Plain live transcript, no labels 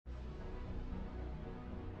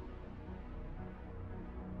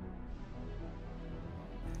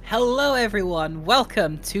Hello everyone,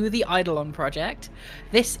 welcome to the EIDOLON project.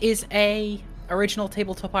 This is a original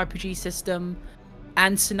tabletop RPG system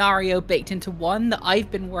and scenario baked into one that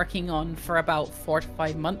I've been working on for about 4 to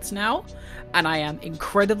 5 months now, and I am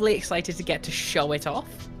incredibly excited to get to show it off.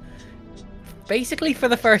 Basically for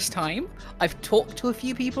the first time, I've talked to a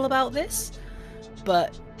few people about this,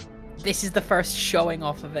 but this is the first showing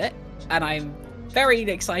off of it, and I'm very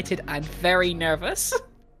excited and very nervous.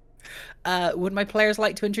 Would my players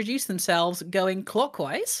like to introduce themselves going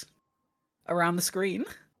clockwise around the screen?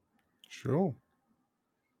 Sure.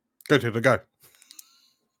 Go to the go.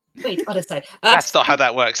 Wait, other side. That's not how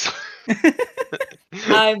that works.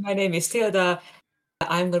 Hi, my name is Tilda.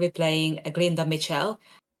 I'm going to be playing Glinda Mitchell,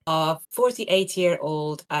 a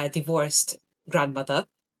 48-year-old divorced grandmother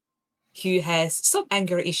who has some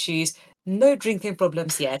anger issues, no drinking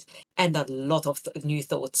problems yet, and a lot of new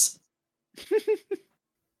thoughts.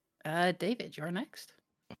 David, you're next.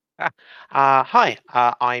 Hi,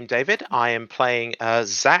 I'm David. I am playing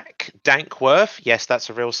Zach Dankworth. Yes,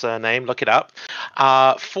 that's a real surname. Look it up.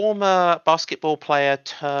 Former basketball player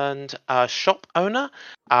turned shop owner.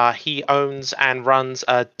 He owns and runs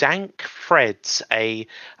Dank Fred's, a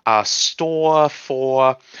store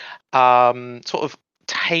for sort of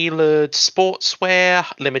tailored sportswear,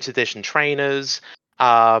 limited edition trainers,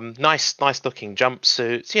 nice looking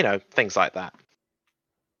jumpsuits, things like that.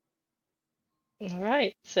 All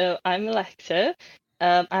right, so I'm Alexa.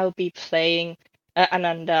 I'll be playing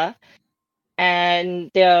Ananda, and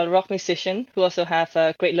they're a rock musician who also have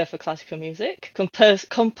a great love for classical music.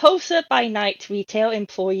 Composer by night, retail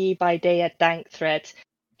employee by day at Dank Threads.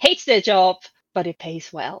 Hates their job, but it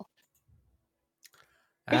pays well.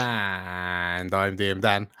 And I'm DM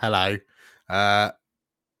Dan. Hello.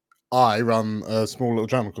 I run a small little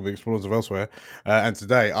channel called the Explorers of Elsewhere, and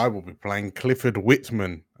today I will be playing Clifford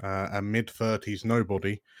Whitman, a mid-30s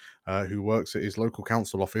nobody who works at his local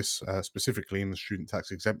council office, specifically in the student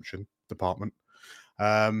tax exemption department.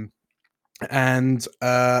 And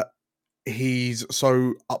he's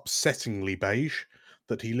so upsettingly beige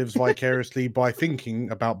that he lives vicariously by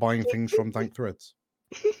thinking about buying things from Dank Threads.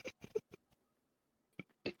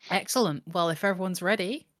 Excellent. Well, if everyone's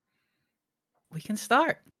ready, we can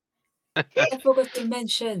start. I forgot to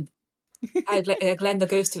mention, Glenda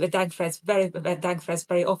goes to the Dank Threads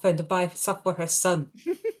very often to buy stuff for her son.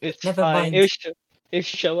 It's Never fine. mind. It'll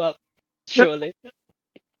show up, surely.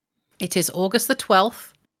 It is August the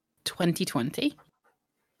 12th, 2020.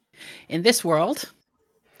 In this world,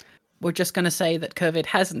 we're just going to say that COVID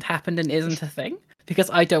hasn't happened and isn't a thing, because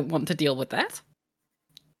I don't want to deal with that.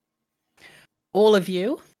 All of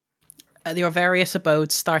you, at your various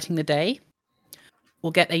abodes starting the day, will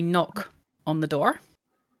get a knock on the door.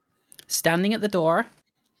 Standing at the door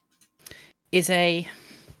is a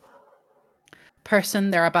person.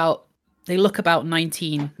 They look about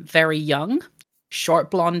 19, very young, short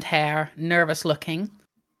blonde hair, nervous looking.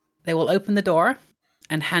 They will open the door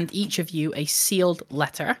and hand each of you a sealed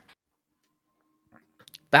letter.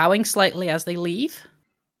 Bowing slightly as they leave,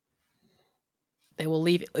 they will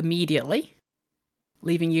leave immediately,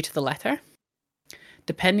 leaving you to the letter.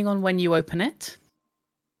 Depending on when you open it,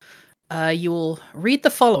 you will read the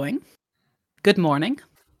following. Good morning.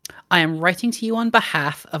 I am writing to you on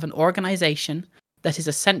behalf of an organization that is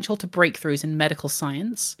essential to breakthroughs in medical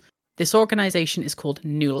science. This organization is called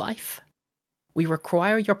New Life. We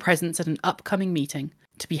require your presence at an upcoming meeting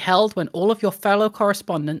to be held when all of your fellow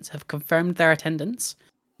correspondents have confirmed their attendance.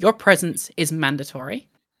 Your presence is mandatory.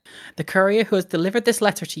 The courier who has delivered this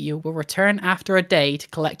letter to you will return after a day to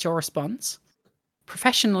collect your response.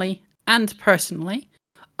 Professionally and personally,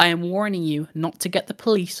 I am warning you not to get the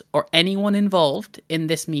police or anyone involved in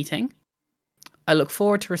this meeting. I look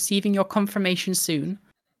forward to receiving your confirmation soon.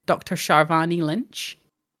 Dr. Sharvani Lynch.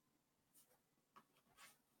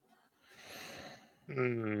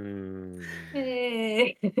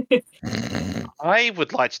 I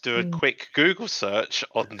would like to do a quick Google search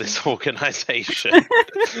on this organization.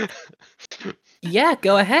 Yeah,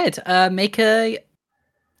 go ahead.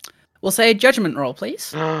 We'll say a judgment roll,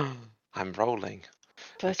 please. I'm rolling.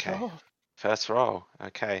 First roll.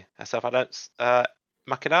 Okay. So if I don't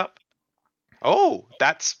muck it up. Oh,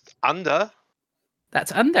 that's under.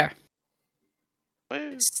 That's under.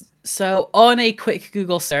 Woo. So on a quick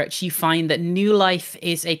Google search, you find that New Life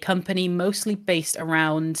is a company mostly based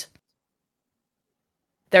around...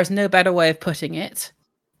 There's no better way of putting it.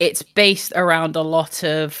 It's based around a lot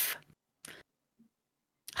of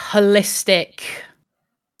holistic,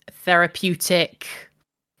 therapeutic...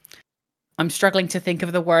 I'm struggling to think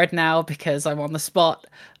of the word now because I'm on the spot.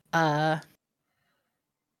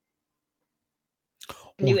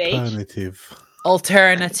 New Age? Alternative.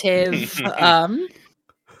 alternative,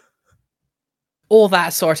 all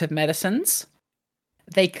that sort of medicines.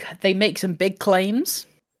 They make some big claims,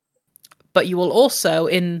 but you will also,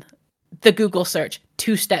 in the Google search,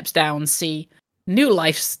 2 steps down, see New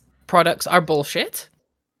Life's products are bullshit.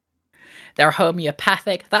 They're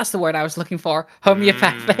homeopathic. That's the word I was looking for.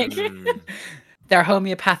 Homeopathic. They're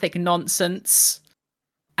homeopathic nonsense.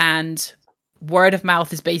 And word of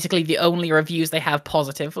mouth is basically the only reviews they have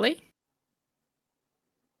positively.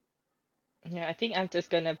 Yeah, I think I'm just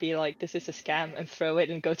gonna be like, this is a scam, and throw it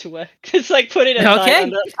and go to work. Just like put it aside Okay.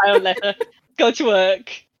 under a pile letter. Go to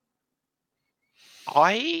work.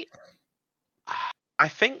 I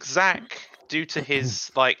think Zach, due to his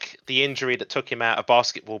the injury that took him out of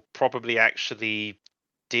basketball, probably actually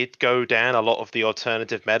did go down a lot of the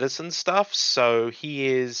alternative medicine stuff. So he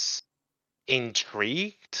is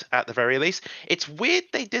intrigued at the very least. It's weird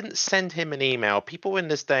they didn't send him an email. People in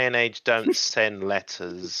this day and age don't send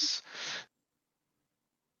letters.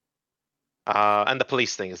 And the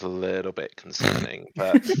police thing is a little bit concerning,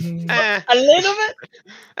 but A little bit.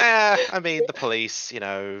 I mean, the police,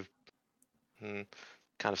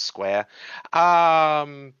 kind of square.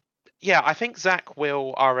 Yeah, I think Zach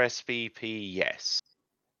will RSVP. Yes.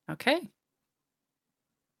 Okay.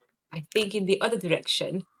 I think in the other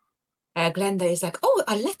direction, Glenda is like, "Oh,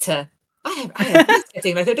 a letter! I have this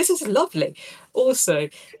getting letter. This is lovely." Also,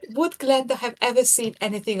 would Glenda have ever seen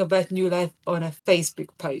anything about New Life on a Facebook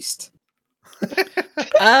post?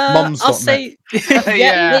 I'll Mums.net. say,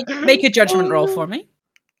 Yeah. make a judgment roll for me.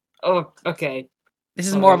 Oh, okay. This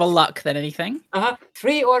is more of a luck than anything.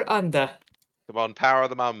 3 or under? Come on, power of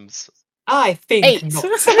the mums. I think 8. not.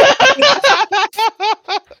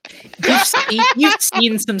 You've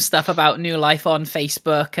seen some stuff about New Life on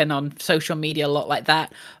Facebook and on social media, a lot like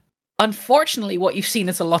that. Unfortunately, what you've seen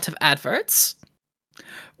is a lot of adverts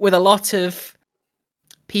with a lot of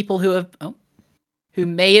people who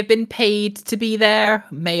may have been paid to be there,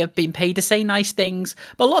 may have been paid to say nice things,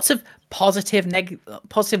 but lots of positive,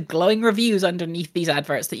 glowing reviews underneath these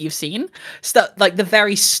adverts that you've seen. Stuff like the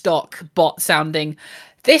very stock bot sounding,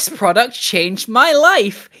 "This product changed my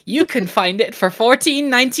life. You can find it for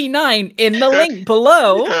 $14.99 in the link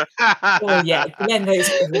below." Oh yeah, Glenda is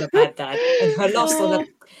all about that. And her last one, like,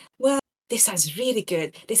 "Well, this sounds really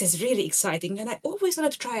good. This is really exciting, and I always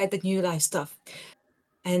wanted to try out the New Life stuff."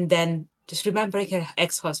 And then just remembering her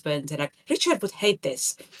ex-husband and like, "Richard would hate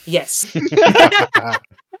this." Yes.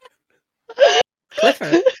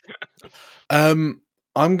 Clifford. I'm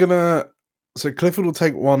gonna. So Clifford will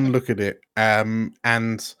take one look at it, and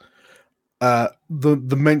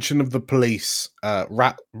the mention of the police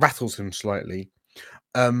rattles him slightly,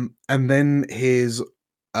 and then his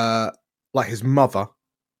his mother,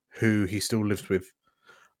 who he still lives with,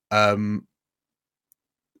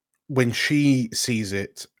 when she sees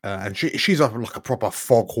it, and she's like a proper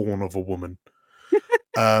foghorn of a woman,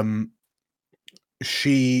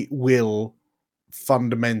 she will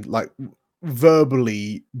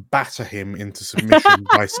verbally batter him into submission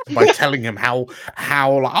by telling him how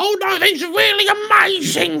like, "Oh no, this is really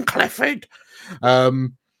amazing, Clifford,"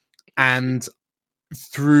 and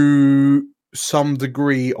through some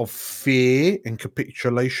degree of fear and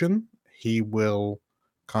capitulation, he will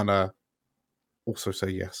kind of also say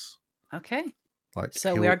yes. Okay. Like,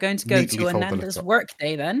 So we he'll are going to go neatly to fold the Ananda's letter. work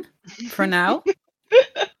day then, for now.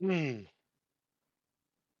 Hmm.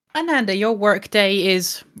 Ananda, your work day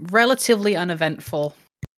is relatively uneventful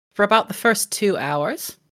for about the first 2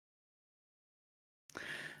 hours.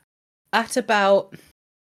 At about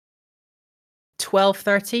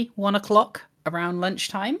 12:30, 1 o'clock, around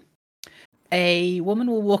lunchtime, a woman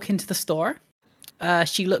will walk into the store.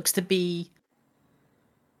 She looks to be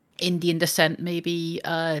Indian descent, maybe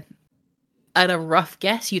at a rough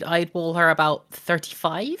guess, you'd eyeball her about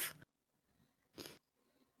 35.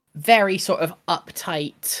 Very sort of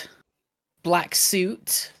uptight black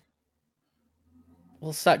suit.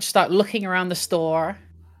 We'll start looking around the store.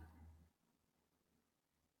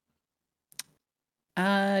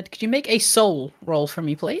 Could you make a soul roll for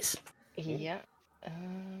me, please? Yeah.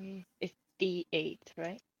 It's D8,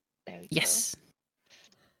 right? There we Yes.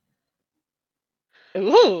 go.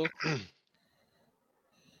 Ooh.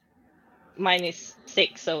 Mine is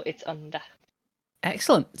 6, so it's under.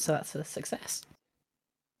 Excellent. So that's a success.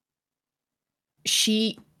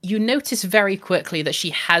 You notice very quickly that she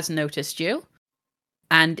has noticed you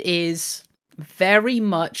and is very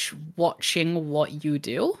much watching what you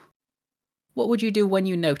do. What would you do when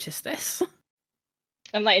you notice this?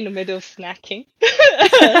 I'm like in the middle of snacking.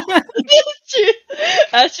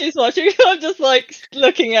 As she's watching, I'm just like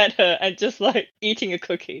looking at her and just like eating a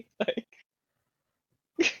cookie. Like,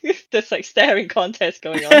 There's like staring contest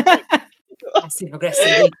going on. Passive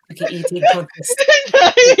aggressive cookie eating contest.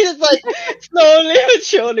 It's like slowly but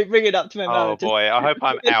surely bring it up to my mouth. Oh boy, I hope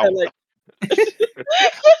I'm and out. like,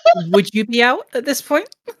 Would you be out at this point?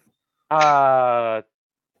 That's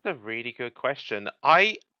a really good question.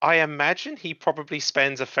 I imagine he probably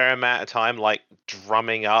spends a fair amount of time like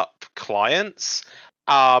drumming up clients.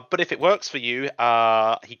 But if it works for you,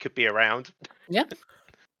 he could be around. Yeah.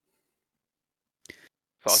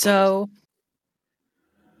 Thought I was So,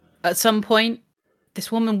 at some point,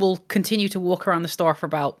 this woman will continue to walk around the store for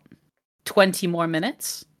about 20 more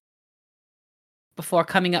minutes before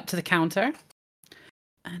coming up to the counter.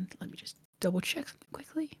 And let me just double check something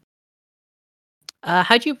quickly.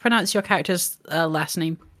 How do you pronounce your character's last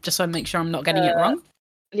name? Just so I make sure I'm not getting it wrong.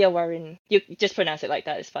 Warren. You just pronounce it like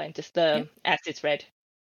that. It's fine. Just as it's read.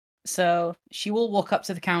 So she will walk up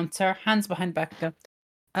to the counter, hands behind back. Go,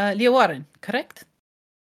 Leah Warren, correct?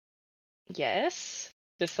 Yes.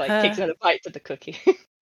 Just like takes another bite of the cookie.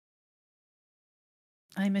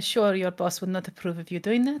 I'm sure your boss would not approve of you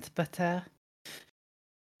doing that, but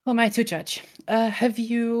who am I to judge? Have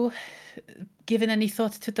you given any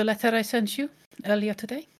thought to the letter I sent you earlier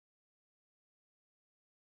today?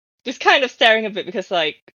 Just kind of staring a bit because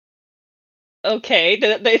like, okay,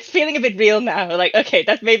 it's feeling a bit real now. Like, okay,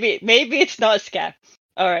 that maybe it's not a scam.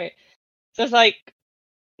 All right. So it's like,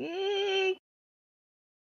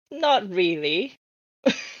 not really.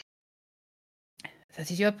 That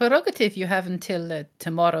is your prerogative. You have until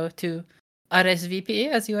tomorrow to RSVP,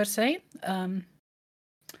 as you are saying. Can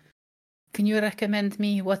you recommend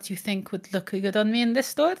me what you think would look good on me in this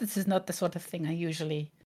store? This is not the sort of thing I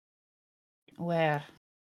usually wear.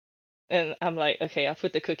 And I'm like, okay, I'll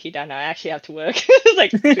put the cookie down now. I actually have to work. It's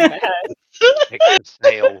like, with my hands. Make a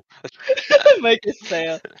sale. Make a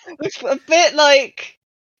sale. Looks a bit like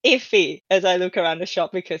iffy as I look around the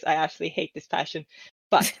shop because I actually hate this passion.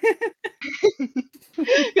 But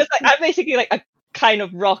because I'm basically like a kind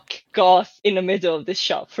of rock goth in the middle of this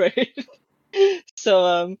shop, right?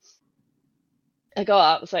 So I go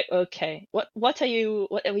out. It's like, okay, what are you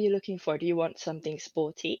looking for? Do you want something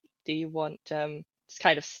sporty? Do you want just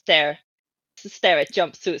kind of stare at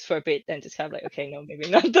jumpsuits for a bit, and just kind of like, okay, no, maybe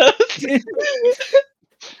not those.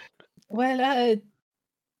 Well,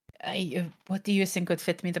 what do you think would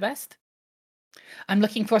fit me the best? I'm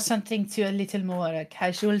looking for something to a little more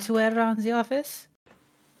casual to wear around the office.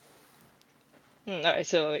 All right,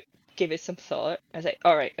 so I give it some thought. I was like,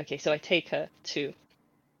 all right, okay, so I take her to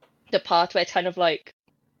the part where it's kind of like,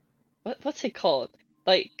 what's it called?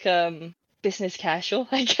 Like business casual,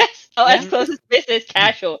 I guess. Oh, as close as business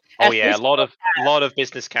casual. Oh yeah, a lot of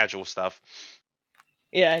business casual stuff.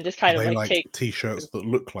 Yeah, and just kind of They like take t-shirts that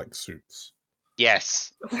look like suits.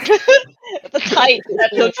 Yes. the tights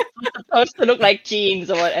that looks supposed to look like jeans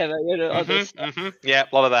or whatever, you know. Other stuff. Yeah,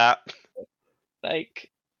 a lot of that. Like,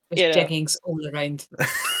 There's jeggings all around.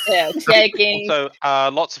 Yeah, jeggings. Also,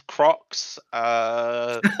 lots of Crocs.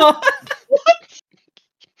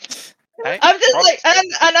 Hey, I'm just Crocs. like,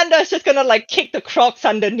 and Ananda's just gonna like kick the Crocs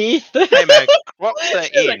underneath. Hey man, Crocs are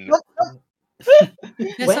in.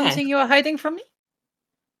 There's Where? something you are hiding from me?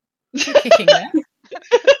 You're kicking there.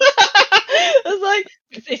 It's like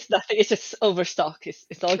it's nothing. It's just overstock. It's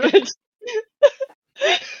all good.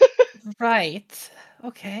 Right.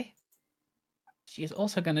 Okay. She's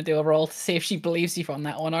also going to do a roll to see if she believes you on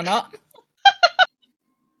that one or not.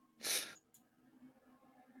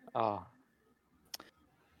 Oh.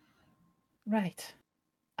 Right.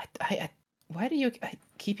 Why do you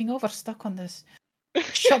keeping overstuck on this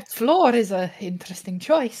shop floor is a interesting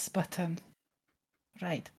choice, but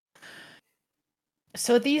right.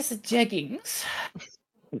 So these jeggings,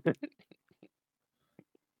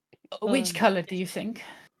 which color do you think?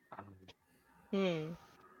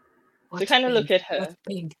 So kind of look at her. Hot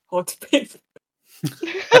pink. Hot pink.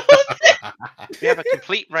 We have a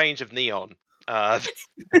complete range of neon. Well,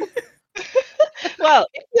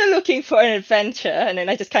 if you're looking for an adventure, and then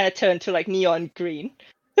I just kind of turn to like neon green.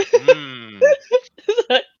 If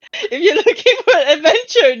you're looking for an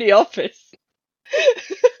adventure in the office,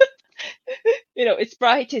 you know, it's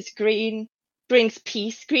bright, it's green, brings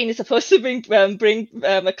peace. Green is supposed to bring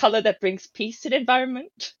a color that brings peace to the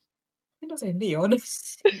environment. It doesn't neon.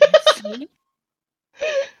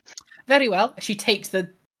 Very well. She takes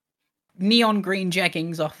the neon green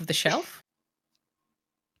jeggings off of the shelf,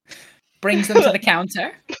 brings them to the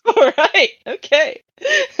counter. All right. Okay.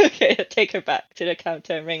 Okay. I'll take her back to the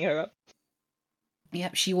counter and ring her up.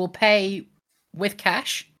 Yep. She will pay with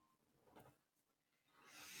cash.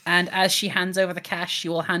 And as she hands over the cash, she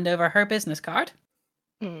will hand over her business card.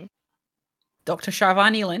 Dr.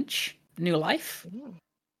 Sharvani Lynch, new life, Mm.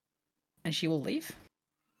 and she will leave.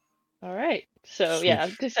 All right. So yeah,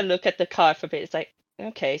 Swish. just a look at the card for a bit. It's like,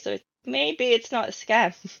 okay, so maybe it's not a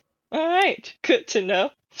scam. All right, good to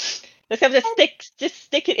know. Let's have just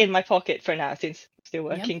stick it in my pocket for now, since I'm still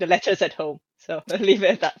Yep. working the letters at home. So I'll leave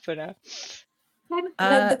it at that for now. Let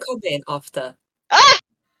the come in after.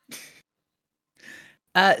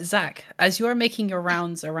 Zach, as you are making your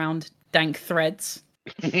rounds around dank threads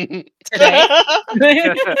today,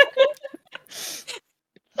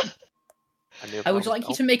 I would like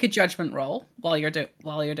you to make a judgment roll while you're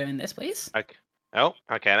doing this, please. Okay. Oh,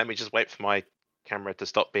 okay. Let me just wait for my camera to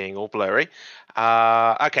stop being all blurry.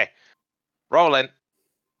 Okay. Rolling.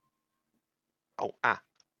 Oh,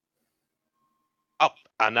 Oh,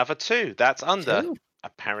 another 2. That's under. 2.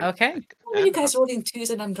 Apparently. Okay. Why are you guys rolling 2s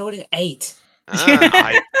and I'm rolling 8?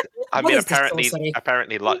 I What mean, is this sorcery?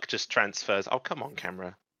 apparently luck just transfers. Oh, come on,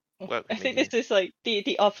 camera. Work I with think me this is like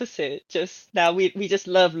the opposite. Just now we just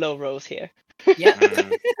love low rolls here. Yeah. here. Okay,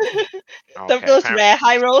 Those apparently rare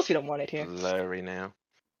high rolls, we don't want it here. blurry now.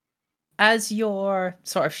 As you're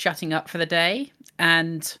sort of shutting up for the day,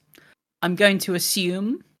 and I'm going to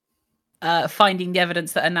assume finding the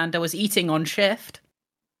evidence that Ananda was eating on shift.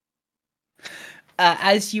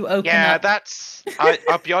 As you open up, That's.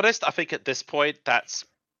 I'll be honest. I think at this point, that's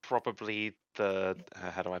probably the.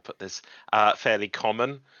 How do I put this? Fairly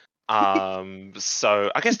common.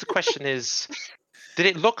 So I guess the question is, did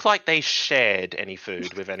it look like they shared any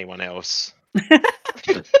food with anyone else?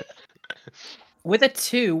 with a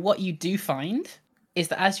 2, what you do find is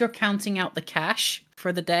that as you're counting out the cash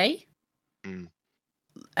for the day,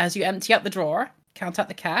 as you empty out the drawer, count out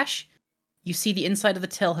the cash, you see the inside of the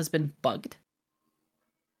till has been bugged.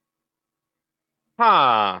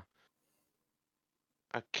 Huh.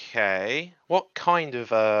 Okay. What kind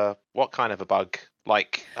of a bug?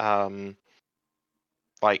 Like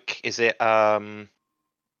is it I mean,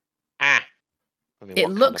 It what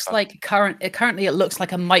kind of looks bug? like currently it looks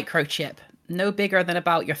like a microchip, no bigger than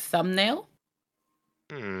about your thumbnail.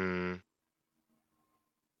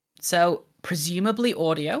 So presumably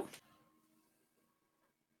audio.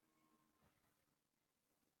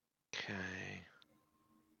 Okay.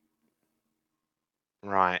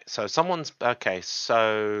 Right. So someone's okay.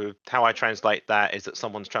 So how I translate that is that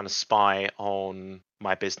someone's trying to spy on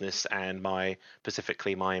my business and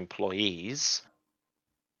specifically my employees.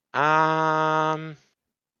 To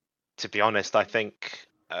be honest, I think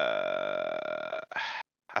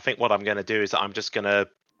what I'm going to do is I'm just going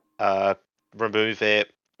to remove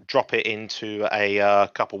it, drop it into a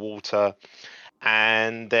cup of water,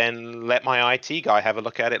 and then let my IT guy have a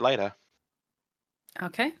look at it later.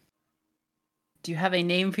 Okay. Do you have a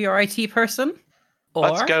name for your IT person? Or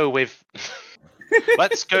Let's go with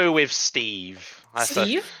Steve.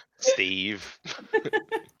 Steve? Steve.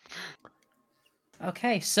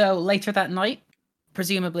 Okay, so later that night,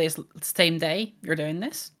 presumably it's the same day you're doing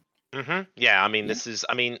this. Yeah, I mean, this is.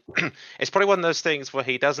 I mean, it's probably one of those things where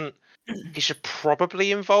he should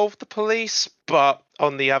probably involve the police, but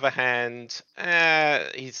on the other hand,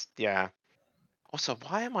 yeah. Also,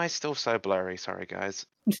 why am I still so blurry? Sorry, guys.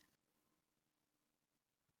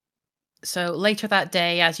 So later that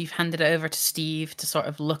day, as you've handed it over to Steve to sort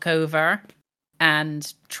of look over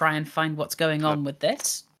and try and find what's going on with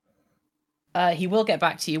this, he will get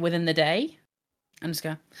back to you within the day and just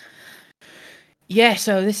go, yeah,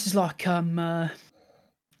 so this is like, I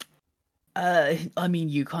mean,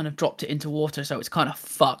 you kind of dropped it into water, so it's kind of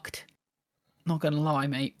fucked. Not gonna lie,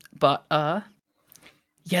 mate. But,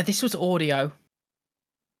 yeah, this was audio.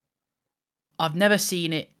 I've never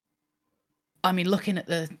seen it. I mean, looking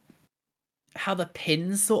at how the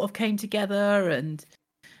pins sort of came together, and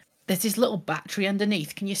there's this little battery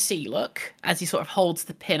underneath. Can you see? Look, as he sort of holds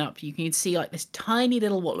the pin up, you can see like this tiny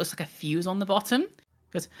little what looks like a fuse on the bottom.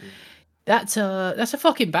 Because that's a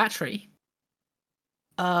fucking battery.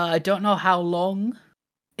 I don't know how long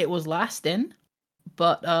it was lasting,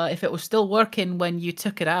 but if it was still working when you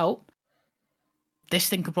took it out, this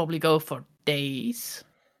thing could probably go for days.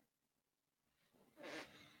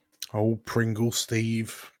 Oh, Pringle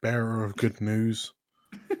Steve, bearer of good news.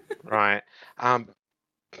 Right. Tell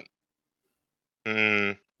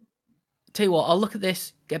you what, I'll look at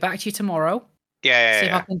this, get back to you tomorrow. Yeah. See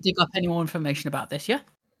if I can dig up any more information about this, yeah?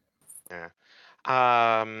 Yeah.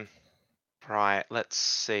 Right, let's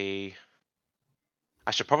see.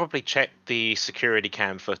 I should probably check the security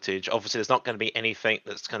cam footage. Obviously, there's not going to be anything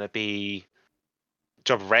that's going to be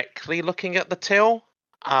directly looking at the till.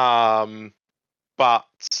 But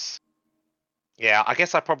yeah, I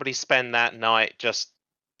guess I probably spend that night just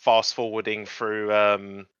fast forwarding through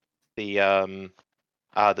the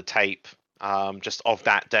tape just of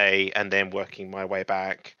that day, and then working my way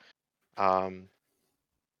back.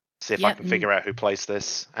 See if I can figure out who placed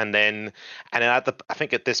this, and then I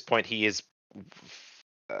think at this point he is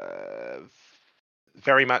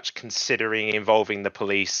very much considering involving the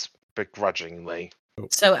police begrudgingly.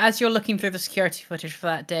 So as you're looking through the security footage for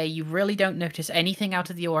that day, you really don't notice anything out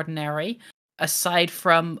of the ordinary, aside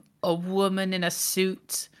from a woman in a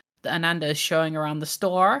suit that Ananda is showing around the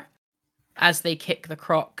store as they kick the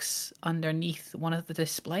Crocs underneath one of the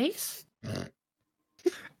displays.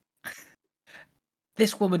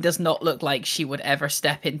 This woman does not look like she would ever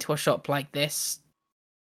step into a shop like this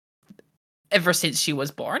ever since she was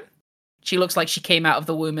born. She looks like she came out of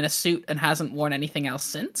the womb in a suit and hasn't worn anything else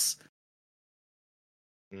since.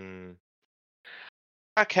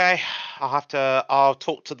 Okay, I'll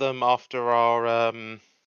talk to them after our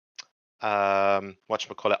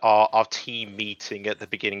whatchamacallit, our team meeting at the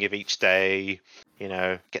beginning of each day. You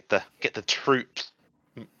know, get the troops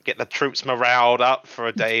moraled up for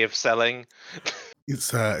a day of selling.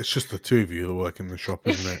 It's just the two of you that work in the shop,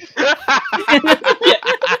 isn't it?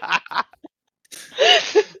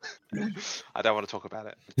 I don't want to talk about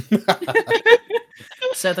it.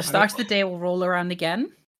 So the start of the day will roll around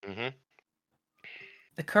again. Mm-hmm.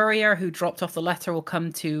 The courier who dropped off the letter will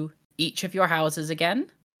come to each of your houses again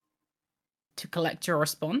to collect your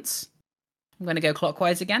response. I'm going to go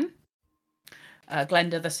clockwise again.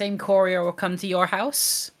 Glenda, the same courier will come to your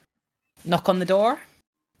house, knock on the door,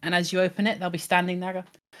 and as you open it, they'll be standing there.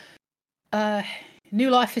 New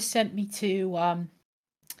Life has sent me to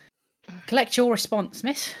collect your response,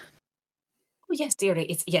 miss. Oh, yes,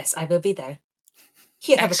 dearie. Yes, I will be there.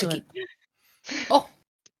 Here, Excellent. have a cookie. Oh,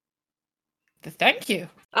 thank you.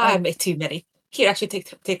 I made too many. Here, actually,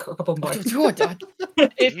 take a couple more. You were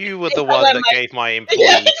the one that gave my employee.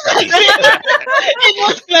 It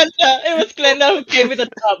was Glenda. It was Glenda who gave me the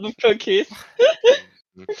tub of cookies.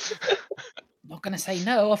 Not going to say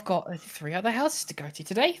no. I've got 3 other houses to go to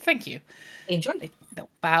today. Thank you. Enjoy. They'll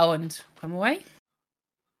bow and come away.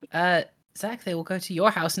 Zach, they will go to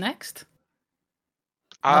your house next.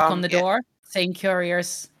 Knock on the door. Same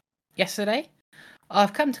couriers yesterday.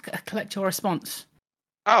 I've come to collect your response.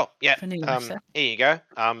 Oh, yeah. Here you go.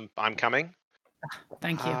 I'm coming.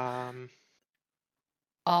 Thank you.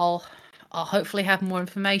 I'll hopefully have more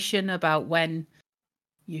information about when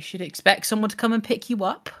you should expect someone to come and pick you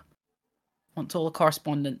up once all the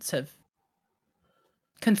correspondents have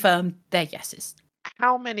confirmed their yeses.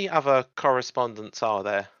 How many other correspondents are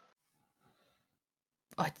there?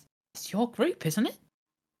 It's your group, isn't it?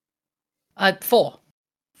 4.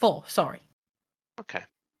 4, sorry. Okay.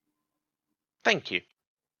 Thank you.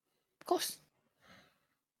 Of course.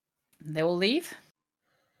 They will leave.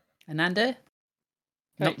 Ananda,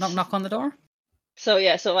 Right. knock on the door. So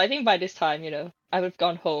I think by this time, I would have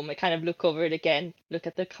gone home and kind of look over it again, look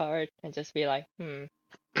at the card, and just be like,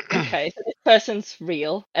 okay, so this person's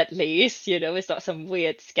real, at least, it's not some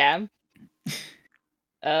weird scam.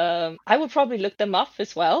 I would probably look them up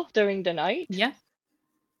as well during the night. Yeah.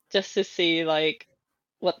 Just to see, like,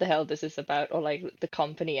 what the hell this is about, or, like, the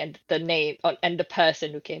company and the name, and the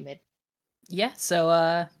person who came in. Yeah,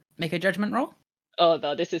 so, make a judgment roll. Oh,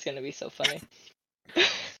 no, this is going to be so funny.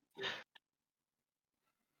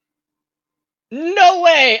 No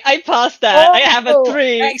way! I passed that. I have a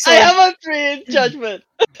 3. Excellent. I have a 3 in judgment.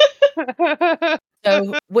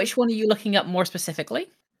 So, which one are you looking up more specifically?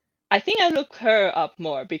 I think I look her up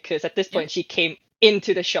more because at this point she came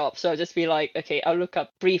into the shop. So I'll just be like, okay, I'll look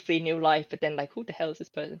up briefly New Life, but then like, who the hell is this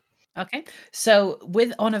person? Okay. So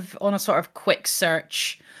on a sort of quick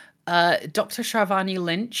search, Dr. Sharvani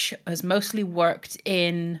Lynch has mostly worked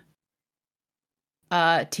in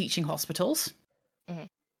teaching hospitals. Mhm.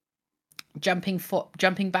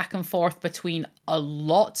 Jumping back and forth between a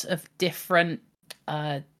lot of different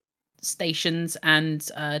stations and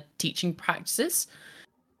teaching practices.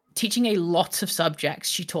 Teaching a lot of subjects.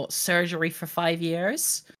 She taught surgery for 5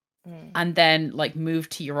 years, and then like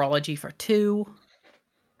moved to urology for 2,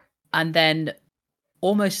 and then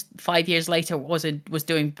almost 5 years later was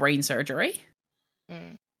doing brain surgery.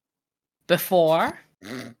 Before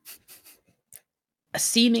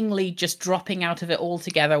seemingly just dropping out of it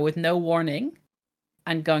altogether with no warning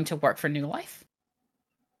and going to work for New Life.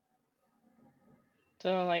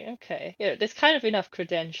 So I'm like, okay, there's kind of enough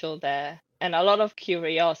credential there. And a lot of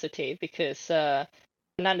curiosity because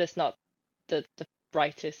Fernanda's not the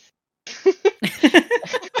brightest.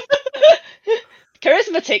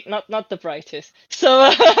 Charismatic, not the brightest. So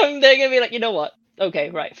they're gonna be like, you know what? Okay,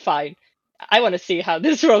 right, fine. I want to see how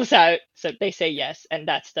this rolls out. So they say yes, and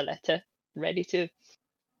that's the letter ready to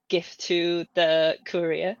give to the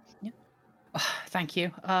courier. Yeah. Oh, thank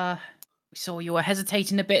you. we saw you were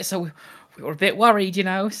hesitating a bit, so we were a bit worried,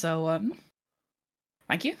 So,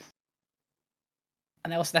 thank you.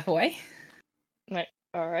 And they'll step away. Like,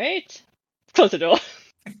 all right. Close the door.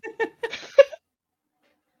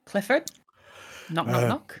 Clifford, knock,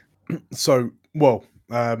 knock. So, well,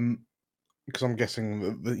 because I'm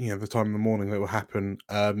guessing that the time in the morning that will happen.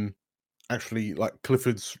 Actually, like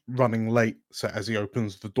Clifford's running late, so as he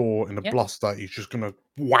opens the door in a bluster, he's just gonna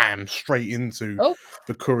wham straight into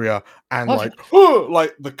the courier and like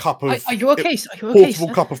the cup of Are you okay?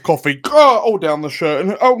 portable cup of coffee all down the shirt,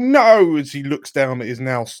 and oh no, as he looks down at his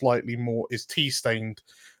now slightly more tea stained,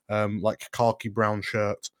 like khaki brown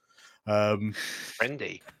shirt,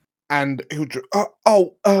 Trendy. and he'll just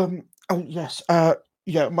yes,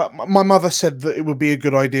 yeah, my mother said that it would be a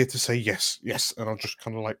good idea to say yes, and I'll just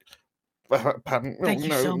kind of like. Thank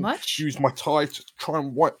you so much. Use my tie to try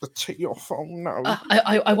and wipe the tea off. Oh no!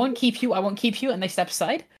 I won't keep you. I won't keep you. And they step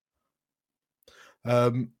aside.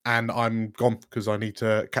 And I'm gone because I need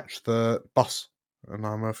to catch the bus, and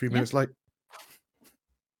I'm a few minutes late.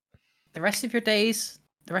 The rest of your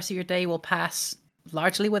day will pass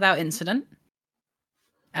largely without incident.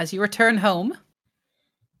 As you return home,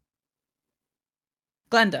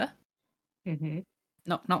 Glenda. Mm-hmm.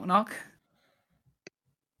 Knock, knock, knock.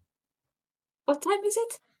 What time is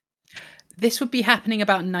it? This would be happening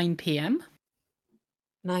about 9 p.m.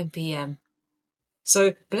 9 p.m.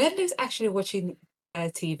 So Glenda is actually watching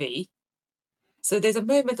TV. So there's a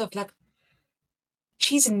moment of like,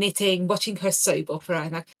 she's knitting, watching her soap opera,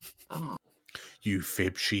 and like, oh. You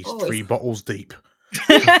fib, she's 3 bottles deep.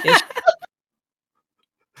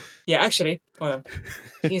 Yeah, actually, hold on.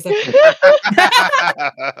 She's like,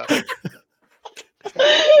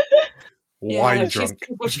 wine drunk.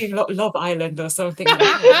 She's watching Love Island or something like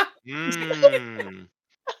that.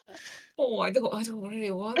 Oh, I don't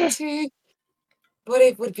really want to, but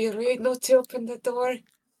it would be rude not to open the door.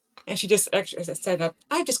 And she just actually stand up.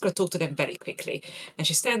 I'm just gonna talk to them very quickly. And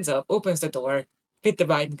she stands up, opens the door, with the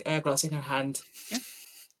wine glass in her hand. Yeah.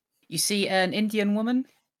 You see an Indian woman,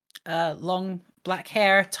 long black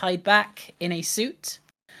hair tied back in a suit,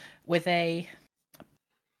 with a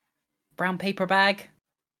brown paper bag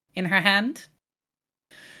in her hand.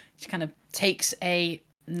 She kind of takes a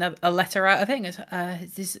letter out of it.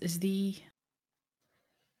 This is the...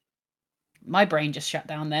 My brain just shut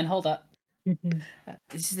down then. Hold up.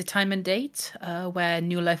 This is the time and date where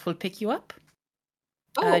New Life will pick you up.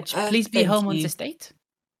 Please be home on this date.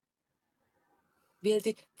 Would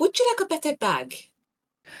you like a better bag,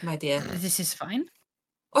 my dear? This is fine.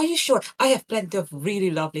 Are you sure? I have plenty of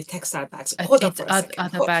really lovely textile bags. Hold on for a second.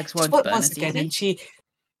 Other bags won't burn as easy. And she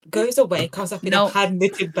goes away, comes up with a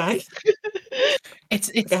hand-knitted bag.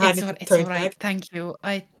 It's all right. Thank you.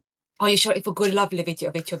 Are you sure it will go lovely with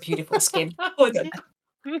your beautiful skin? Hold on.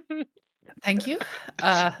 Thank you.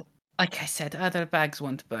 Like I said, other bags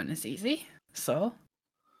won't burn as easy. So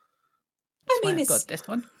I've got this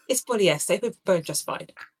one. It's polyester. It will burn just fine.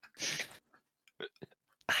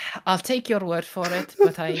 I'll take your word for it,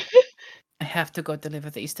 but I have to go deliver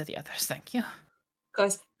these to the others. Thank you.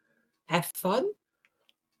 Guys, have fun.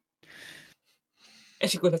 And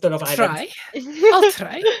she goes to Love Island. I'll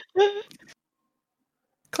try.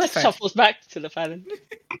 Clifford shuffles back to the island.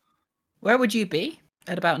 Where would you be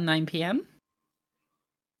at about 9 p.m.?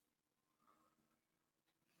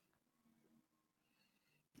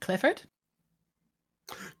 Clifford,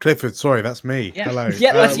 sorry, that's me. Yeah. Hello.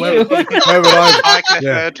 Yeah, that's you. Where would Hi,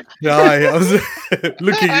 Clifford. I was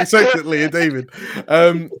looking expectantly at David.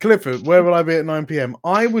 Clifford, where would I be at 9 p.m.?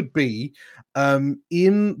 I would be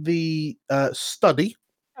in the study,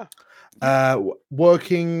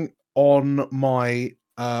 working on my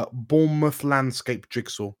Bournemouth landscape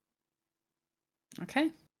jigsaw.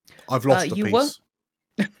 Okay. I've lost a piece.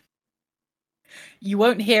 You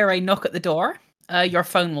won't hear a knock at the door. Your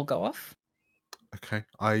phone will go off. Okay.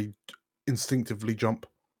 I instinctively jump.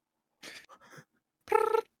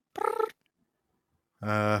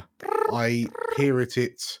 I peer at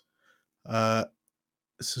it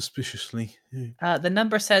suspiciously. The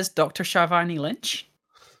number says Dr. Sharvarni Lynch.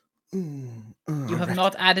 You have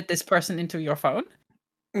not added this person into your phone.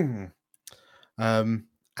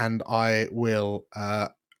 And I will.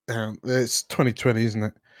 It's 2020, isn't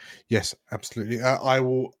it? Yes, absolutely. I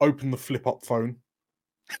will open the flip-up phone.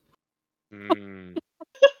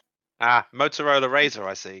 Motorola Razr,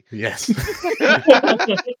 I see. Yes.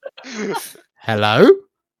 Hello?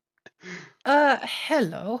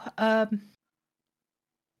 Hello. I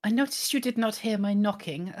noticed you did not hear my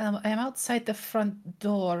knocking. I am outside the front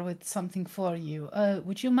door with something for you.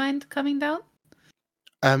 Would you mind coming down?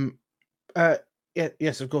 Yeah,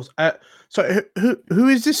 yes, of course. So who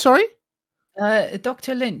is this? Sorry.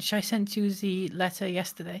 Dr. Lynch, I sent you the letter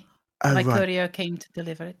yesterday. Oh, My right. courier came to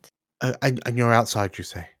deliver it. And you're outside, you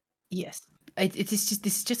say? Yes. It is just.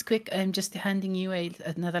 This is just quick. I'm just handing you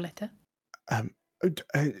another letter.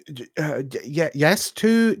 Yes.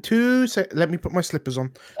 Let me put my slippers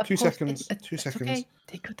on. Of 2 course, seconds. it's 2 seconds. okay.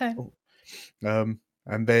 Take your time. Oh.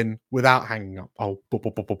 And then without hanging up, I'll down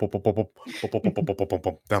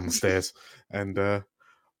the stairs and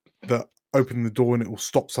open the door and it will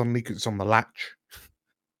stop suddenly because it's on the latch,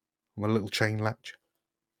 on the little chain latch.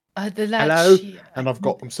 The latch. Hello, Yeah, and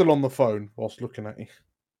I'm still on the phone whilst looking at you.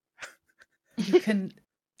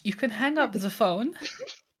 You can hang up the phone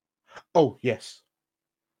Oh yes,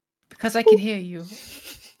 because I can hear you.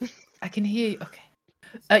 I can hear you. Okay.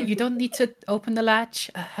 You don't need to open the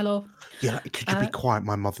latch. Hello. yeah. Could you be quiet?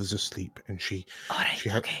 My mother's asleep, and she All right.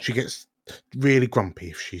 Okay. she gets really grumpy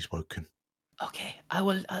if she's woken. Okay.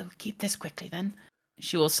 I'll keep this quickly then.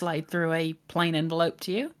 She will slide through a plain envelope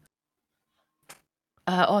to you.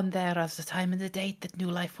 On there is the time and the date that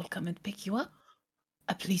New Life will come and pick you up.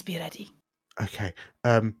 Please be ready. Okay.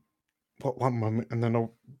 One moment, and then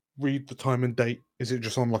I'll read the time and date. Is it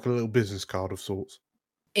just on like a little business card of sorts?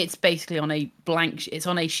 It's basically on a blank. It's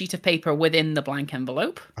on a sheet of paper within the blank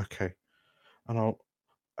envelope. Okay. And I'll.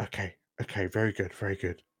 Okay. Very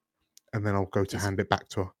good. And then I'll go to hand it back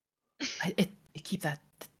to her. Keep that.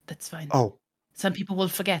 That's fine. Oh. Some people will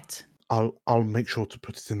forget. I'll make sure to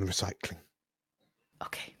put it in the recycling.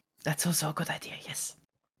 Okay. That's also a good idea. Yes.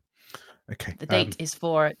 Okay. The date is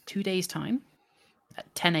for 2 days' time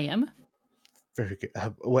at 10 a.m. Very good.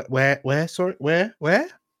 Where? Sorry, where?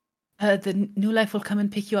 The New Life will come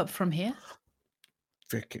and pick you up from here.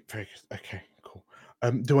 Very good. Okay, cool.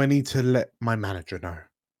 Do I need to let my manager know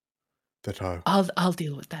that I'll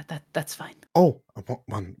deal with that. That's fine. Oh,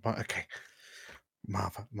 one. Okay.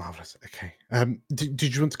 Marvelous. Okay.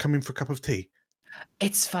 Did you want to come in for a cup of tea?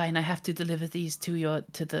 It's fine. I have to deliver these to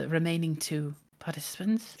the remaining 2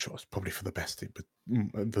 participants. Sure, it's probably for the best. But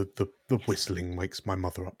the whistling wakes my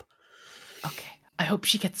mother up. Okay. I hope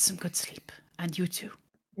she gets some good sleep, and you too.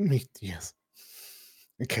 Me, yes.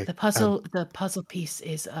 Okay. The puzzle piece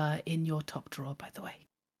is in your top drawer, by the way.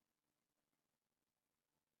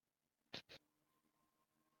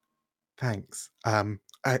 Thanks.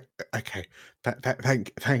 Okay.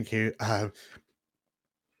 Thank you. Have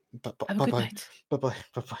a good night. Bye.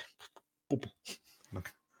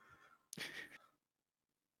 Okay.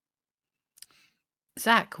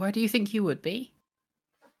 Zach, where do you think you would be?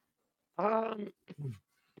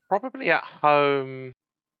 Probably at home.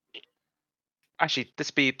 Actually,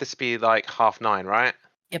 this be like 9:30, right?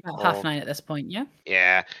 Yeah, about 9:30 at this point. Yeah.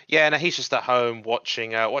 Yeah. No, he's just at home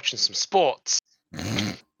watching some sports.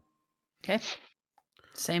 Okay.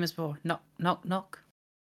 Same as before. Knock.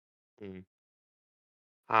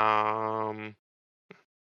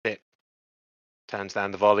 Bit turns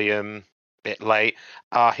down the volume. Bit late.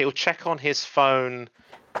 He'll check on his phone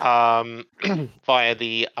via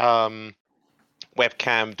the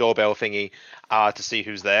webcam doorbell thingy to see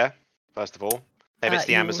who's there. First of all, maybe it's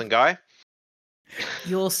the Amazon guy.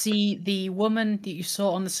 You'll see the woman that you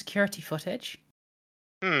saw on the security footage.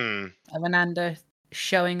 Of Ananda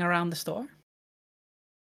showing around the store.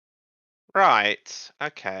 Right.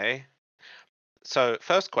 Okay. So,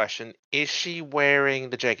 first question, is she wearing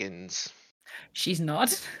the jeggings? She's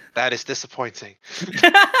not. That is disappointing.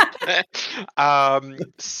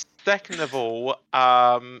 Second of all,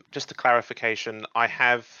 just a clarification, I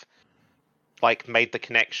have made the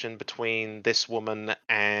connection between this woman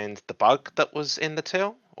and the bug that was in the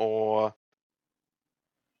till, or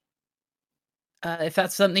if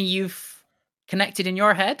that's something you've connected in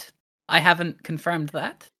your head, I haven't confirmed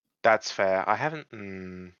that. That's fair. I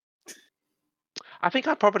haven't. I think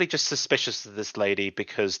I'm probably just suspicious of this lady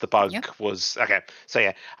because the bug was okay. So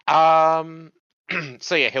yeah,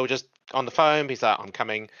 so yeah, he'll just on the phone. He's like, "I'm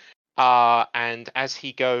coming," and as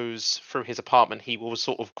he goes through his apartment, he will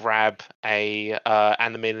sort of grab a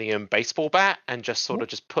aluminium baseball bat and just sort of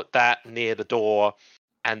just put that near the door,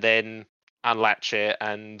 and then unlatch it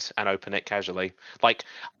and open it casually. Like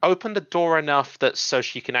open the door enough that so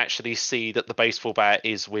she can actually see that the baseball bat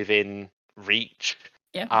is within reach.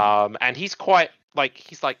 Yeah. And he's quite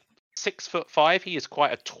he's like 6'5". He is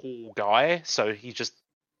quite a tall guy, so he's just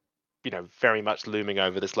very much looming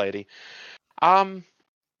over this lady. How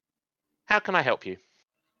can I help you?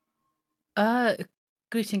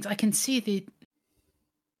 Greetings. I can see the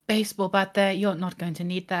baseball bat there. You're not going to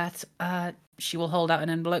need that. She will hold out an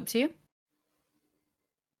envelope to you.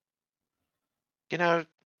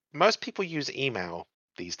 Most people use email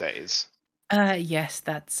these days. Yes,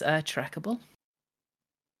 that's trackable.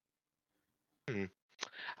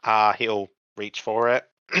 He'll reach for it.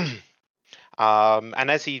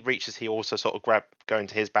 And as he reaches, he also sort of go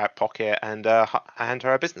into his back pocket and hand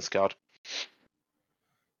her a business card.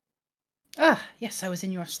 Ah, yes, I was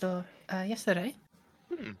in your store yesterday.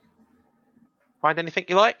 Find anything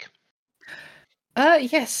you like?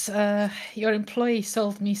 Yes, your employee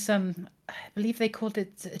sold me some, I believe they called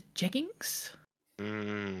it jeggings.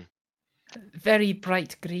 Very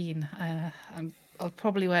bright green. I'll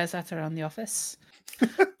probably wear that around the office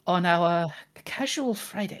on our casual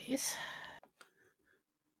Fridays.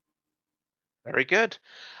 Very good.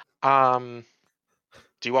 Do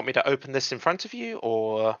you want me to open this in front of you,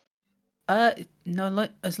 or? No,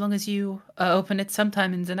 as long as you open it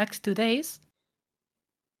sometime in the next 2 days.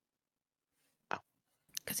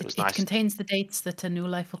 Because It was it nice. contains the dates that a new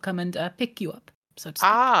life will come and pick you up, so to speak.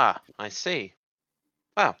 Ah, I see.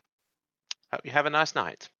 Well, hope you have a nice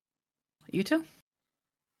night. You too?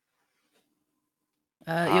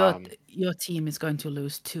 Your team is going to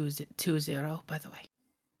lose 2-0, by the way.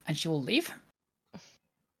 And she will leave.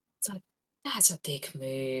 That's a dick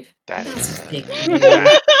move. That's a dick move.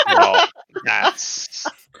 That's.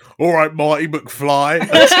 All right, Marty McFly.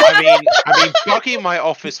 I mean, bugging my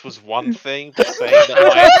office was one thing, but saying that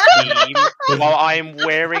my team, while I am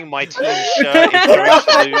wearing my team shirt, is going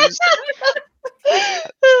to lose.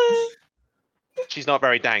 She's not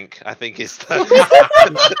very dank, I think is the.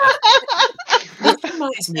 What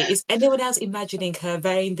reminds me, is anyone else imagining her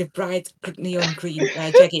wearing the bright neon green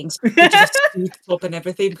jeggings with just a suit top and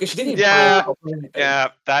everything? Because she didn't Yeah, buy a top. Yeah,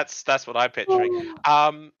 that's what I'm picturing.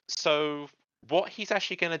 So what he's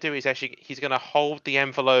actually going to do is he's going to hold the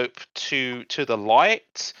envelope to the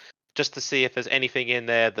light just to see if there's anything in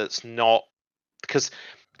there that's not, because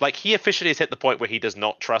like he officially has hit the point where he does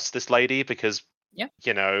not trust this lady because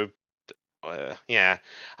you know, yeah.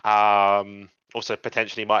 Also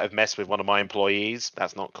potentially might have messed with one of my employees.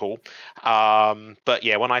 That's not cool. But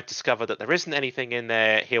yeah, when I discover that there isn't anything in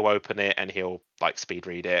there, he'll open it and he'll like speed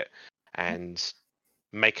read it and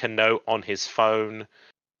make a note on his phone.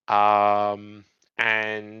 And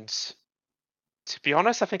to be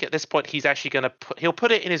honest, I think at this point he's actually going to he'll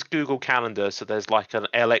put it in his Google Calendar, so there's like an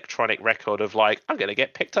electronic record of like, I'm going to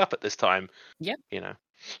get picked up at this time. Yep. You know.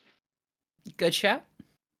 Good shout.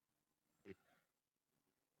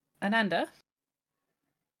 Ananda?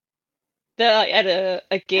 They're like at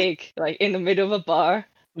a gig, like in the middle of a bar.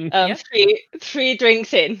 Yeah. Three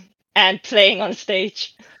drinks in and playing on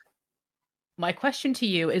stage. My question to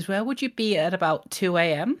you is, where would you be at about 2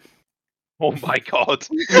 a.m.? Oh my god.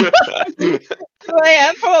 2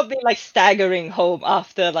 a.m. probably like staggering home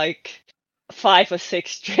after like 5 or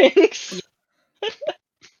 6 drinks.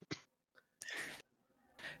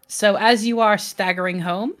 So as you are staggering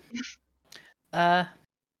home,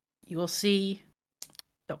 you will see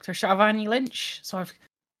Dr. Sharvani Lynch sort of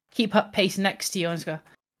keep up pace next to you and just go,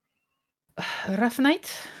 rough night?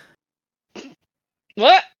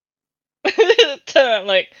 What? Turn,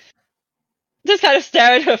 like, just kind of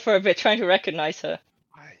stare at her for a bit, trying to recognize her.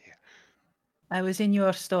 I was in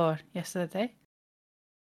your store yesterday.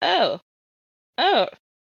 Oh, all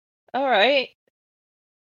right.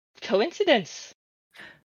 Coincidence?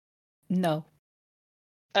 No.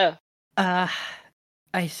 Oh.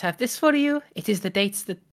 I have this for you. It is the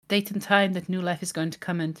date and time that New Life is going to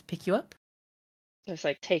come and pick you up. Just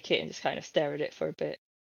like take it and just kind of stare at it for a bit.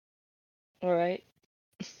 All right.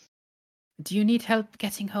 Do you need help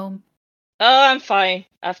getting home? Oh, I'm fine.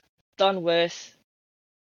 I've done worse.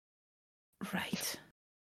 Right.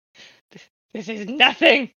 This is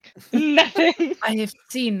nothing. Nothing. I have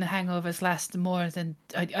seen hangovers last more than.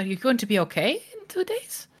 Are you going to be okay in 2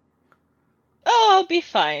 days? Oh, I'll be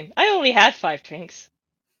fine. I only had 5 drinks.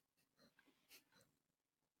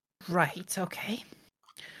 Right, okay.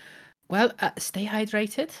 Well, stay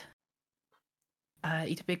hydrated.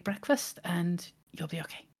 Eat a big breakfast, and you'll be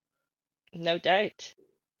okay. No doubt.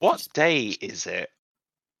 What day is it,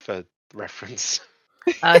 for reference?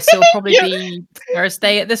 So it'll probably be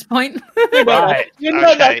Thursday at this point. Right. You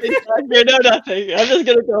know Okay. nothing. You know nothing. I'm just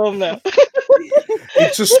gonna go home now.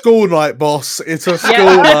 It's a school night, boss. It's a school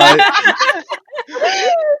night.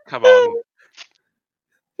 Come on.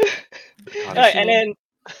 Right, and then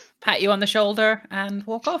pat you on the shoulder and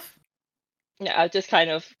walk off. yeah, I'll just kind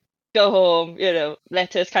of go home,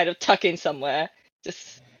 let us kind of tuck in somewhere,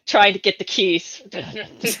 just trying to get the keys into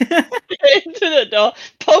the door,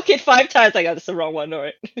 poke it 5 times, like, oh, that's the wrong one,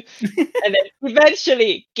 alright. And then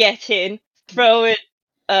eventually get in, throw it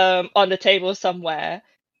on the table somewhere,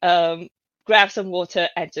 grab some water,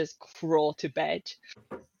 and just crawl to bed.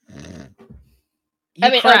 You I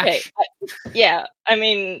mean, crash. okay. Yeah, I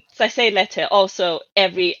mean, so I say letter. Also,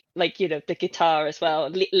 every the guitar as well.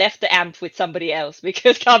 Left the amp with somebody else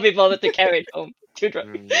because can't be bothered to carry it home. Too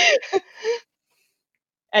drunk.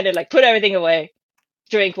 And then put everything away,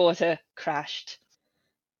 drink water, crashed.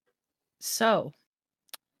 So,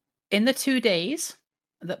 in the 2 days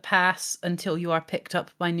that pass until you are picked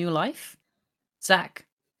up by new life, Zach,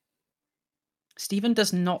 Stephen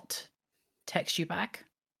does not text you back.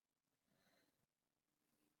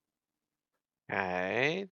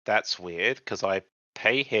 Okay, that's weird because I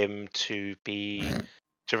pay him to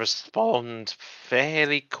respond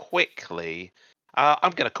fairly quickly.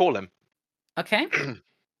 I'm gonna call him. Okay.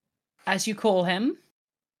 As you call him,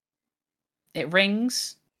 it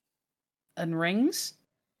rings and rings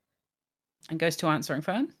and goes to answering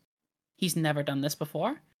phone. He's never done this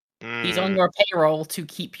before. He's on your payroll to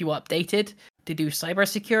keep you updated, to do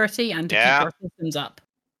cybersecurity, and to keep your systems up.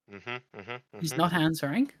 He's not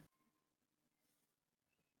answering.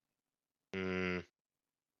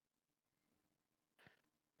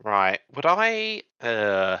 Right. Would I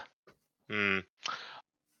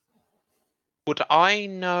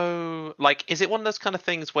know, is it one of those kind of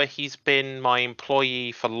things where he's been my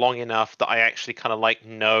employee for long enough that I actually kind of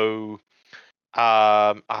know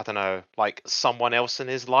I don't know, someone else in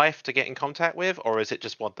his life to get in contact with, or is it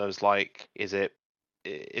just one of those is it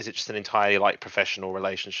just an entirely professional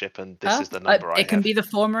relationship and this is the number I have? It can be the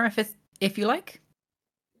former if you like.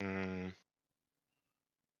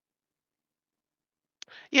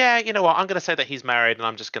 Yeah, you know what? I'm going to say that he's married, and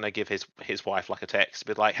I'm just going to give his wife a text,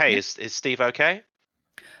 be like, "Hey, is Steve okay?"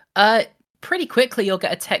 Pretty quickly you'll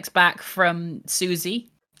get a text back from Susie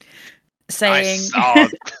saying,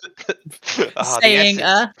 saying,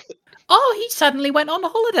 "Oh, he suddenly went on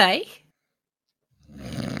holiday."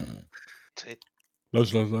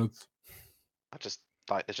 Loads. I just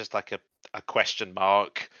there's just a question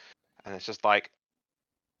mark, and it's just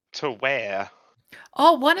to where?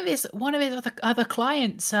 Oh, one of his other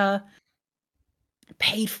clients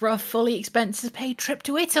paid for a fully expenses paid trip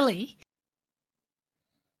to Italy.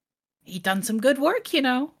 He done some good work, you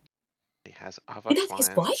know. He has other clients. His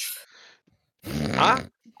wife? Huh?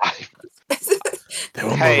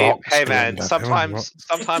 Hey man.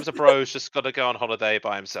 Sometimes a bro's just got to go on holiday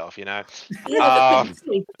by himself, you know. Yeah,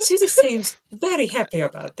 Susie seems very happy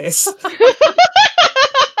about this.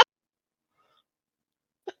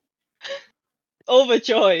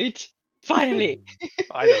 Overjoyed. Finally.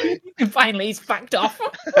 Finally, he's backed off.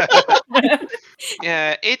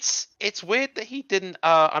 Yeah, it's weird that he didn't.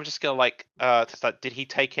 I'm just gonna did he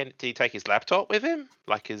take his laptop with him?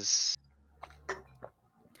 His.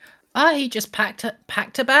 He just packed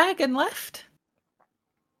a bag and left.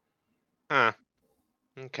 Huh.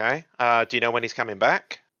 Okay. Do you know when he's coming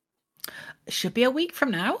back? Should be a week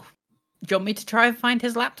from now. Do you want me to try and find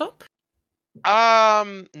his laptop?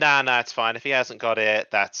 Nah, it's fine. If he hasn't got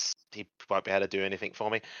it, he won't be able to do anything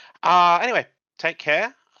for me. Anyway, take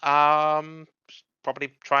care. Probably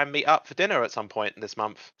try and meet up for dinner at some point this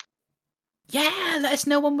month. Yeah, let us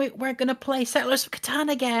know when we're gonna play Settlers of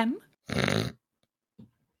Catan again.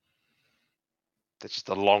 There's just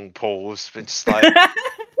a long pause. It's just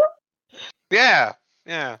yeah.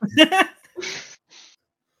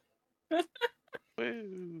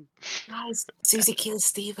 Woo. Guys, Susie kills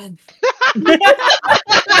Stephen.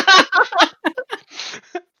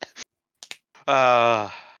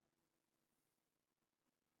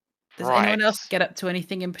 Does anyone else get up to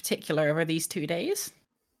anything in particular over these 2 days?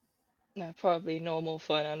 No, probably normal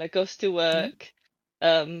for Ananda. Goes to work.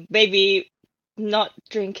 Maybe not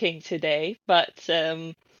drinking today, but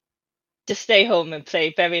just stay home and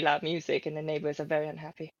play very loud music, and the neighbors are very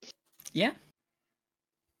unhappy. Yeah.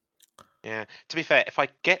 Yeah. To be fair, if I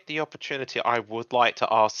get the opportunity, I would like to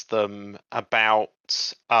ask them about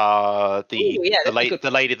the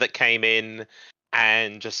lady that came in,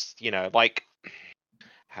 and just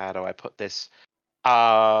how do I put this?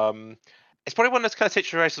 It's probably one of those kind of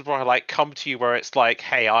situations where I come to you where it's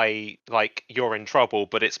hey, you're in trouble,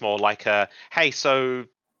 but it's more hey, so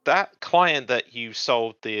that client that you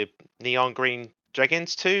sold the neon green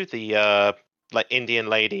jeggings to, the Indian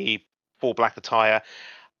lady, full black attire,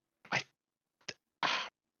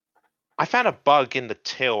 I found a bug in the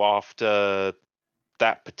till after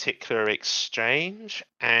that particular exchange,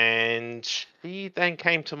 and she then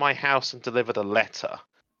came to my house and delivered a letter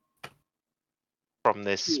from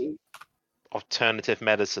this alternative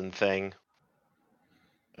medicine thing.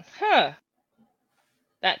 Huh.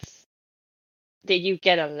 Did you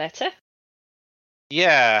get a letter?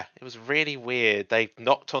 Yeah, it was really weird. They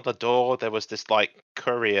knocked on the door. There was this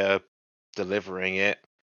courier delivering it.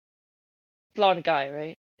 Blonde guy,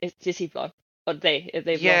 right? Is he blonde? Or they, if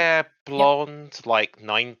they blonde. Yeah, blonde, like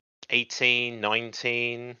 18,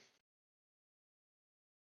 19.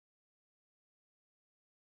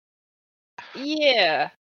 Yeah.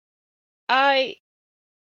 I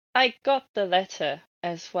got the letter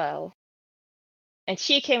as well. And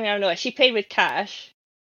she came out of nowhere. She paid with cash.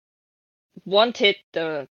 Wanted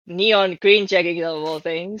the neon green jacket of all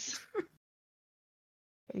things.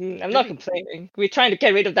 I'm not complaining. We're trying to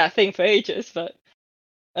get rid of that thing for ages, but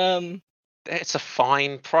It's a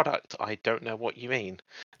fine product. I don't know what you mean.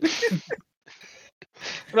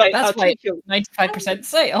 right, That's I'll why take your 95%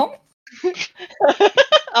 sale.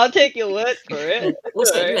 I'll take your word for it.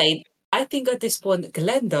 Also, Right. Elaine, I think at this point,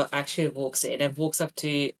 Glenda actually walks in and walks up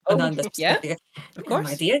to Oh, Ananda. yeah, specifically. Of "Hello, my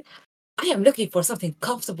course. dear, I am looking for something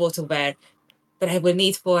comfortable to wear that I will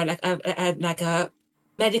need for like a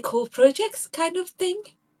medical projects kind of thing."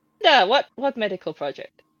 Yeah, what medical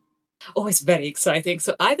project? Oh, it's very exciting.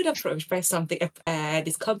 So I've been approached by something,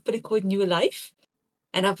 this company called New Life.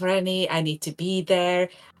 And apparently I need to be there.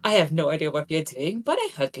 I have no idea what you're doing, but I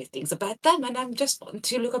heard good things about them. And I'm just wanting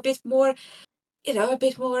to look a bit more, a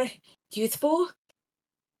bit more youthful.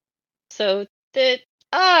 So did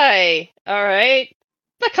I. Alright.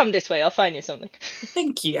 But come this way, I'll find you something.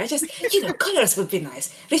 Thank you. I just, colors would be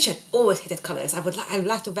nice. Richard always hated colors. I would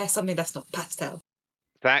like to wear something that's not pastel.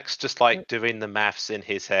 Zach's just like doing the maths in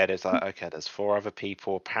his head. It's like, okay, there's 4 other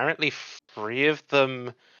people. Apparently 3 of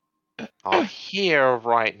them are here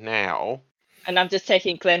right now. And I'm just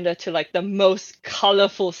taking Glenda to like the most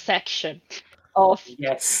colorful section of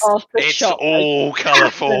Yes. the It's shop. all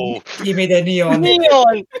colourful. Give me the neon.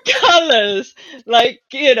 Neon colors, like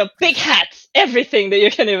big hats, everything that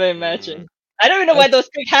you can even imagine. I don't even know where those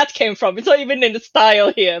big hats came from. It's not even in the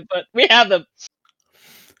style here, but we have them.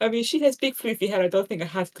 I mean, she has big floofy hair. I don't think a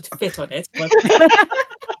hat could fit on it, but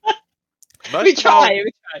We try.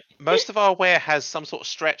 Most of our wear has some sort of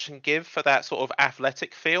stretch and give for that sort of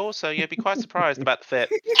athletic feel, so you'd be quite surprised about the fit.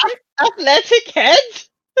 Athletic head?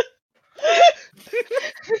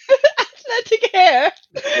 Athletic hair?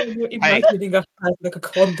 you're imagining a hat like a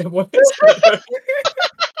condom on it.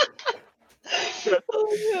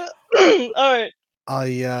 Alright.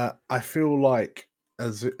 I feel like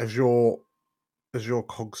as your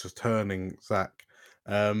cogs are turning, Zach,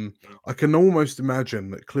 I can almost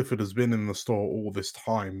imagine that Clifford has been in the store all this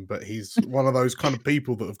time, but he's one of those kind of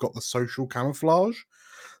people that have got the social camouflage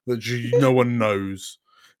that no one knows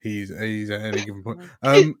he's at any given point.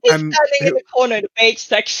 He's standing in the corner in the beige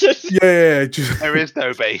section. Yeah, just, There is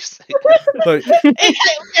no base. like,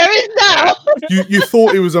 there is now. you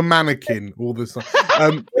thought it was a mannequin all this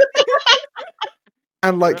time,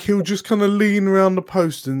 and like he'll just kind of lean around the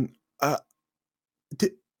post and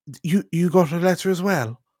you got a letter as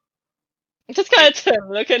well? Just kind of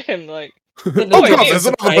look at him like. Oh God, there's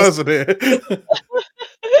another person here.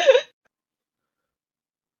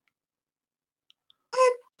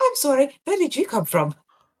 I'm sorry. Where did you come from?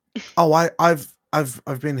 Oh, I've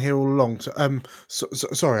been here all along. So,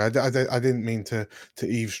 sorry, I didn't mean to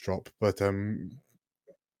eavesdrop, but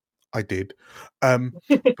I did.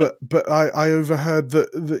 But I overheard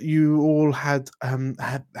that you all had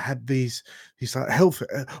these like health.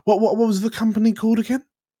 What was the company called again?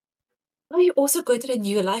 Are you also going to the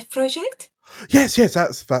New Life project? Yes,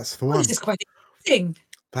 that's the one. This is quite interesting.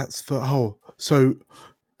 That's the whole. So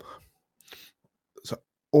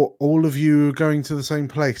all of you are going to the same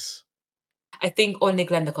place. I think only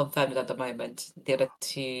Glenda confirmed it at the moment. The other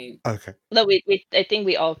two. Okay. No, I think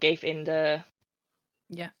we all gave in the.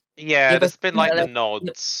 Yeah, there's been like the Yep.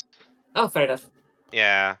 nods. Oh, fair enough.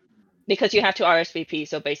 Yeah. Because you have to RSVP,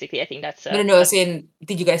 so basically I think that's. No. As in,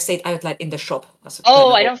 did you guys say it out loud in the shop?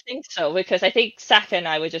 Oh, I don't think so, because I think Saka and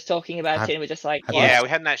I were just talking about it and we're just like, Yeah, we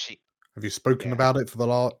hadn't actually. Have you spoken about it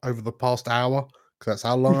for over the past hour? Because that's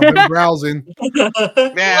how long I've been browsing.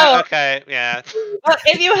 Yeah. Okay. Yeah. Well,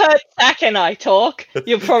 if you heard Saka and I talk,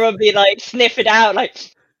 you'll probably like sniff it out,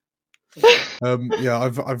 like. Yeah,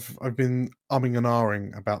 I've been umming and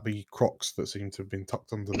ahhing about the Crocs that seem to have been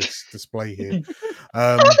tucked under this display here. He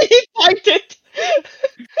pointed.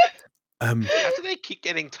 How do they keep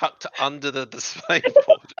getting tucked under the display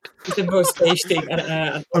board? It's the most beige thing.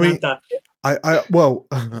 I mean,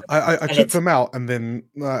 I took them out and then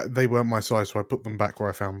they weren't my size, so I put them back where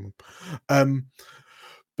I found them.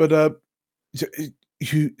 But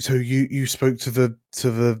you spoke to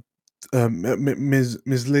the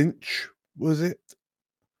Ms. Lynch, was it?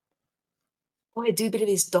 Oh, I do believe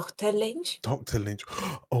it's Dr. Lynch. Dr. Lynch.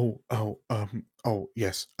 Oh,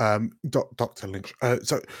 yes. Dr. Lynch.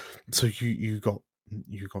 So you got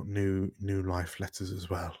new life letters as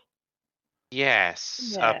well.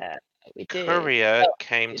 Yes. Yeah. We did. courier Oh,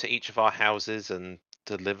 came to each of our houses and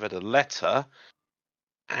delivered a letter,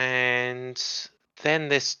 and then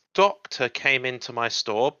this doctor came into my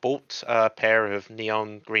store, bought a pair of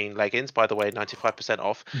neon green leggings, by the way, 95%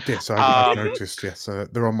 off. Yes, I've Um, noticed. Yes,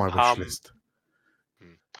 they're on my wish list.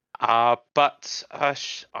 But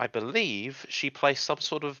I believe she placed some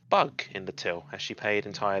sort of bug in the till, as she paid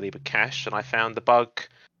entirely with cash, and I found the bug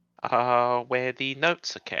where the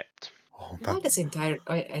notes are kept. Oh, That is entire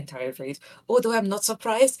read. Although I'm not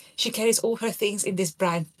surprised, she carries all her things in this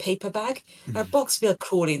brown paper bag. Her box will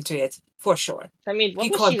crawl into it, for sure. I mean, what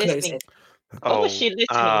You was can't she close listening? it. What was she listening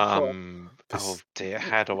for? Oh dear,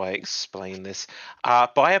 how do I explain this?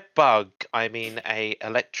 By a bug, I mean a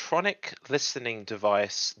electronic listening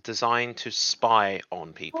device designed to spy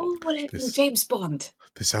on people. Oh, like This- James Bond.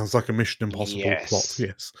 This sounds like a Mission Impossible plot.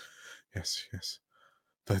 Yes. Yes.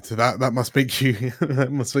 That must make you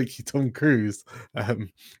that must make you Tom Cruise,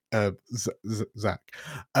 Zach.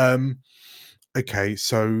 Okay,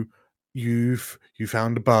 so you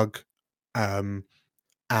found a bug, and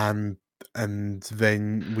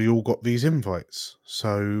then we all got these invites.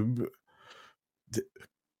 So,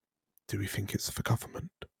 do we think it's the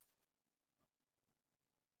government?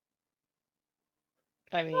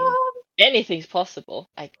 I mean, anything's possible.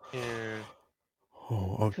 Yeah.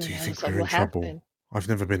 Oh, Who do you knows think what we're will in trouble? happen? I've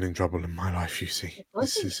never been in trouble in my life. You see,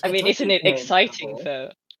 this is I mean, don't isn't think it we're in exciting trouble.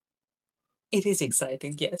 though? It is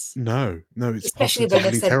exciting, yes. no, it's Especially when they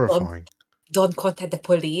positively said terrifying. don't contact the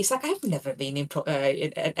police. Like, I've never been in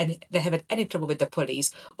they haven't any trouble with the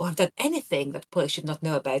police or have done anything that police should not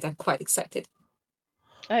know about. I'm quite excited.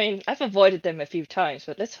 I mean, I've avoided them a few times,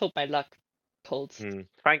 but let's hope my luck holds.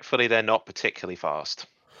 Thankfully, they're not particularly fast.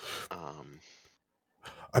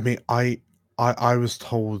 I mean, I was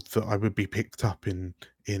told that I would be picked up in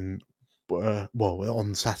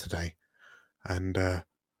on Saturday, and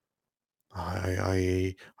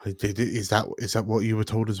I did it. Is that what you were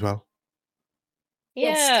told as well?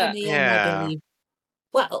 Yes, Yeah. 10 a.m. I Yeah. believe.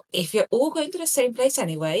 Well, if you're all going to the same place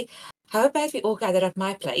anyway, how about we all gather at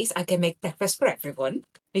my place? I can make breakfast for everyone.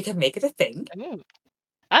 We can make it a thing.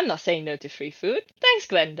 I'm not saying no to free food. Thanks,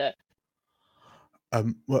 Glenda.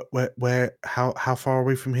 Where how far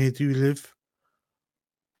away from here do you live?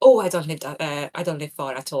 Oh, I don't live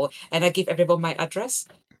far at all, and I give everyone my address.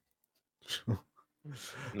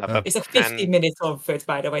 It's a 50 minutes on foot,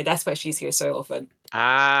 by the way. That's why she's here so often.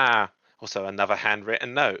 Also another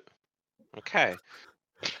handwritten note. Okay.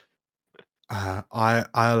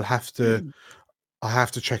 I'll have to. I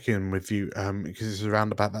have to check in with you because it's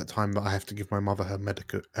around about that time that I have to give my mother her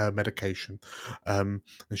medication, and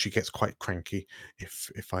she gets quite cranky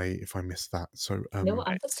if I miss that. So No,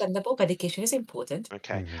 understandable. Medication is important.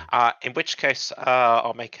 Okay. In which case,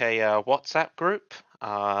 I'll make a WhatsApp group.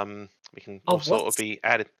 We can all sort of be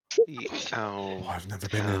added. I've never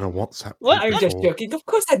been in a WhatsApp group What? I'm just before. joking. Of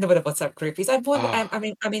course, I know what a WhatsApp group is. I'm one. Oh.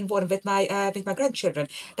 I'm in one with my grandchildren.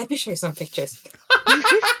 Let me show you some pictures.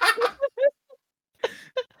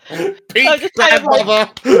 Peak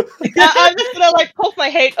grandmother. I'm just gonna like poke my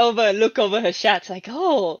head over and look over her chat, like,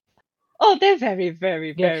 oh, they're very,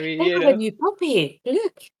 very, very. I have a new puppy.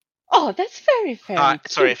 Look. Oh, that's very, very.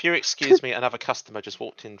 Sorry, if you excuse me, another customer just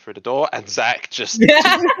walked in through the door, and Zach just.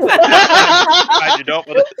 I do not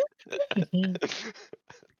want to.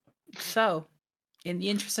 So, in the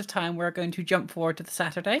interest of time, we're going to jump forward to the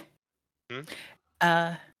Saturday.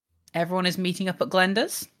 Everyone is meeting up at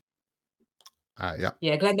Glenda's. Yeah.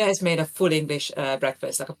 Yeah, Glenda has made a full English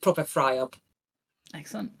breakfast, like a proper fry up.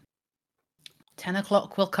 Excellent. 10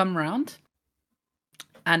 o'clock will come round,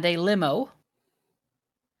 and a limo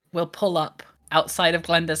will pull up outside of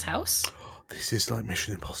Glenda's house. This is like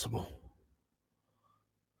Mission Impossible.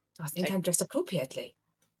 I think I'm dressed appropriately.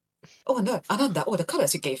 Oh no, Ananda! Oh, the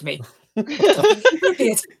colours you gave me.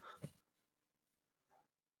 Appropriate.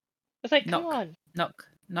 It's like, come on.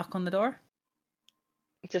 Knock on the door.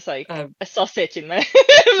 Just like a sausage in my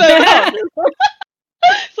mouth.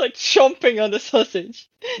 It's like chomping on the sausage.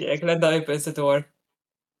 Yeah, Glenda opens the door.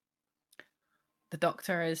 The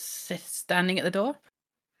doctor is standing at the door.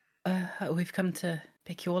 We've come to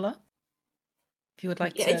pick you all up. If you would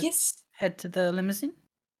like to head to the limousine.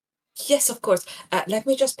 Yes, of course. Let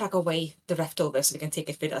me just pack away the leftovers so we can take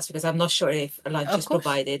it with us, because I'm not sure if lunch is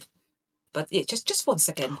provided. But yeah, just 1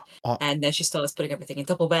 second. And then she starts putting everything in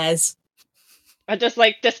Tupperwares. I just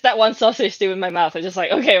that one sausage still in my mouth. I'm just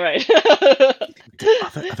like, okay, right.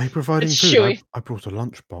 Are they providing food? I brought a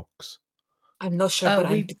lunchbox. I'm not sure, but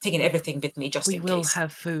I'm taking everything with me just in case. We will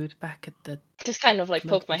have food back at the... Just kind of like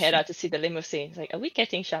poke my head out to see the limousine. It's like, are we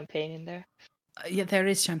getting champagne in there? Yeah, there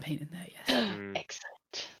is champagne in there, yes.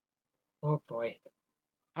 Excellent. Oh boy.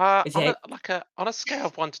 Yeah. On a scale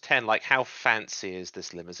of 1 to 10, like how fancy is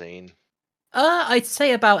this limousine? I'd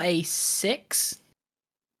say about a 6.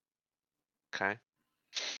 Okay.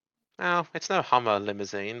 Well, it's no Hummer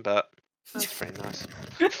limousine, but that's very nice.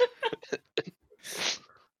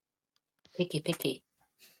 Picky.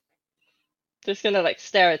 Just gonna like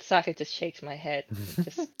stare at Zach and just shakes my head.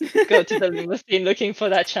 Just go to the limousine looking for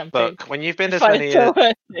that champagne. Look, when you've been If I throw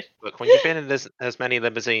it. look, when you've been in as many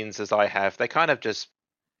limousines as I have, they kind of just,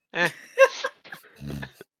 eh.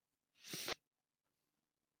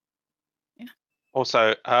 Yeah.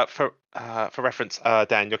 Also, for reference,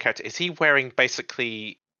 Dan, your character, is he wearing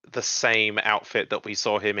basically the same outfit that we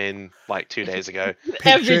saw him in like 2 days ago?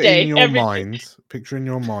 Every day, Picture in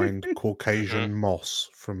your mind Caucasian Moss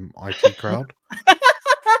from IT Crowd.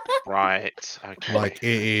 Right. Okay. Like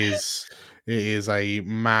it is a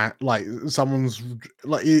man, like someone's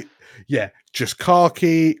like it, yeah, just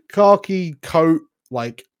khaki coat,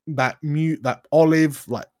 like that olive,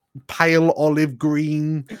 like pale olive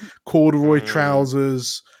green corduroy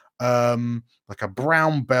trousers, like a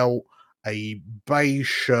brown belt, a beige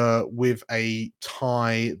shirt with a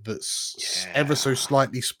tie that's ever so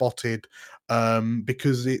slightly spotted,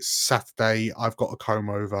 because it's Saturday, I've got a comb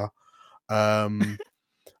over, and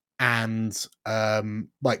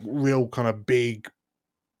like real kind of big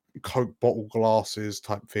Coke bottle glasses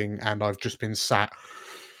type thing, and I've just been sat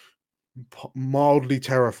mildly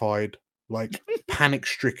terrified, like panic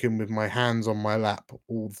stricken, with my hands on my lap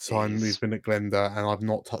all the time. Jeez. We've been at Glenda, and I've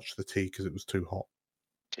not touched the tea because it was too hot.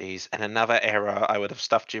 Jeez, in another era, I would have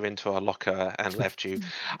stuffed you into a locker and left you.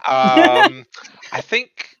 I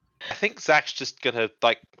think Zach's just gonna,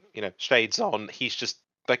 like, shades on. He's just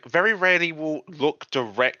like very rarely will look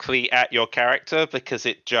directly at your character because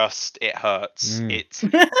it hurts. It's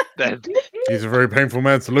He's a very painful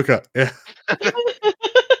man to look at. Yeah.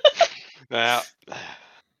 Now,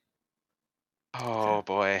 oh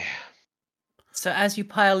boy. So as you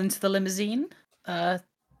pile into the limousine, Very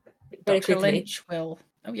Dr. quickly, Lynch will.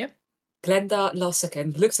 Oh yeah. Glenda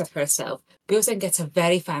Losakin looks at herself, goes and gets a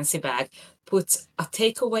very fancy bag, puts a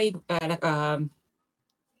takeaway,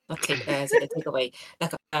 not take as a takeaway,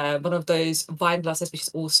 like one of those wine glasses, which is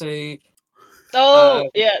also Yeah,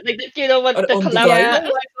 like you know what the on the collaborative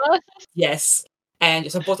go. was? Yes, and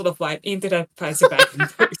just a bottle of wine into that fancy bag.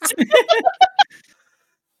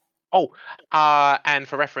 And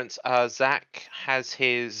for reference, Zach has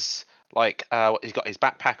his he's got his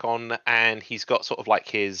backpack on, and he's got sort of like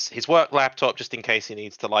his work laptop just in case he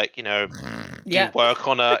needs to do work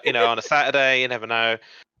on a Saturday. You never know.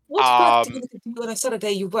 What do you do on a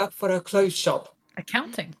Saturday? You work for a clothes shop.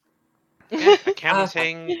 Accounting. Yeah,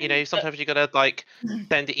 accounting. Sometimes you gotta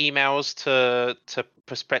send emails to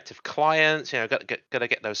prospective clients. Gotta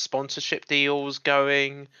get those sponsorship deals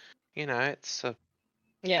going. It's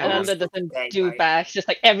Yeah, Ananda doesn't do bags, just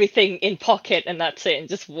like everything in pocket and that's it, and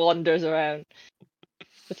just wanders around.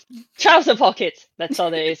 Just trouser pockets. That's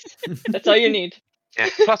all there is. That's all you need. Yeah.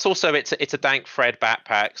 Plus, also, it's a Dank Fred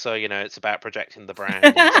backpack, so it's about projecting the brand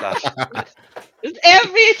and stuff. Just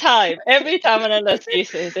every time Ananda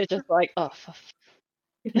sees it, they're just like, oh.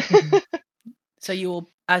 So you will,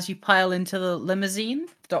 as you pile into the limousine,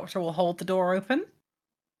 the doctor will hold the door open,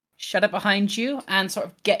 shut it behind you, and sort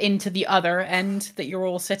of get into the other end that you're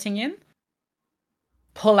all sitting in.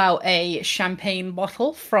 Pull out a champagne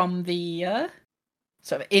bottle from the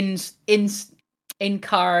sort of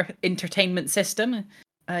in-car entertainment system.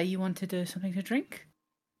 You want to do something to drink?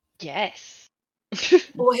 Yes.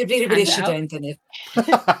 Oh, I really shouldn't. I can bring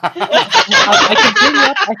you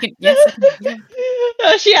up. Yes. I can bring you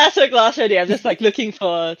up. She has her glass ready. I'm just like looking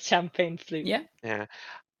for champagne flute. Yeah. Yeah.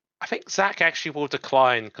 I think Zach actually will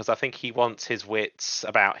decline because I think he wants his wits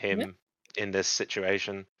about him in this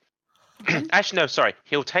situation. Okay. Actually, no, sorry.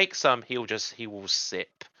 He'll take some. He will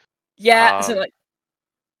sip. Yeah. So like.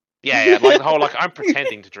 Yeah, like the whole I'm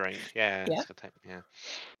pretending to drink. Yeah. Yeah.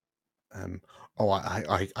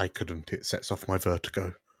 I couldn't. It sets off my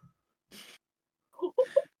vertigo.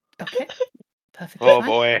 Okay. Perfect. Oh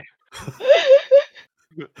boy.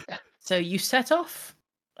 So you set off.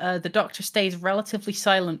 The doctor stays relatively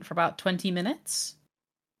silent for about 20 minutes.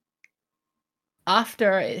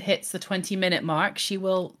 After it hits the 20-minute mark, she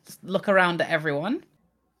will look around at everyone.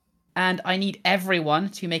 And I need everyone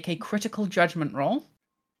to make a critical judgment roll.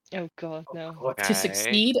 Oh god, no. Okay. To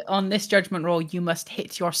succeed on this judgment roll, you must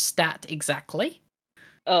hit your stat exactly.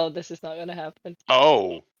 Oh, this is not gonna happen.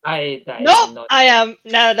 Oh. Nope, I am.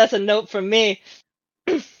 No, that's a note from me.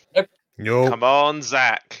 Yo. Come on,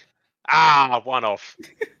 Zach. One off.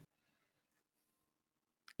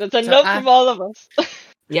 That's a note from all of us.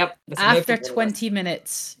 Yep. After 20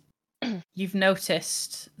 minutes, You've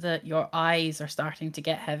noticed that your eyes are starting to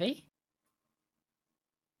get heavy.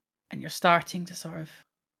 And you're starting to sort of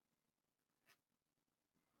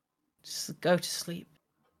just go to sleep.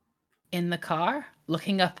 In the car,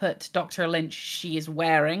 looking up at Dr. Lynch, she is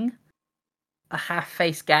wearing a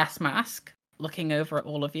half-face gas mask, looking over at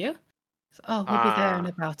all of you. So, we'll be there in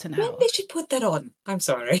about an When hour. did she put that on? I'm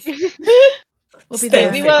sorry. We'll be Stay there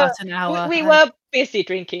in safe. about an hour. We were busy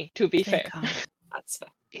drinking, to be Stay fair. calm. That's fair.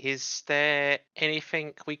 Is there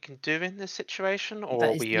anything we can do in this situation, or That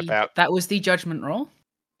are is we the- about? That was the judgment roll.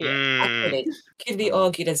 Actually, could we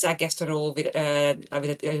argue that Zach gets to roll with an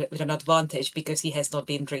advantage because he has not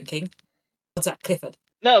been drinking? What's that, Clifford?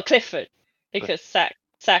 No, Clifford, because Zach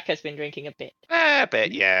has been drinking a bit. A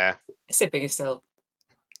bit, yeah. Sipping is still.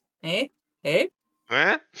 Eh? Eh?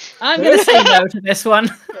 Eh? I'm going to say no to this one.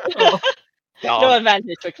 Oh, No Darn.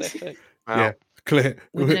 advantage for Clifford. Well, Yeah, clear.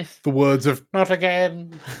 Even if- The words of "not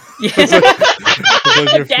again." Yeah.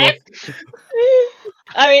 Again?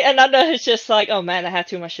 I mean, another is just like, oh man, I had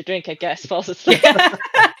too much to drink, I guess. Falls asleep. I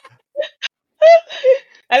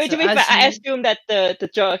mean, So to be fair, as I you- assume that the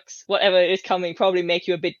drugs, whatever is coming, probably make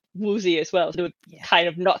you a bit woozy as well. So you would Yeah. kind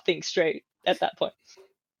of not think straight at that point.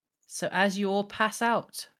 So as you all pass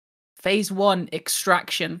out, phase 1,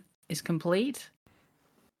 extraction, is complete.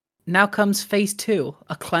 Now comes phase 2,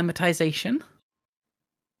 acclimatization.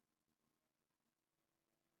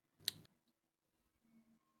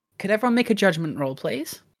 Could everyone make a judgment roll,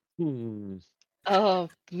 please? Oh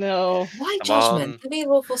no. why Come judgment? on. Can we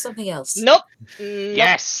roll for something else? Nope.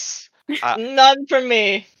 Yes, None from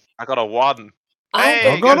me. I got a 1. I Hey,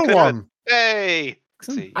 I got a Clifford. 1. Hey.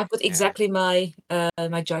 Excellent. See, I put yeah. exactly my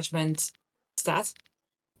my judgment stat.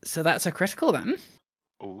 So that's a critical then.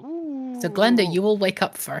 Ooh. So Glenda, you will wake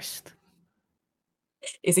up first.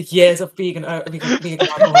 It's like years of being an alcoholic.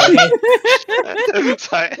 Eh?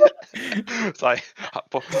 it's like,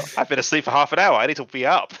 I've been asleep for half an hour. I need to be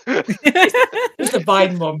up. It's a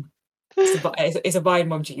vine mum. It's a vine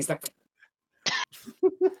mum cheese. Like,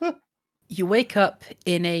 You wake up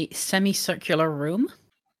in a semicircular room.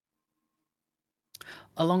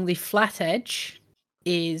 Along the flat edge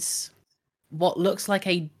is what looks like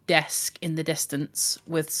a desk in the distance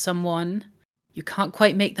with someone. You can't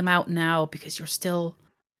quite make them out now because you're still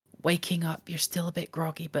waking up. You're still a bit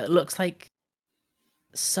groggy, but it looks like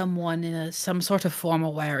someone in some sort of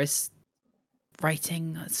formal wear is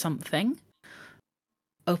writing something.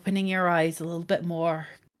 Opening your eyes a little bit more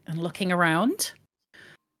and looking around.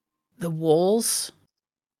 The walls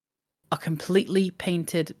are completely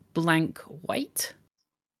painted blank white.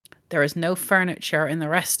 There is no furniture in the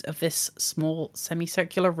rest of this small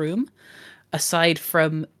semicircular room, aside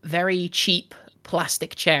from very cheap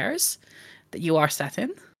plastic chairs that you are sat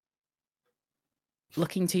in.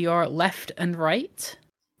 Looking to your left and right,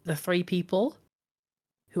 the 3 people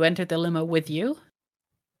who entered the limo with you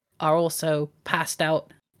are also passed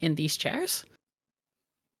out in these chairs.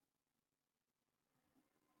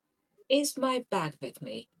 is my bag with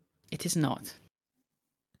me? It is not.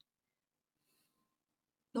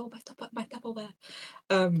 No, my Tupperware.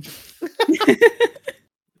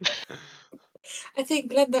 I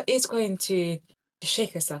think Glenda is going to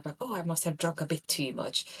shake herself like, oh, I must have drunk a bit too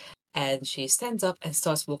much. And she stands up and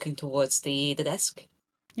starts walking towards the desk.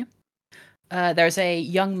 There's a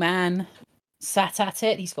young man sat at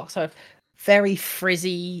it. He's got sort of very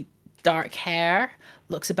frizzy, dark hair.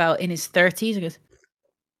 Looks about in his 30s and goes,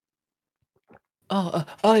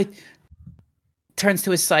 I turns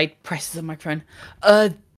to his side, presses the microphone.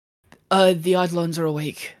 The Eidolons are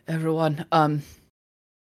awake, everyone.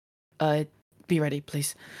 Be ready,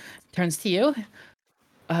 please. Turns to you.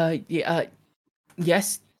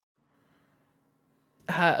 Yes.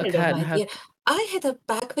 Hello, my dear. I had a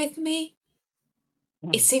bag with me.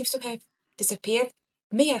 It seems to have disappeared.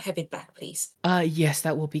 May I have it back, please? Yes,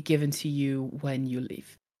 that will be given to you when you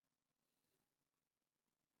leave.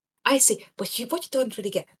 I see, but what you don't really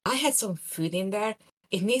get, I had some food in there.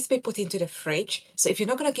 It needs to be put into the fridge. So if you're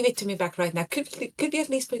not going to give it to me back right now, could you at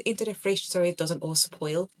least put it into the fridge so it doesn't all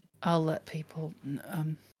spoil? I'll let people...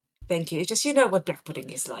 Thank you. It's just, you know what black pudding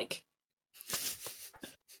is like.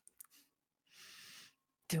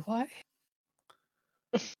 Do I?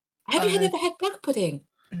 Have you ever had black pudding?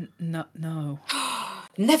 No.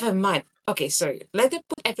 Never mind. Okay, sorry. Let them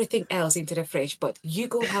put everything else into the fridge, but you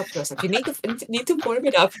go help yourself. You need to warm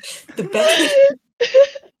it up. The best thing.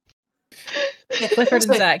 Clifford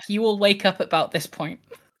and Zach, you will wake up about this point.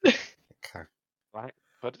 Okay. Right,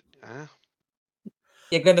 but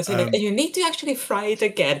You're gonna say, like, you need to actually fry it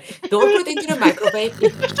again. Don't put it into the microwave.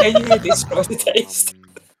 It genuinely destroys the taste.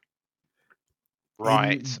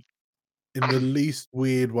 right. in the least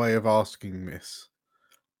weird way of asking this,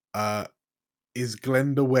 is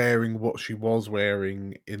Glenda wearing what she was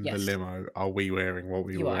wearing in the Yes. limo? Are we wearing what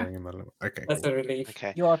we You were are. wearing in the limo? Okay, That's cool. a relief.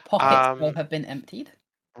 Okay. Your pockets will Um, have been emptied.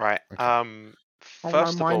 Right. Okay.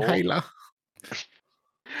 First of all, inhaler.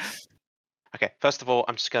 okay. First of all,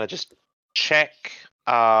 I'm just gonna just check.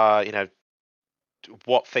 You know,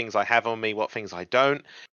 what things I have on me, what things I don't,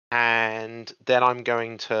 and then I'm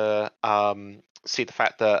going to see the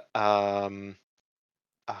fact that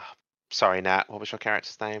sorry, Nat. What was your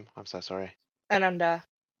character's name? I'm so sorry. Ananda.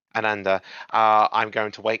 Ananda. I'm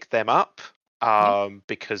going to wake them up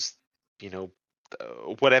because you know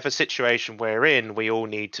whatever situation we're in, we all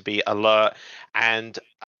need to be alert. And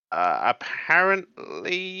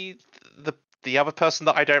apparently, the other person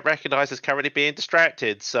that I don't recognize is currently being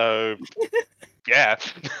distracted. So yeah.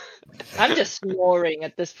 I'm just snoring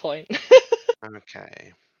at this point.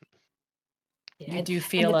 Okay. Yeah, You do and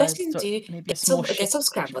feel the best thing to do, maybe a small shake. get some on your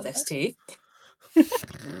scrambled eggs shoulder.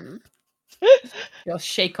 too. You'll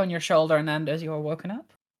shake on your shoulder, and as you are woken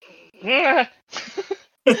up. They've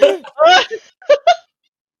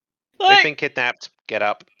been kidnapped. Get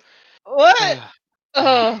up. What?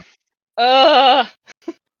 Oh. And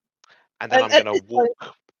then I'm At gonna this walk.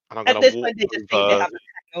 point, And I'm at gonna this walk point, they just think they over have a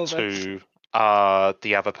hangover. to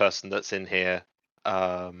the other person that's in here.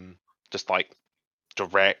 Just like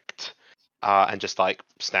direct, and just like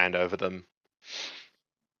stand over them.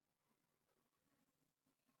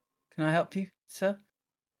 Can I help you, sir?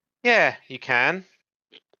 Yeah, you can.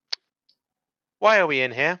 Why are we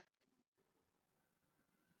in here?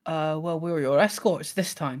 Well, we were your escorts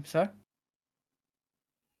this time, sir.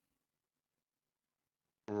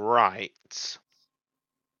 Right.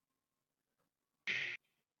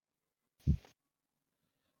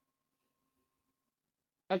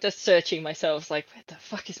 I'm just searching myself, like, where the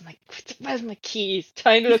fuck is where's my keys?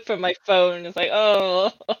 Trying to look for my phone. It's like,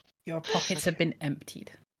 oh, Your pockets have been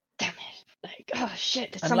emptied. damn it! Like, oh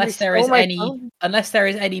shit! Did Unless somebody steal my phone? unless there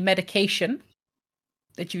is any medication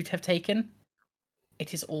that you'd have taken,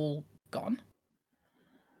 it is all gone.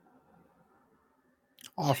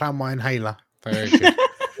 Oh, I found my inhaler. Very good.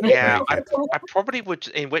 Yeah, Very good. I probably would.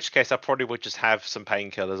 In which case, I probably would just have some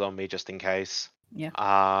painkillers on me just in case. Yeah.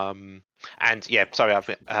 And yeah, sorry,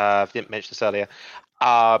 I didn't mention this earlier.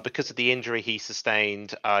 Because of the injury he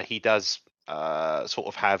sustained, he does sort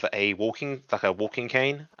of have a walking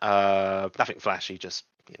cane. Nothing flashy, just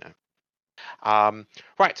you know.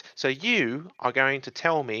 Right. So you are going to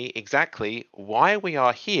tell me exactly why we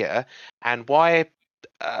are here and why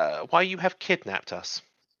you have kidnapped us.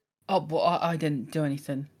 Oh, well, I didn't do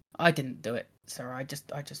anything. I didn't do it, sir. I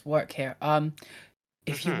just work here.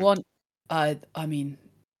 If you want, I mean,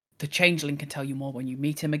 the changeling can tell you more when you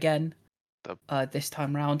meet him again. This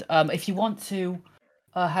time round. If you want to,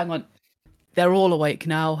 hang on. They're all awake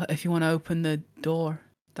now. If you want to open the door,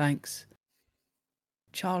 thanks.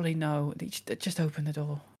 Charlie, no. Just open the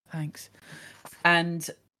door, thanks. And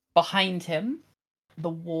behind him, the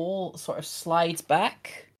wall sort of slides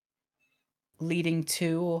back, leading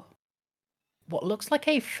to what looks like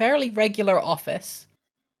a fairly regular office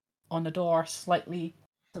on the door slightly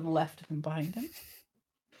to the left of him behind him.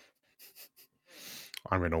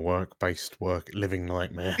 I'm in a work-based living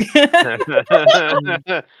nightmare.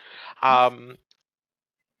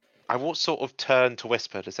 I will sort of turn to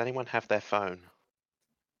whisper. Does anyone have their phone?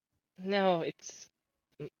 No,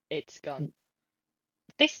 it's gone.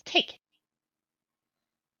 This take it.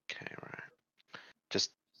 Okay, right.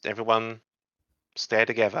 Just everyone stay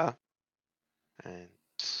together, and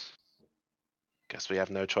guess we have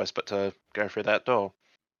no choice but to go through that door.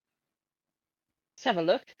 Let's have a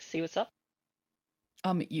look. See what's up.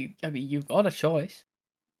 You've got a choice.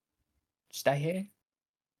 Stay here.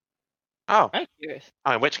 Oh, I'm curious.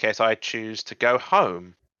 in which case I choose to go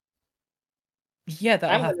home. Yeah,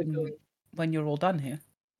 that'll I'm gonna happen go. when you're all done here.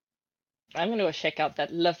 I'm gonna go check out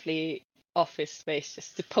that lovely office space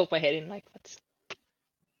just to poke my head in, like, what's.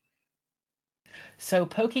 So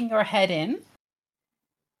poking your head in,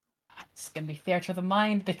 it's going to be theatre of the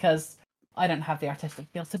mind because I don't have the artistic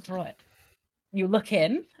skills to draw it. You look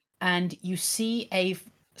in and you see a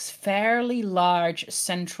fairly large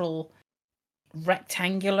central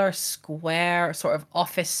rectangular square sort of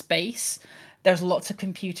office space. There's lots of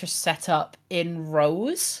computers set up in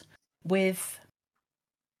rows with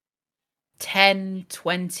 10,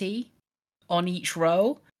 20 on each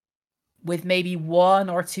row, with maybe one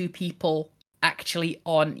or two people actually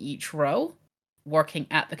on each row working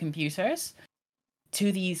at the computers.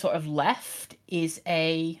 To the sort of left is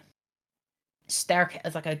a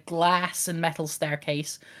staircase, like a glass and metal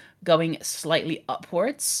staircase going slightly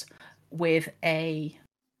upwards with a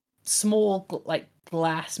small like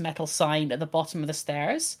glass metal sign at the bottom of the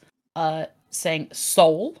stairs, saying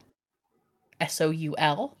Soul,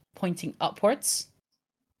 Soul, pointing upwards.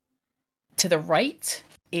 To the right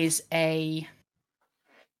is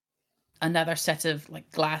another set of like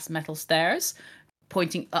glass metal stairs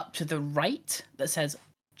pointing up to the right that says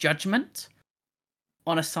Judgment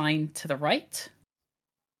on a sign to the right.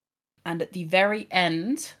 And at the very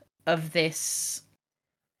end of this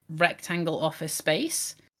rectangle office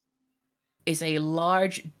space is a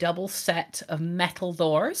large double set of metal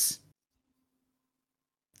doors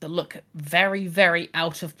that look very, very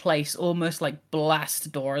out of place, almost like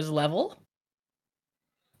blast doors level,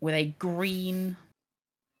 with a green.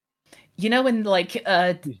 You know, in like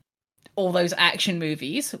all those action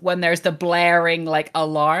movies when there's the blaring like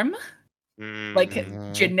alarm,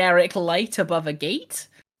 like generic light above a gate.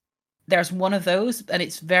 There's one of those, and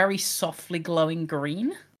it's very softly glowing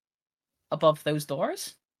green above those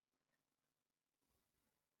doors.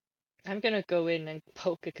 I'm gonna go in and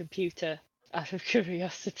poke a computer out of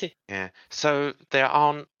curiosity. Yeah. So there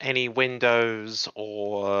aren't any windows,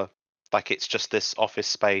 or like it's just this office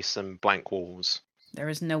space and blank walls. There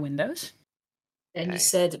is no windows. And you Okay.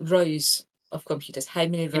 said rows of computers. How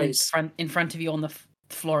many rows? In front of you on the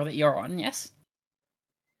floor that you're on, yes?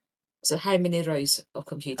 So how many rows of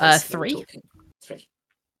computers? are we 3. talking? 3.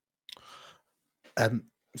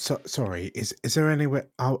 So sorry, is there anywhere?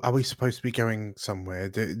 Are we supposed to be going somewhere?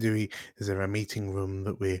 Do we? Is there a meeting room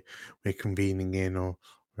that we're convening in, or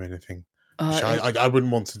anything? I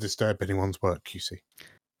wouldn't want to disturb anyone's work. You see.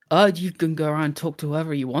 You can go around and talk to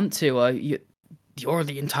whoever you want to. You're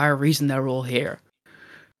the entire reason they're all here.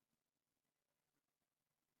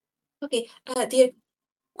 Okay, dear,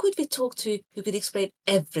 could we talk to who could explain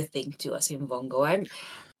everything to us in one go? I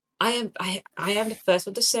am the first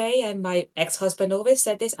one to say, and my ex-husband always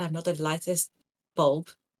said this, I'm not the lightest bulb.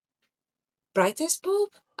 Brightest bulb?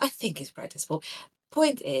 I think it's brightest bulb.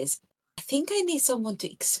 Point is, I think I need someone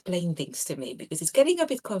to explain things to me because it's getting a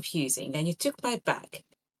bit confusing, and you took my bag.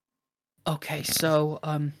 Okay, so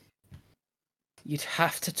you'd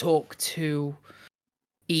have to talk to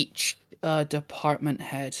each department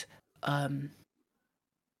head.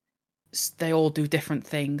 They all do different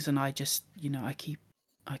things, and I just, I keep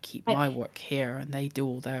my work here, and they do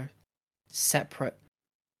all their separate.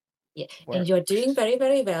 Yeah, work. And you're doing very,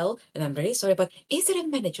 very well, and I'm very sorry, but is there a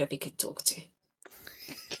manager we could talk to?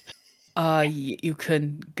 You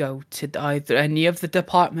can go to either any of the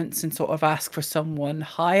departments and sort of ask for someone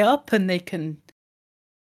high up, and they can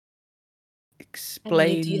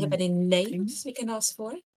explain. Do you have any names things. we can ask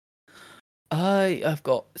for? I've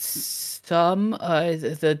got some.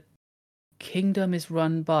 The kingdom is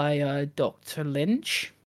run by Dr.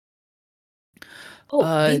 Lynch.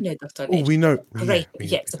 Oh, we know Dr. Lynch. we know. Great.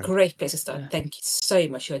 Yeah, It's a great place to start. Thank you so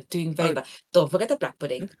much. You're doing very well. Don't forget the black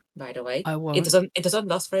pudding, by the way. I won't. It doesn't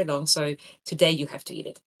last very long, so today you have to eat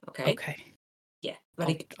it. Okay. Okay. Yeah.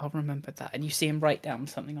 I'll remember that. And you see him write down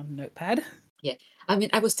something on the notepad. Yeah. I mean,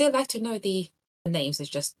 I would still like to know the names. It's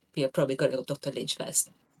just we are probably going to go Dr. Lynch first.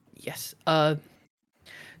 Yes.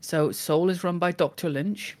 So Soul is run by Dr.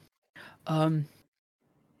 Lynch. Soul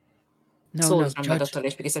is run by Dr.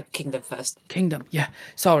 Lynch because of Kingdom first. Kingdom, yeah.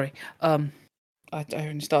 Sorry. I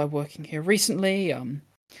only started working here recently.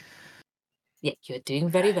 Yeah, you're doing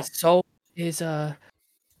very well. Soul is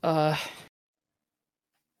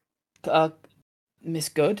Miss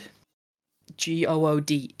Good,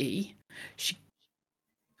 Goode.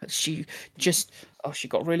 She just she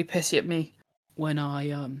got really pissy at me when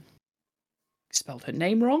I spelled her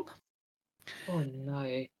name wrong. Oh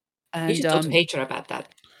no! And you should talk to HR about that.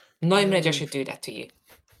 No manager should do that to you.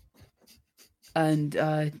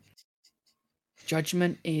 And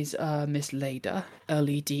Judgment is Miss Leda,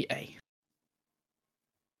 Leda.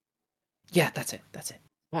 Yeah, that's it.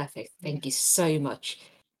 Perfect. Thank you so much.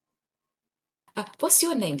 What's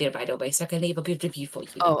your name, dear, by the way, so I can leave a good review for you?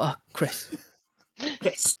 Oh, Chris.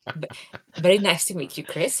 Chris. Very nice to meet you,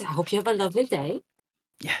 Chris. I hope you have a lovely day.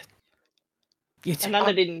 Yeah. You too.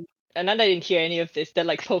 Ananda didn't hear any of this. They're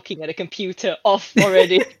like poking at a computer off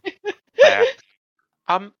already. There.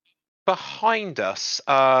 Behind us,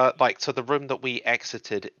 like to the room that we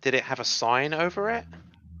exited, did it have a sign over it?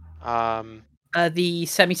 The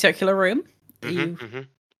semicircular room. Mm-hmm.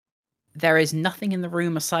 There is nothing in the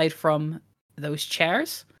room aside from those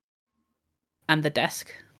chairs and the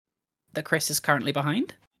desk that Chris is currently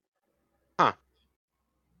behind. Huh.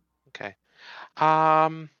 Okay.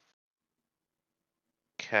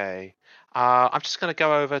 Okay. I'm just going to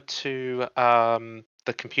go over to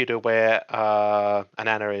the computer where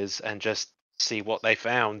Anana is and just see what they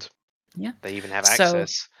found. Yeah. They even have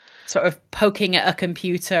access. sort of poking at a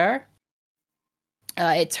computer.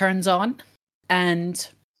 It turns on, and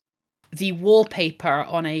the wallpaper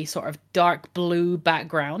on a sort of dark blue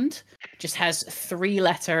background just has 3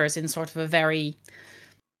 letters in sort of a very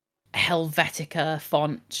Helvetica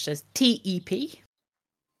font, says TEP,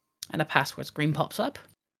 and a password screen pops up.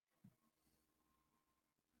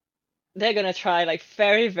 They're gonna try like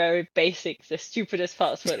very, very basic, the stupidest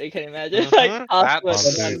password you can imagine. Mhm, Like password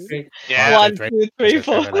that's- one, Yeah. 1, 2, 3,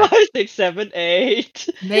 4, 5, 6, 7, 8.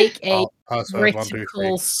 Make a Password 1, 2, 3.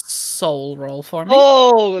 critical soul roll for me.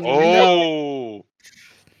 Oh no!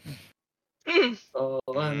 Oh, Oh,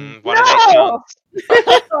 one in 8 No! chance.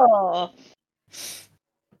 Oh.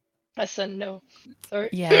 That's a no. Sorry.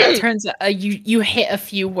 Yeah, it turns out you hit a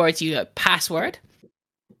few words. You go password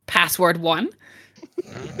 1,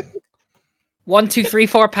 1, 2, 3,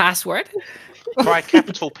 4 password. Try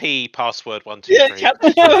capital P password 1, 2, Yeah, 3.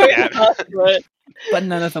 capital Yeah. password. But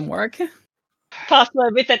none of them work.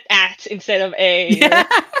 Password with an at instead of a. Yeah.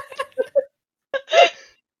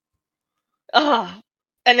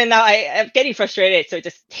 And then now I'm getting frustrated, so I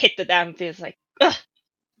just hit the damn thing. It's like, ugh,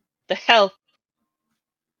 the hell.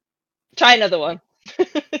 Try another one.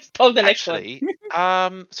 Poke the next one. Actually,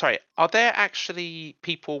 sorry, are there actually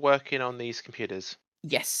people working on these computers?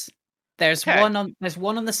 Yes. There's Okay. one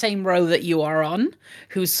on the same row that you are on,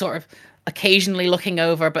 who's sort of occasionally looking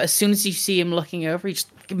over, but as soon as you see him looking over, he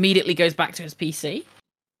just immediately goes back to his PC.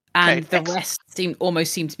 And the excellent. rest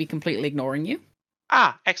almost seem to be completely ignoring you.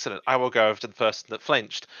 Excellent. I will go over to the person that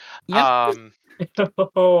flinched. Yep.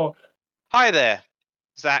 Hi there,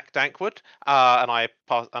 Zach Dankwood. And I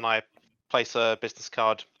place a business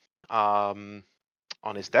card on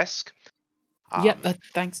his desk. Yep,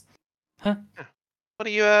 thanks. Huh? What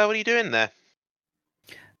are you doing there?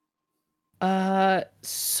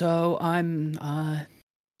 So I'm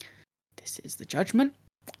this is the judgment,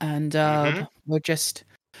 and Mhm. we're just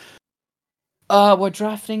we're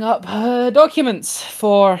drafting up documents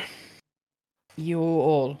for you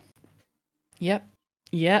all. Yep.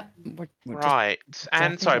 We're Right. And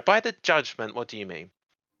drafting sorry, up. by the judgment, what do you mean?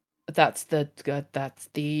 That's the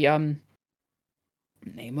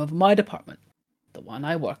name of my department, the one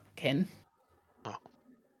I work in.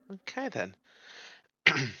 Okay then.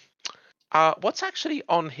 What's actually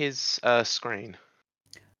on his screen?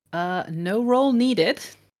 No roll needed.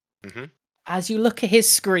 Mhm. As you look at his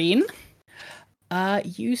screen,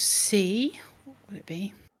 you see, what would it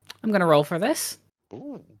be? I'm gonna roll for this.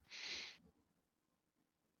 Ooh.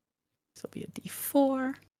 This will be a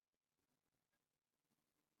D4.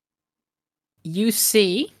 You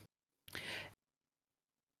see,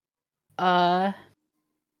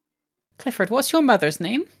 Clifford, what's your mother's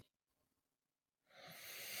name?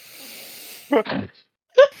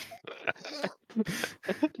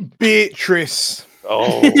 Beatrice.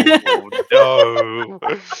 Oh no.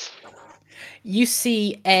 You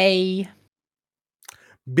see a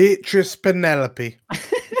Beatrice Penelope.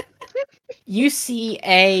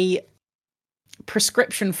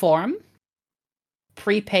 prescription form,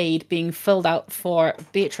 prepaid, being filled out for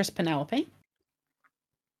Beatrice Penelope.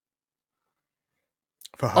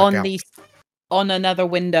 For her gout. On another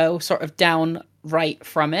window, sort of down right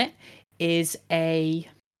from it, is they're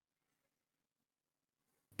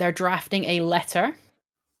drafting a letter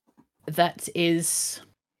that is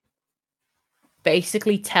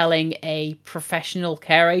basically telling a professional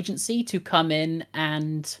care agency to come in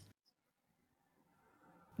and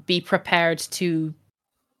be prepared to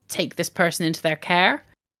take this person into their care,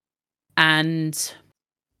 and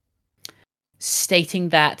stating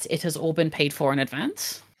that it has all been paid for in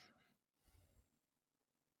advance.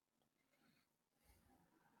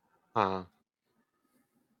 Huh.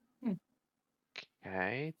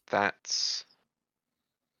 Okay, that's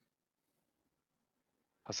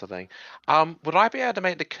puzzling. Would I be able to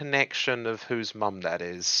make the connection of whose mum that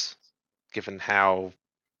is, given how,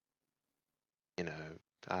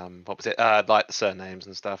 what was it? Like the surnames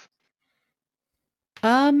and stuff.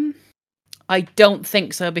 I don't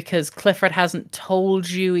think so, because Clifford hasn't told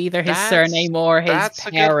you either his surname or his That's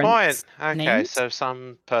a good point. parents' Okay, names. so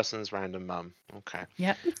some person's random mum. Okay.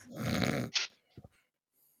 Yep.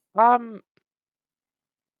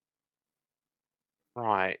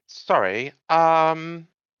 Right. Sorry.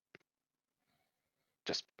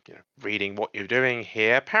 Just reading what you're doing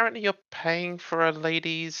here. Apparently, you're paying for a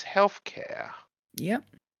lady's healthcare. Yep.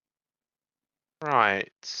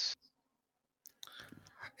 Right.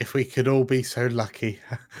 If we could all be so lucky.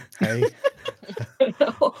 Hey.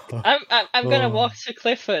 I'm gonna walk to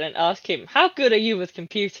Clifford and ask him, how good are you with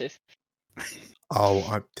computers? Oh,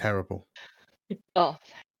 I'm terrible. Oh.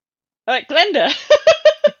 Alright, Glenda.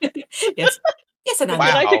 Yes. Yes, Would Ananda.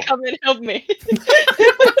 you like Wow. to come and help me?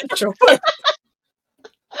 Sure.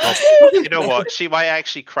 You know what? She might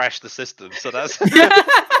actually crash the system, so that's. What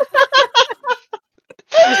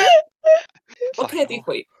like, can I do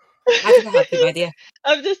for you? How can I help you, my dear?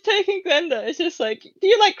 I'm just taking Glenda. It's just like, do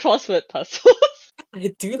you like crossword puzzles?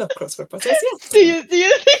 I do love crossword puzzles, yes. do you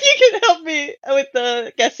think you can help me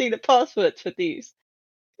with guessing the passwords for these?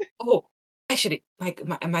 Oh, actually,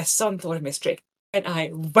 my son told me a trick, and I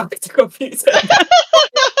whacked the computer.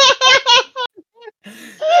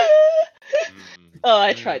 Oh,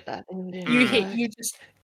 I tried that. and it You didn't hit. work. You just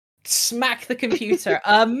smack the computer.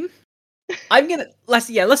 I'm gonna let's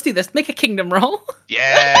do this. Make a kingdom roll.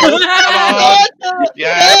 Yes. Come on. No,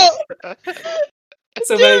 Yes.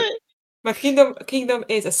 So do my, it. my kingdom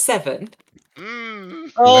is a 7.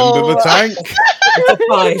 Glenda Oh, the tank. It's a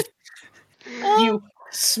 5. You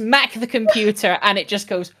smack the computer, and it just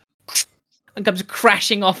goes and comes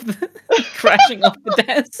crashing off the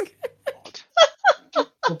desk.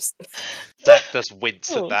 Oops. Zach does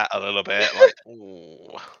wince Oh. at that a little bit, like, ooh.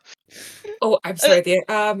 Oh, I'm sorry, dear.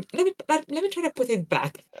 Let me try to put it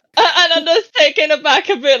back. and I'm just taken aback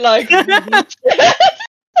a bit, like.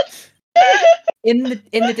 In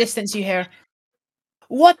the distance, you hear,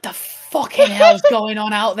 "What the fucking hell's going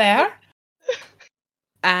on out there?"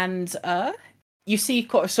 And you see,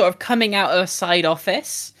 sort of coming out of a side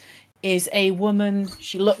office is a woman.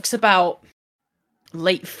 She looks about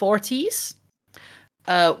late 40s,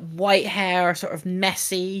 white hair, sort of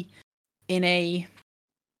messy, in a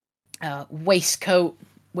waistcoat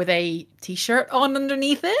with a t-shirt on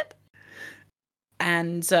underneath it,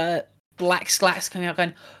 and black slacks coming out,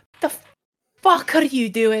 going, "The fuck are you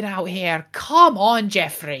doing out here? Come on,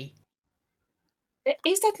 Jeffrey."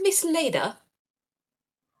 Is that Miss Leda?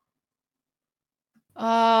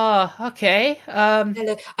 Okay.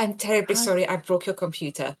 Hello, I'm terribly Hi. sorry I broke your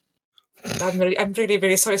computer. I'm really,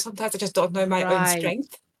 really sorry. Sometimes I just don't know my own Right.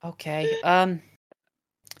 strength. Okay.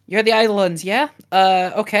 You're the Eidolons, yeah?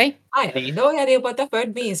 Okay. I have no idea what that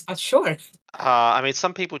word means, but sure. I mean,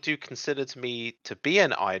 some people do consider me to be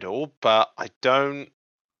an idol, but I don't.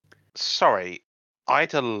 Sorry,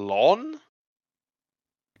 Eidolon?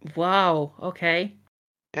 Wow. Okay.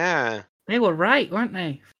 Yeah. They were right, weren't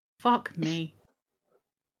they? Fuck me.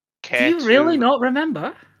 Do Care you really to- not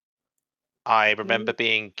remember? I remember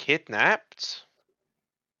being kidnapped.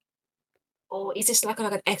 Oh, is this like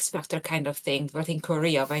an X Factor kind of thing? But in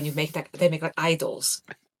Korea, when you make they make like idols.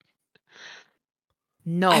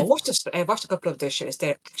 No. I watched a couple of those shows.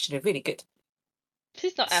 They're actually really good.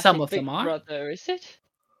 She's not Some actually of Big them are. Brother, is it?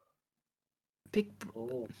 Big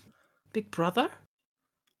Brother?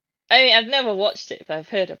 I mean, I've never watched it, but I've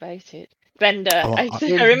heard about it. Glenda, Oh, I It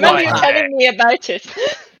remember was you bad. telling me about it.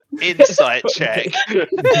 Insight check.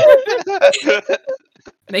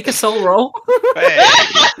 Make a soul roll. Hey.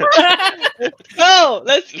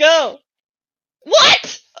 Let's go.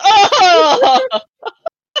 What? Oh,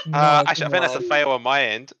 Actually, I think that's a fail on my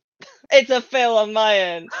end. it's a fail on my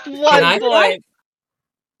end. Can 1 I try? point.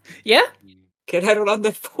 Yeah? Can I roll on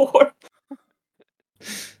the 4?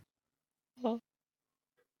 Oh.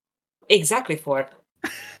 Exactly 4.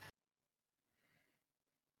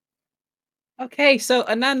 Okay, so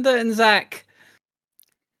Ananda and Zach,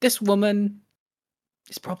 this woman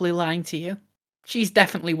is probably lying to you. She's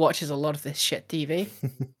definitely watches a lot of this shit TV.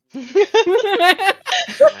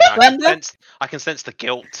 Glenda? I can sense the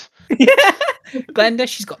guilt. Glenda,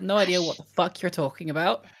 she's got no idea what the fuck you're talking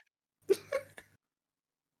about.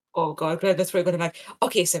 Oh god, that's we're gonna like.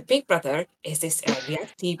 Okay, so Big Brother is this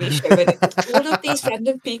reality TV show where they put all of these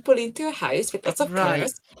random people into a house with lots of Right.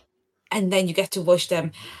 cameras, and then you get to watch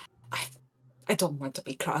them. I don't want to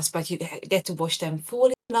be crass, but you get to watch them fall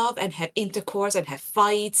in love and have intercourse and have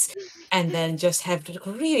fights, and then just have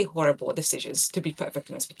really horrible decisions. To be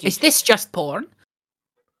perfectly honest with you, Is this just porn?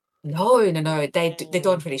 no, they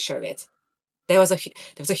don't really show it. There was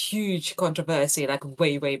a huge controversy like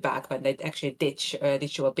way back when they actually did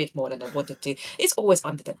show a bit more than they wanted to. It's always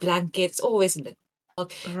under the blanket. It's always in the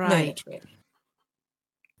dark. No, Right. not really.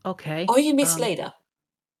 Okay. Are you Miss Leda?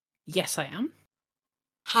 Yes, I am.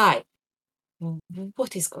 Hi.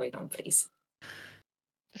 What is going on, please? I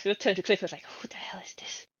was gonna turn to Cliff. I was like, "Who the hell is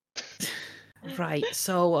this?" Right.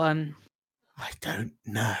 So, I don't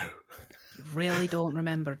know. you really don't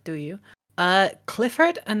remember, do you?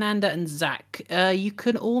 Clifford, Ananda, and Zach. You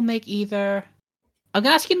can all make either. I'm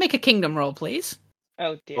gonna ask you to make a kingdom roll, please.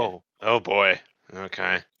 Oh dear. Oh boy.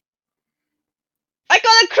 Okay. I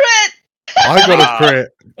got a crit. I got a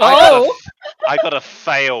crit. I gotta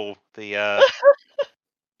fail the.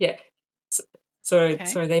 Yeah. Sorry, Okay.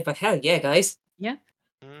 sorry, but hell yeah, guys. Yeah.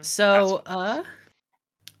 mm, So,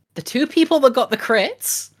 the two people that got the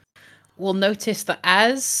crits will notice that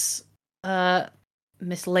as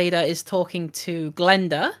Miss Leda is talking to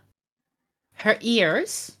Glenda, her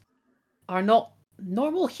ears are not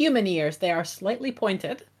normal human ears. They are slightly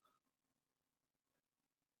pointed.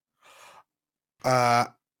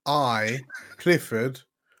 I, Clifford,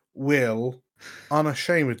 will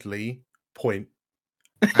unashamedly point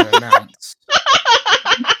and announce,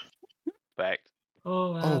 Fact.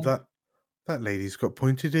 Oh, "Oh, that lady's got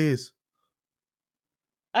pointed ears."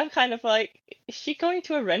 I'm kind of like, is she going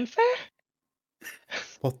to a Ren fair?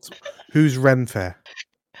 What? Who's Ren Fair?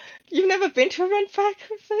 You've never been to a Ren fair,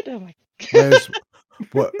 Clifford? Oh my. Where's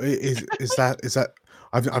what is that? Is that?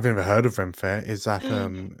 I've never heard of Ren Fair. Is that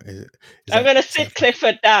is I'm gonna sit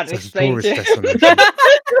Clifford down and is that a explain to tourist him. destination?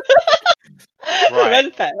 Right.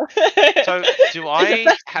 Ren fair. So do It's a I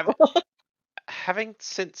have, festival. having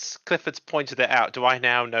since Clifford's pointed it out, do I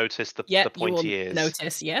now notice the Yeah, you will pointy ears?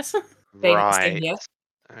 notice, yes. Same Right. here.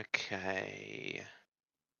 Okay.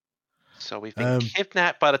 So we've been Um,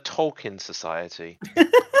 kidnapped by the Tolkien Society.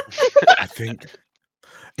 I think,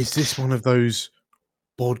 is this one of those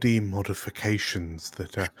body modifications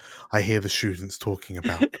that I hear the students talking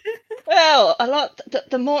about? Well, a lot.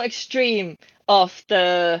 The more extreme of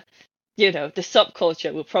the, the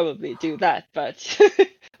subculture will probably do that, but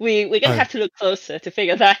we're gonna Oh. have to look closer to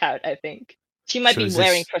figure that out. I think she might So be is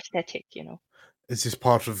wearing this- prosthetic. Is this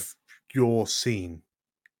part of your scene?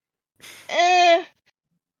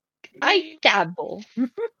 I dabble.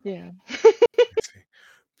 Yeah. I see.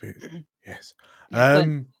 But, yes. Yeah,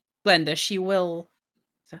 Glenda, she will.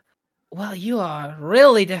 Well, you are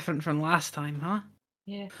really different from last time, huh?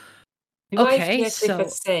 Yeah. Do I Okay, hear Clifford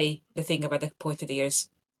so say the thing about the pointed ears?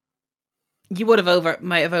 you might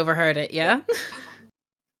have overheard it, yeah?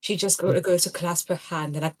 She just goes to clasp her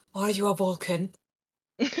hand and like, are you a Vulcan?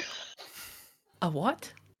 A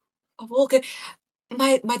what? A Vulcan.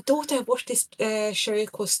 My daughter watched this show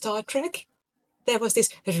called Star Trek. There was this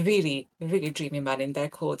really, really dreamy man in there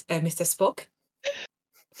called Mr. Spock.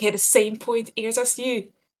 He had the same point ears as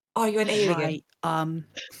you. Are you an alien? Right. I'm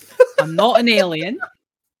not an alien,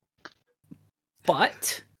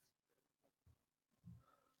 but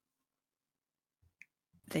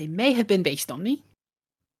they may have been based on me.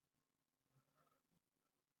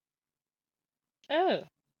 Oh.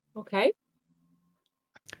 Okay.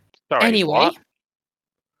 Sorry, Anyway. what?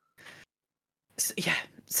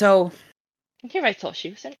 So Here I thought she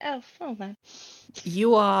was an elf. Oh man.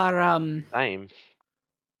 you are Same.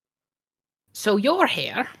 so your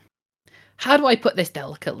hair. How do I put this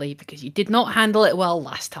delicately? Because you did not handle it well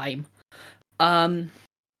last time. In my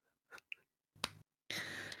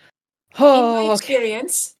Oh, okay.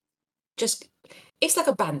 experience, just it's like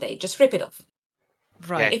a band-aid. Just rip it off.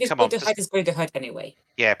 Right. If it's Come going on, to hurt, it's going to hurt anyway.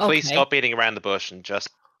 Yeah, please Okay. stop beating around the bush and just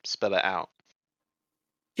spill it out.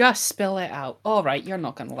 Just spill it out. All right, you're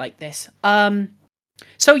not gonna like this.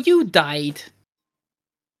 So you died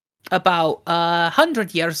about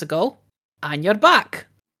 100 years ago, and you're back,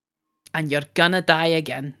 and you're gonna die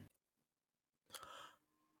again.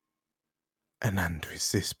 And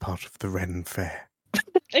is this part of the Ren Fair?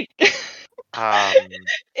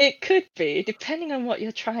 It could be, depending on what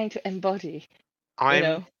you're trying to embody.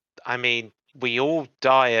 I mean, we all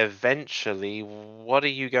die eventually. What are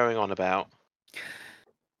you going on about?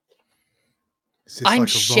 Is this I'm like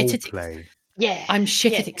a shit role at play? Yeah. I'm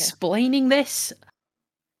shit at explaining this.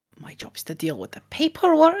 My job's to deal with the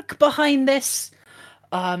paperwork behind this.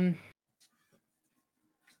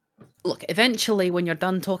 Look, eventually, when you're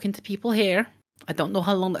done talking to people here, I don't know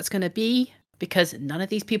how long that's going to be, because none of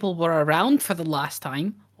these people were around for the last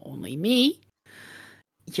time, only me.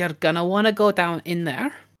 You're gonna want to go down in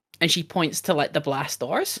there, and she points to like the blast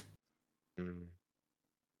doors.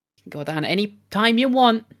 Go down any time you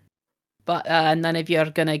want, but none of you are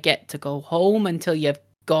gonna get to go home until you've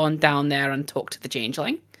gone down there and talked to the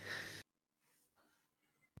changeling.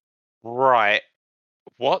 Right.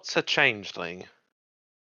 What's a changeling?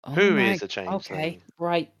 Who is a changeling? Okay,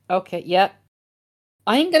 right. Okay, yep.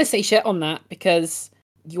 I ain't gonna say shit on that because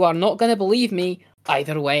you are not gonna believe me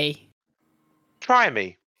either way. Try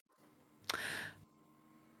me.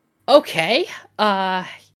 Okay. I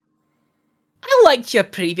liked your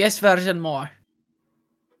previous version more.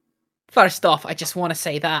 First off, I just want to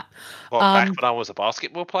say that. What, back when I was a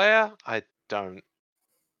basketball player? I don't.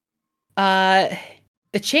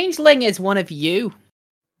 The changeling is one of you.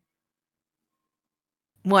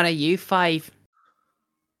 One of you 5.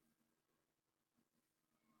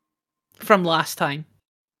 From last time.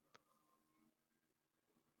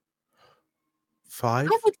 5?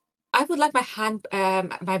 I would like my hand,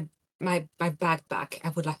 my bag back. I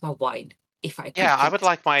would like my wine. if I could. Yeah, I would please.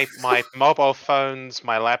 like my mobile phones,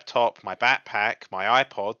 my laptop, my backpack, my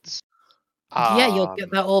iPods. Yeah, you'll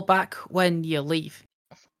get that all back when you leave.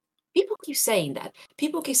 People keep saying that.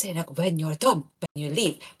 People keep saying like, when you're done, when you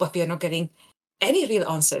leave, but we are not getting any real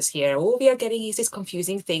answers here. All we are getting is these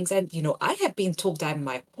confusing things. And I have been told that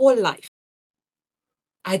my whole life.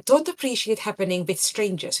 I don't appreciate it happening with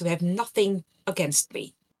strangers who have nothing against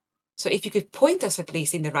me. So if you could point us at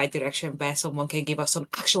least in the right direction where someone can give us some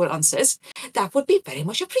actual answers, that would be very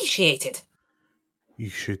much appreciated. You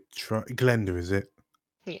should try. Glenda, is it?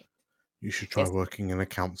 Yeah. You should try Yes. working in a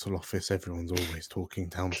council office. Everyone's always talking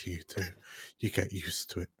down to you too. You get used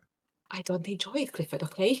to it. I don't enjoy it, Clifford,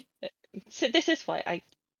 okay? So this is why I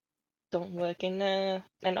don't work in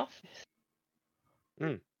an office.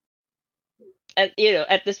 Mm. And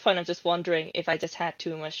at this point, I'm just wondering if I just had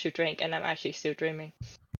too much to drink and I'm actually still dreaming.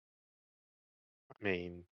 I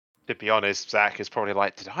mean, to be honest, Zach is probably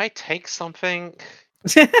like, did I take something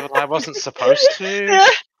that I wasn't supposed to? Yeah,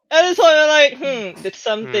 and it's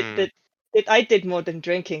like, I did more than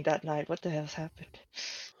drinking that night. What the hell's happened?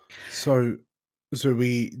 So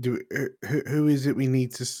we do. Who is it we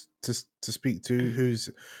need to speak to?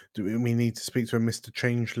 Do we need to speak to a Mr.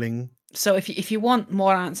 Changeling? So if you want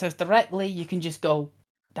more answers directly, you can just go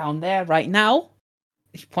down there right now.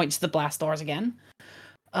 He points to the blast doors again.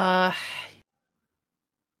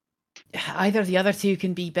 Either the other two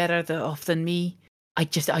can be better off than me. I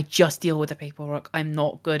just deal with the paperwork. I'm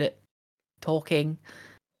not good at talking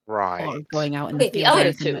or Right. going out in the Okay, the field or other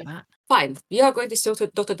anything two. like that. Fine. We are going to still to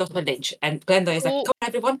Dr. Lynch. And Glenda is like, Cool. come on,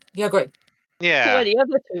 everyone. We are going. Who are Yeah. the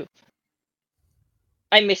other two?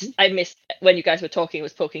 I missed when you guys were talking. It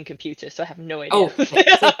was poking computers, so I have no idea. Oh, okay.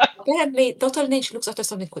 So apparently, Dr. Lynch looks after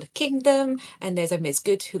something called the Kingdom, and there's a Miss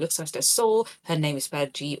Good who looks after Soul. Her name is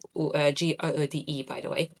spelled G-O-O-D-E, by the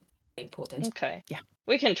way. Important. Okay. Yeah.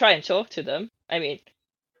 We can try and talk to them. I mean,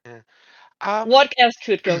 Um, what else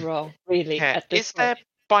could go wrong, really, yeah. at this Is there point?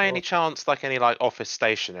 by any chance like any like office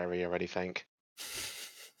stationery or anything?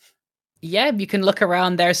 Yeah, you can look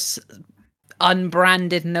around. There's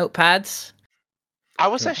unbranded notepads, I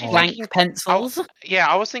was Yeah, actually I'll- blank thinking. pencils. Yeah,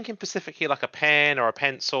 I was thinking specifically like a pen or a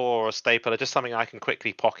pencil or a stapler, just something I can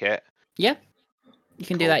quickly pocket. Yeah, you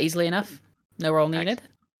can do Cool. that easily enough. No roll needed.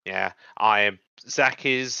 Yeah, Zach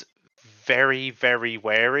is very, very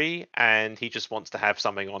wary, and he just wants to have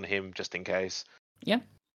something on him just in case. Yeah.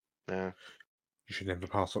 Yeah. You should never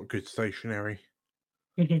pass up good stationery.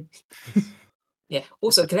 Yeah.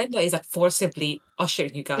 Also, Glenda is like forcibly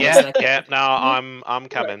ushering you guys. Yeah. Like, Yeah. No, I'm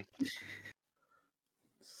coming.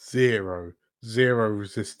 Zero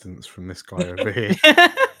resistance from this guy over here.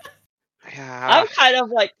 Yeah. I'm kind of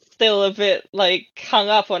like still a bit like hung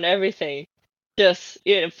up on everything. Just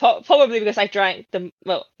probably because I drank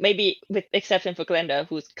maybe with exception for Glenda,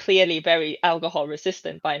 who's clearly very alcohol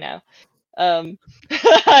resistant by now. I'm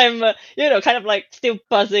kind of like still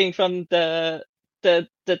buzzing from the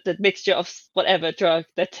mixture of whatever drug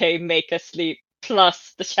that they make us sleep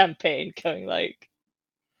plus the champagne, going like,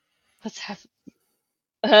 what's happening?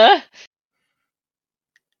 Huh?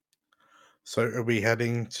 So are we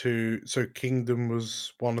heading to? So Kingdom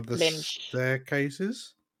was one of the Lynch.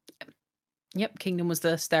 staircases. Yep, Kingdom was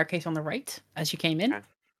the staircase on the right as you came in. Okay.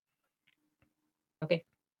 okay.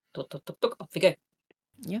 Tuk, tuk, tuk, tuk, off we go.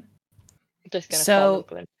 I'm just gonna So-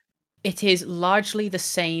 follow Glenda. It is largely the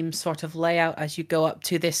same sort of layout as you go up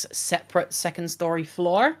to this separate second story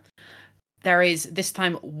floor. There is this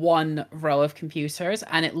time one row of computers,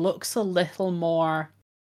 and it looks a little more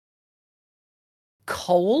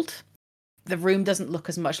cold. The room doesn't look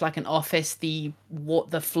as much like an office. The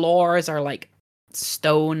floors are like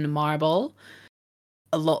stone marble.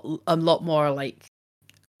 A lot more like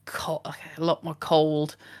a lot more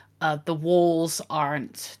cold. The walls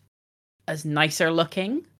aren't as nicer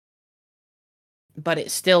looking, but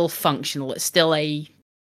it's still functional. It's still a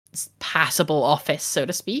passable office, so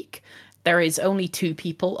to speak. There is only two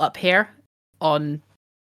people up here on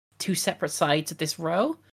two separate sides of this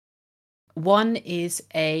row. One is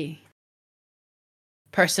a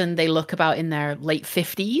person, they look about in their late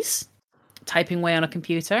 50s, typing away on a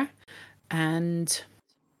computer, and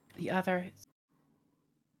the other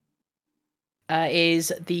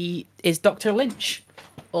is Dr. Lynch,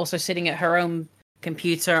 also sitting at her own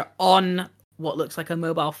computer on what looks like a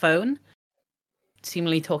mobile phone,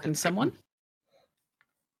 seemingly talking to someone.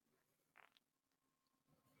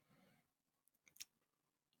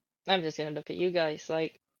 I'm just gonna look at you guys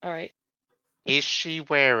like, all right. Is she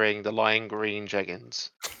wearing the lime green jeggings?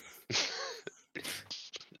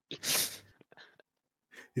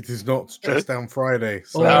 It is not Dress Down Friday.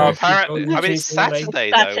 So Oh, No, yeah. apparently. I mean, it's She's wearing-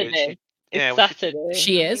 Saturday though. Saturday. Yeah, It's we should- Saturday.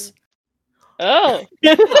 She is. Oh.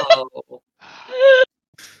 Oh.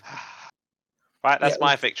 Right, that's Yeah,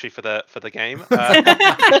 my oof. victory for the game.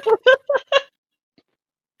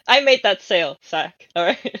 I made that sale, Zach. All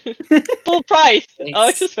right. Full price.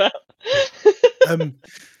 Oh, Thanks. as well.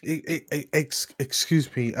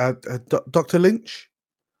 Excuse me, Dr. Lynch.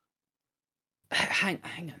 Hang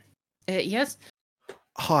on. Yes.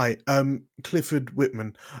 Hi, Clifford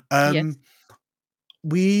Whitman. Yes.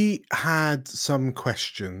 We had some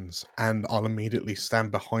questions, and I'll immediately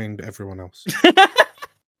stand behind everyone else.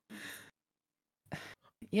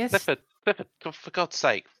 Yes. Clifford, for God's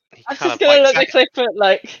sake. He I'm kind just of gonna like look at Clifford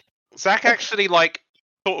like. Zach actually like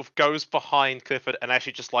sort of goes behind Clifford and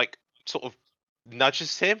actually just like sort of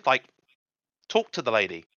nudges him, like, talk to the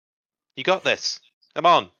lady. You got this. Come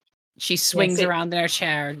on. She swings it- around in her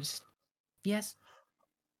chair. Yes.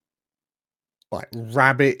 Like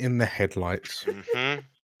rabbit in the headlights. Hmm.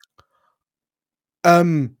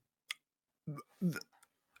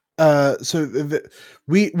 So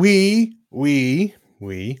we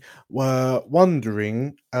were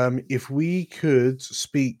wondering if we could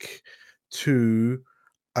speak to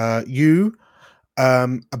you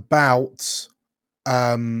about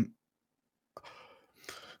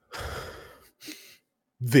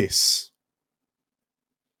this.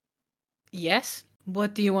 Yes.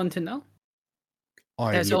 What do you want to know?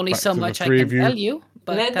 I There's look only back so to the much I three can of you. tell you,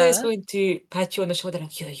 but Glenda is going to pat you on the shoulder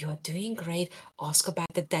like, you're doing great. Ask about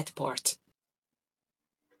the dead part.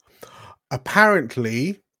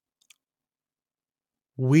 Apparently,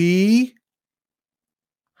 we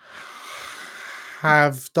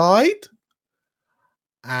have died,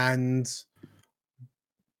 and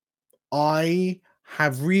I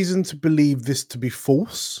have reason to believe this to be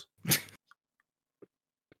false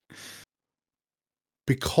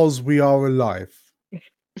because we are alive.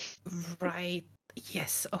 right.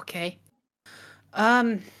 Yes. Okay.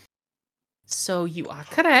 So you are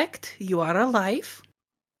correct. You are alive.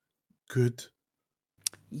 Good.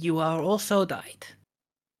 You are also died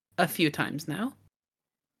a few times now.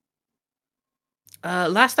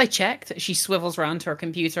 Last I checked, she swivels around to her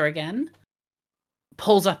computer again,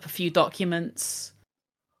 pulls up a few documents.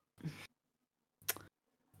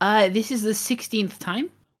 This is the 16th time.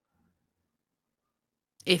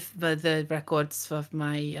 If the records of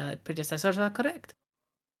my predecessors are correct.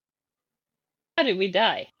 How did we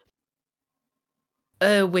die?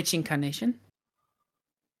 Which incarnation?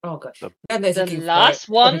 Oh god. The- Glenda is The looking for last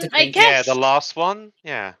one, something to I drink. guess. Yeah, the last one.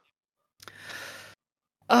 Yeah.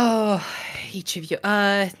 Oh, each of you.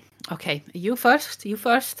 Okay, you first. You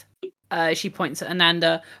first. She points at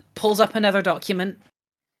Ananda, pulls up another document.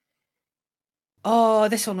 Oh,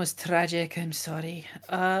 this one was tragic. I'm sorry.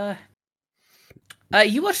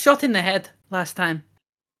 You were shot in the head last time.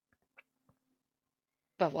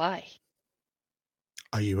 But why?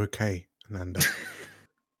 Are you okay, Ananda?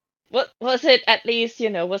 What was it? At least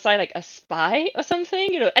was I like a spy or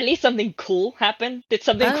something? At least something cool happened. Did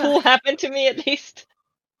something cool happen to me at least?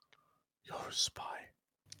 You're a spy.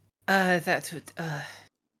 That would.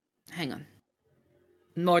 Hang on.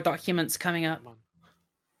 More documents coming up. Come on.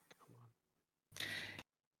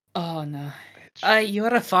 Oh no. Bitch.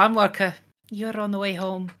 You're a farm worker. You're on the way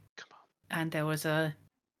home, Come on. and there was a.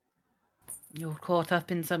 You were caught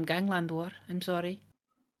up in some gangland war. I'm sorry.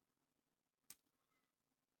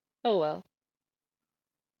 Oh well.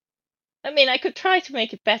 I mean, I could try to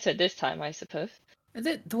make it better this time, I suppose.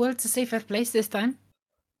 The world's a safer place this time.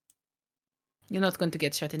 You're not going to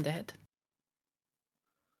get shot in the head.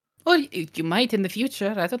 Or you might in the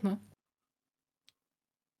future. I don't know.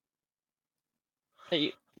 Are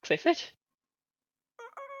you Clifford?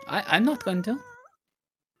 I'm not going to.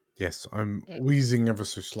 Yes, I'm wheezing ever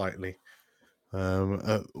so slightly.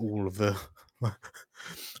 At all of the.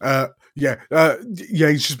 Yeah,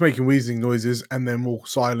 he's just making wheezing noises, and then we'll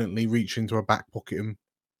silently reach into her back pocket and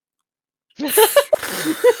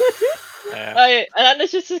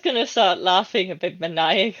Alanda's just gonna start laughing a bit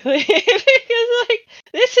maniacally because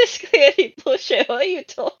this is clearly bullshit. What are you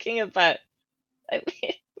talking about?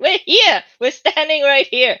 We're here. We're standing right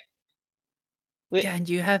here. Yeah, and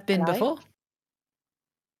you have been alive? before.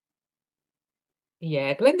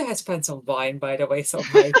 Yeah, Glenda has found some wine, by the way,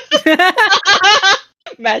 somehow.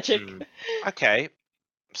 Magic. Okay.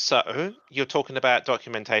 So you're talking about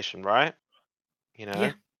documentation, right?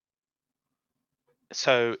 Yeah.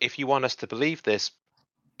 So if you want us to believe this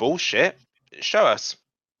bullshit, show us.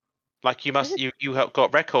 Like you have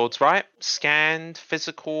got records, right? Scanned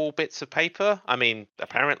physical bits of paper. I mean,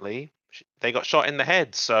 apparently they got shot in the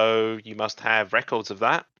head, so you must have records of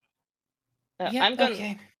that. Yeah.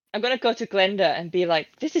 I'm gonna go to Glenda and be like,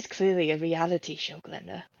 "This is clearly a reality show,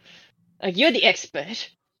 Glenda. Like you're the expert."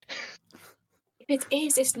 If it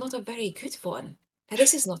is, it's not a very good one. And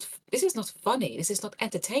this is not funny. This is not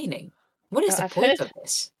entertaining. What is Oh, the I've point heard- of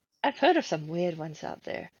this? I've heard of some weird ones out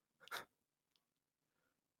there.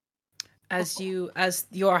 As you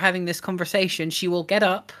are having this conversation, she will get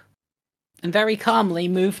up and very calmly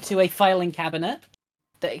move to a filing cabinet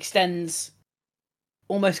that extends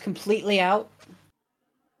almost completely out,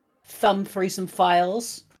 thumb through some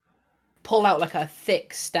files, pull out like a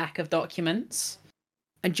thick stack of documents,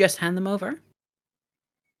 and just hand them over.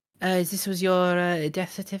 This was your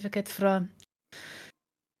death certificate from...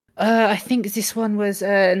 I think this one was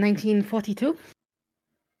 1942.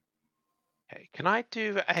 Okay, can I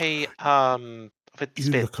do a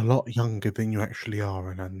You look a lot younger than you actually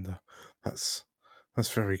are, Ananda. That's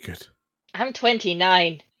very good. I'm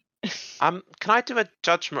 29. can I do a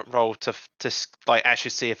judgment roll to like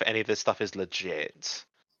actually see if any of this stuff is legit?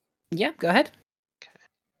 Yeah, go ahead.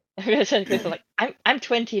 I'm gonna send Clifford like, I'm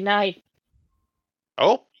 29.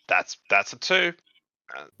 Oh, that's a 2.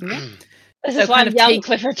 Yeah. This So is why kind I'm of young, take-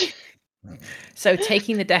 Clifford. So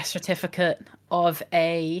taking the death certificate of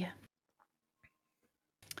a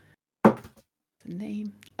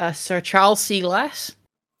name, Sir Charles C. Glass,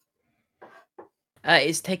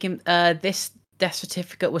 is taken. This death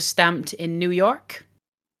certificate was stamped in New York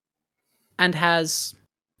and has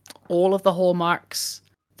all of the hallmarks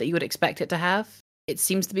that you would expect it to have. It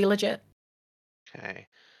seems to be legit. Okay.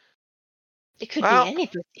 It could Well, be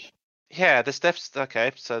anybody. Yeah, this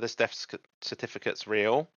okay. So this death certificate's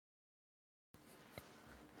real.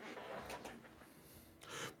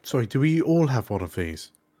 Sorry, do we all have one of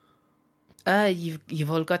these?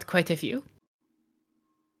 You've all got quite a few.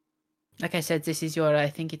 Like I said, this is your, I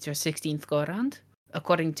think it's your 16th go around,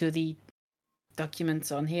 according to the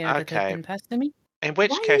documents on here that have Okay. been passed to me. In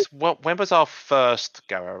which Why- case, when was our first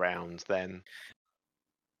go around then?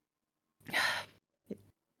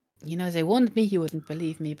 You know, they warned me you wouldn't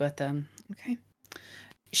believe me, but okay.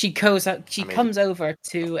 She goes out. She I mean, comes over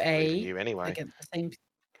to Believe in a you anyway. again the same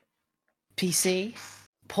PC,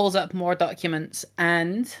 pulls up more documents,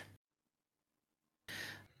 and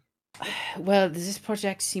well, this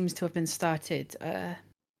project seems to have been started.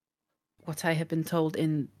 What I have been told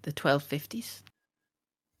in the 1250s.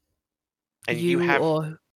 And you have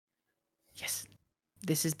yes,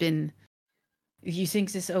 this has been. You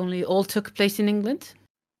think this only all took place in England?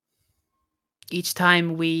 Each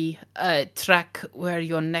time we track where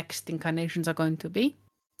your next incarnations are going to be,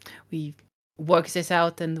 we work this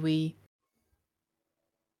out and the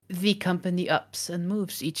company ups and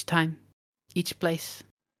moves each time, each place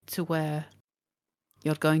to where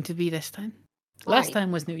you're going to be this time. Why? Last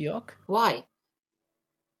time was New York. Why?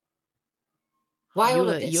 Why all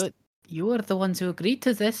of this? You were the ones who agreed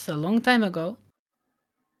to this a long time ago.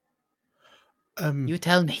 You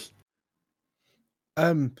tell me.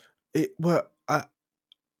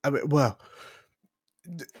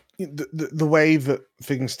 The way that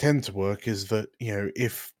things tend to work is that, you know,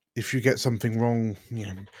 if you get something wrong, you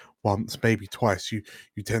know, once, maybe twice, you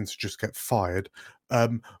tend to just get fired.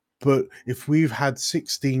 But if we've had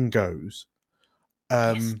 16 goes,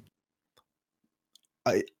 Yes.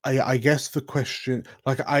 I guess the question,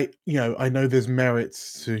 like, I know there's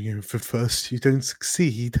merits to, you know, for first you don't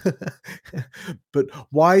succeed, but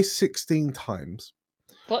why 16 times?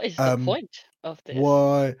 What is the point of this?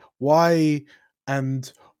 Why,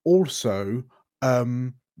 and also,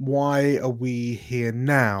 why are we here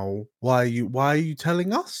now? Why are you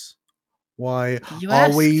telling us? Why You are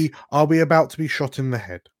asked. we about to be shot in the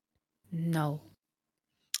head? No.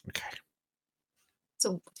 Okay.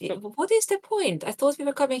 So what is the point? I thought we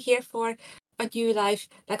were coming here for a new life,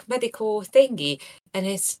 like medical thingy, and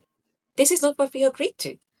this is not what we agreed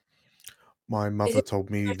to. My mother it told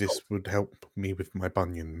me your this fault? would help me with my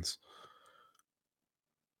bunions.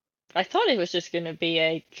 I thought it was just gonna be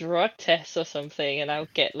a drug test or something, and I'll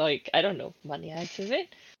get like, I don't know, money out of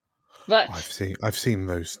it. But I've seen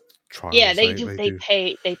those trials. yeah, they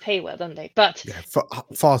pay well, don't they? But Yeah,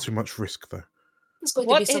 far too much risk though. It's going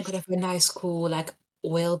to be some kind of a nice, cool, like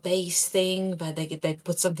oil-based thing, but they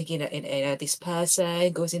put something in a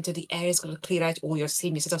disperser, goes into the air, it's going to clear out all your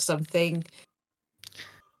seams or something.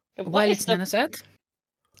 While it's said,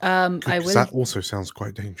 I will. That also sounds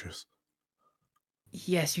quite dangerous.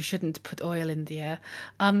 Yes, you shouldn't put oil in the air.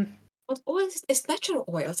 But oil is natural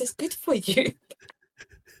oils. It's good for you.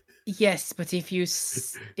 Yes, but if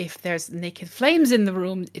there's naked flames in the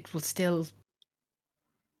room, it will still.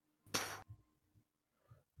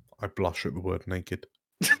 I blush at the word naked.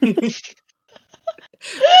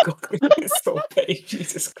 God, so bad.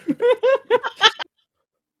 Jesus Christ.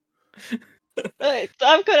 Right, so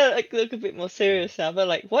I'm gonna like look a bit more serious now. But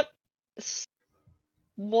like, what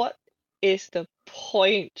is the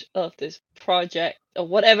point of this project or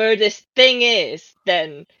whatever this thing is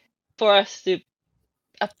then for us to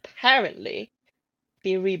apparently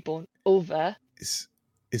be reborn over Is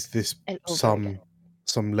this and over again?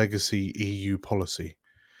 some legacy EU policy?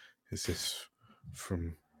 Is this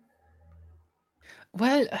from?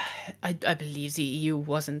 Well, I believe the EU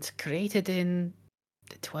wasn't created in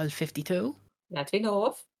 1252. That we know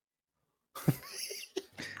of.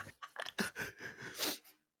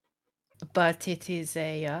 But it is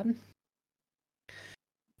a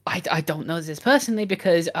I don't know this personally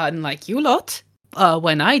because unlike you lot,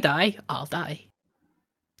 when I die, I'll die.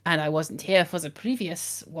 And I wasn't here for the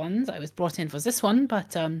previous ones. I was brought in for this one,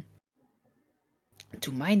 but to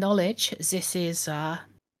my knowledge, this is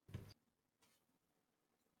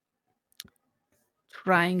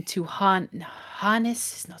trying to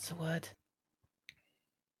harness is not the word.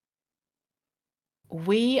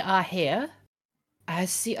 We are here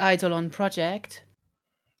as the EIDOLON project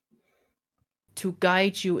to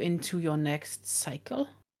guide you into your next cycle.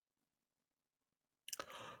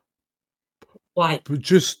 Why? But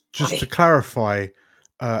just Why? to clarify,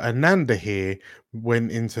 Ananda here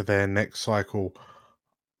went into their next cycle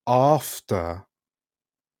after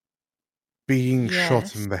being shot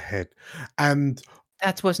Yes. in the head, and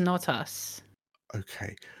That was not us.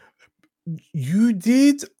 okay, you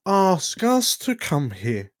did ask us to come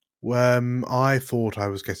here. I thought I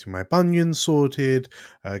was getting my bunion sorted.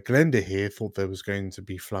 Glenda here thought there was going to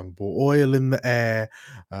be flammable oil in the air,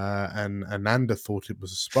 and Ananda thought it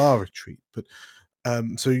was a spa retreat. But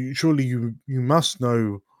surely you must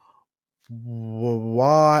know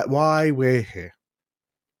why we're here.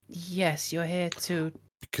 Yes, you're here to.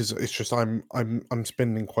 Because it's just I'm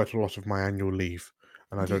spending quite a lot of my annual leave,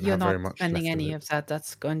 and I don't You're have very not much spending left any of it. of that.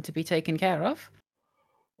 That's going to be taken care of.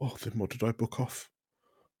 Oh, then what did I book off?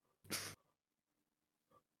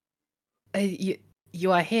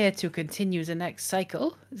 You are here to continue the next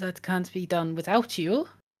cycle. That can't be done without you.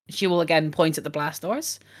 She will again point at the blast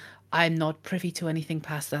doors. I'm not privy to anything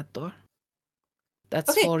past that door. That's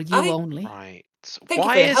Okay, for you only. Right. Thank you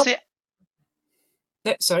Why for your is help. it?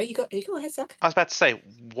 No, sorry, you go ahead, Zach. I was about to say,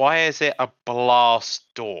 why is it a blast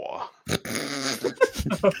door?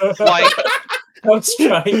 Like, Let's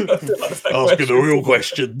try. Asking the real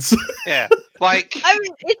questions. yeah, like, I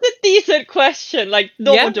mean, it's a decent question. Like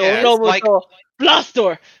normal door, Yeah, normal like- door, blast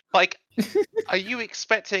door. like, are you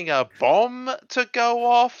expecting a bomb to go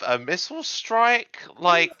off? A missile strike?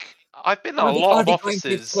 Like, I've been in a lot of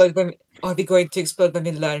offices. Are we going to explode when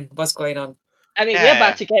we learn what's going on? I mean, we're Yeah.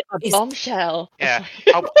 about to get a Is- bombshell. Yeah.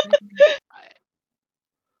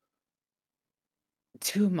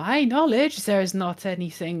 To my knowledge, there is not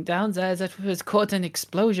anything down there that was caught an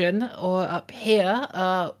explosion or up here.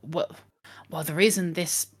 Well, the reason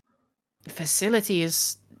this facility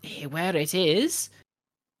is where it is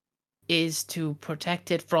to protect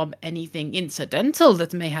it from anything incidental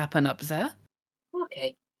that may happen up there.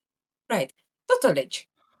 Okay. Right. Dr. Lynch,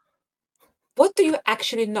 what do you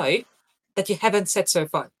actually know that you haven't said so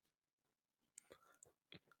far?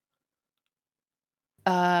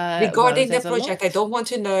 Regarding the there's a project, lot. I don't want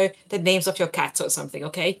to know the names of your cats or something,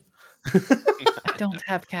 okay? I don't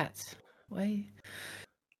have cats. Why?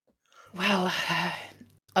 Well,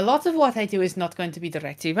 a lot of what I do is not going to be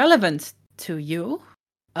directly relevant to you.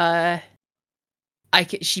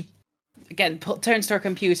 She again turns to her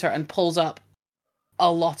computer and pulls up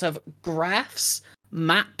a lot of graphs,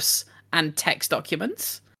 maps, and text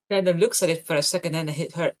documents. Brenda looks at it for a second and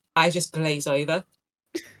her eyes just glaze over.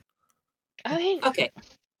 I mean, Okay.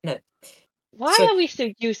 why So- are we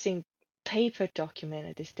still using paper document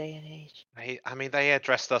at this day and age? I mean, they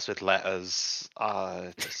addressed us with letters.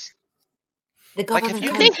 Just, The Like, have government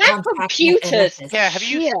you- can't They have contact computers. letters. yeah, have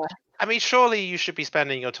you? Yeah. I mean, surely you should be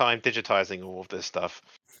spending your time digitizing all of this stuff.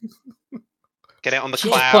 Get it on the She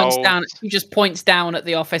cloud. just points down at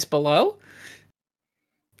the office below.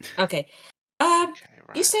 Okay. Okay,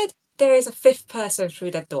 right. You said there is a fifth person through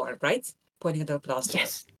that door, right? Pointing at the blast door.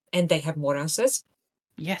 Yes. And they have more answers.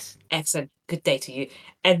 Yes. Excellent. Good day to you.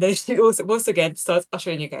 And then she also once again starts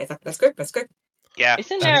ushering you guys like, let's go, let's go. Yeah.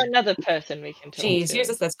 Isn't there another person we can talk Jeez, to?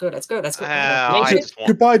 Jesus, let's go, let's go, let's go. I Maybe- just want.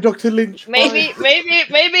 Goodbye, Dr. Lynch. Maybe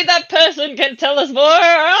that person can tell us more.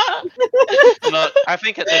 Look, I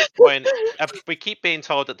think at this point, we keep being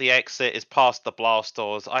told that the exit is past the blast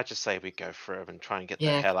doors. I just say we go through and try and get the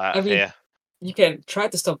Yeah, hell out I of mean- here. You can try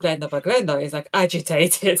to stop Glenda, but Glenda is like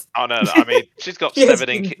agitated. Oh no, I mean, she's got She has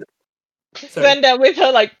 7 been- in. Sorry. Brenda with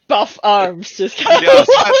her like buff arms just kind Yeah, of.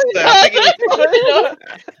 I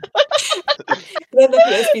Glenda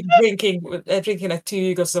who has been drinking like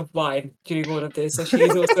 2 glasses of wine during all of this, so she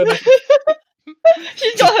is also like,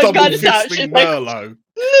 She's Just got her double guns out. She's fisting like, Merlot.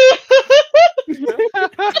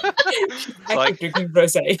 I'm like- drinking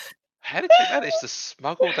rosé. How did you manage to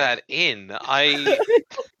smuggle that in? Is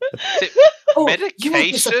it Oh, you will be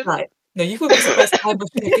medication? surprised. No, you will be surprised how much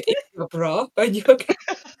you get in your bra when you get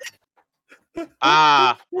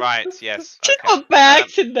Ah, right, yes. she's Okay. got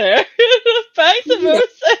bags in there. Bags of Yeah.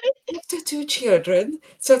 rosé. after 2 children.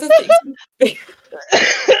 Certain things.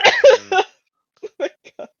 Oh my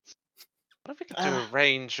god. What if we could do a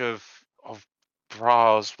range of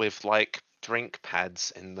bras with like drink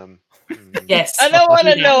pads in them? Yes. I don't want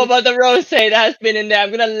to Yeah. know about the rosé that has been in there.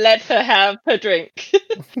 I'm gonna let her have her drink.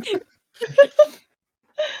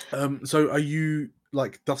 So are you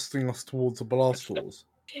like dusting us towards the blast doors?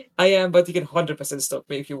 I am, but you can 100% stop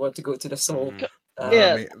me if you want to go to the soul. Mm. No,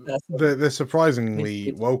 Yeah. I mean, they're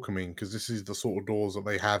surprisingly welcoming because this is the sort of doors that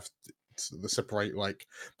they have that separate like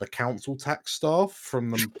the council tax staff from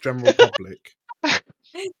the general public.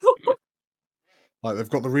 Like they've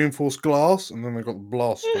got the reinforced glass and then they've got the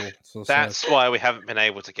blast door. So That's why we haven't been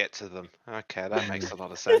able to get to them. Okay, that makes a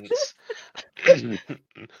lot of sense.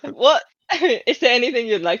 What is there anything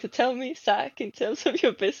you'd like to tell me, Zach, in terms of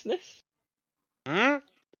your business? Hmm?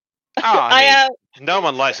 Oh, I mean, am. no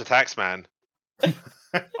one likes a tax man.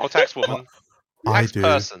 Or tax woman. I Tax do.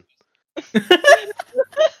 person.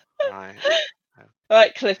 Right.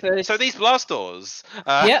 Right, Clifford. So these blast doors.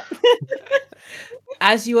 Yep.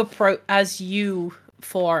 As you approach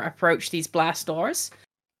these blast doors,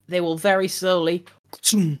 they will very slowly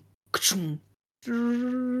Oh,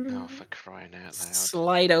 for crying out loud.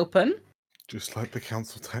 slide open. Just like the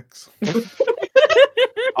council tax.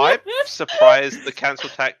 I'm surprised the council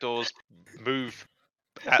tax doors move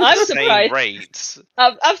at I'm the same surprised. rates.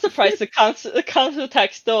 I'm surprised the council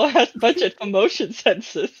tax store has budget for motion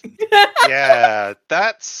sensors. Yeah,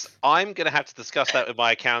 I'm going to have to discuss that with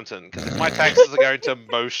my accountant because if my taxes are going to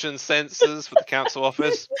motion sensors for the council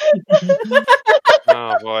office.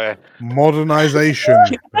 Oh boy. Modernization,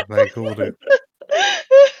 as they called it.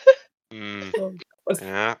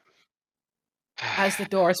 Yeah. As the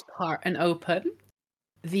doors part and open,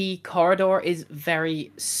 the corridor is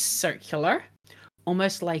very circular,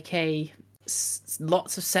 almost like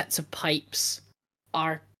lots of sets of pipes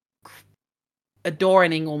are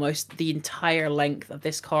adorning almost the entire length of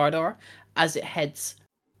this corridor as it heads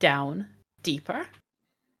down deeper.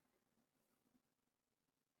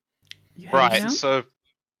 You heading Right, down? so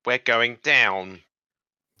we're going down.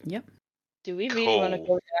 Yep. Do we really want to Cool.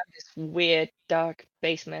 go down this weird dark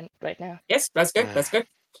basement right now? Yes, let's go. Let's go.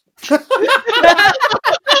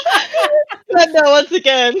 Glenda once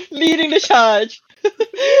again leading the charge.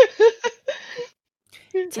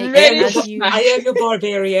 Take Ready it as to you- smash. I am your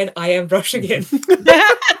barbarian. I am rushing in. Glenda!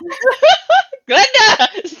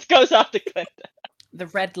 This goes after Glenda. The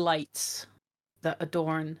red lights that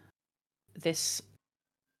adorn this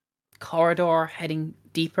corridor heading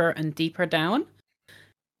deeper and deeper down.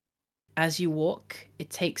 As you walk, it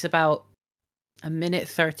takes about a minute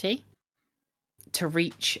 30 to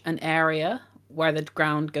reach an area where the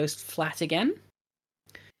ground goes flat again.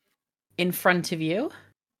 In front of you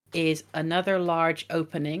is another large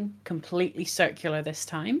opening, completely circular this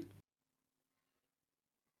time.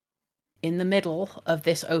 In the middle of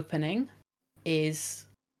this opening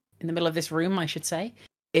in the middle of this room, I should say,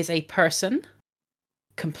 is a person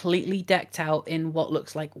completely decked out in what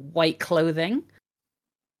looks like white clothing.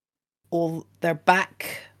 All their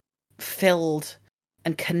back filled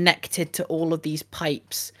and connected to all of these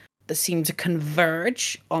pipes that seem to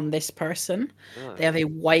converge on this person. They have a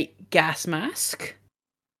white gas mask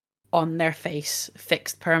on their face,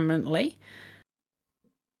 fixed permanently.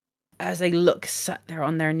 As they sat there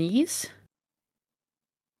on their knees,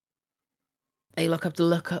 they look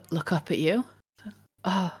up at you.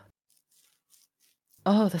 Oh,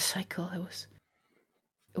 the cycle.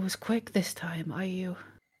 It was quick this time. Are you?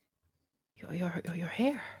 You're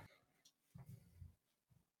here.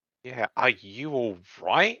 Yeah, are you all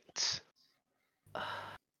right?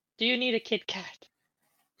 Do you need a Kit Kat?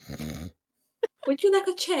 Would you like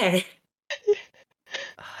a chair?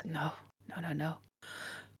 No.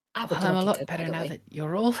 I would Well, I'm a love lot it, by better the now way. that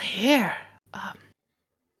you're all here.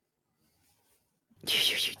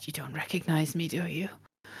 You don't recognize me, do you?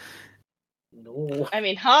 No. I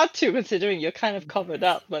mean, hard to considering you're kind of covered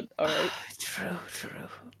up, but alright. True.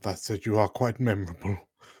 That said, you are quite memorable.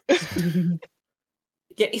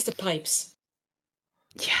 Yeah, it's the pipes.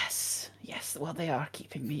 Yes. Well, they are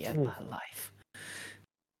keeping me alive.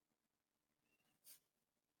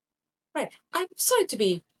 Right. I'm sorry to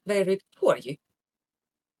be very rude. Who are you?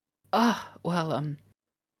 Well,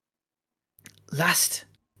 last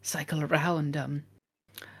cycle around,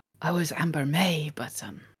 I was Amber May, but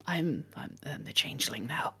I'm the changeling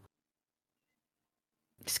now.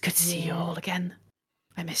 It's good to see you all again.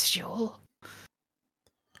 I missed you all.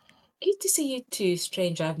 Good to see you too,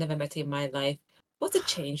 stranger I've never met in my life. What's a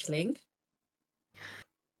changeling?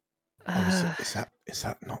 Is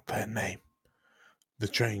that not their name? The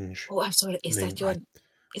change. Oh, I'm sorry. Is that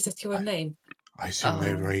your name? I assume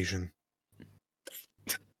they were Oh. Asian.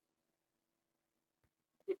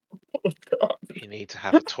 You need to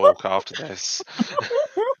have a talk after this.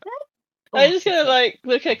 I'm just gonna like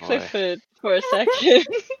look at boy. Clifford for a second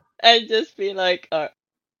and just be like,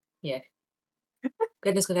 Yeah.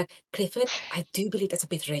 Glenda's gonna, Clifford, I do believe that's a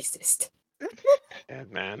bit racist. Yeah,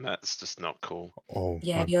 man, that's just not cool. Oh,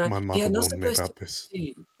 Yeah, my mother you're not warned me supposed about to this.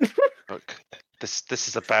 do. Look, this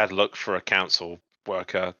is a bad look for a council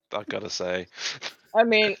worker, I gotta say. I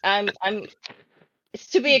mean, I'm it's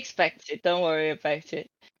to be expected. Don't worry about it.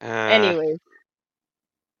 Uh, Anyway,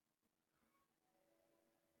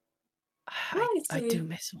 I do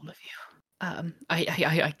miss all of you.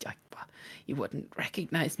 You wouldn't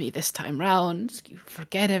recognize me this time round. You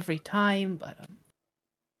forget every time, but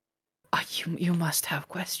you must have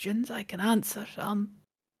questions. I can answer some.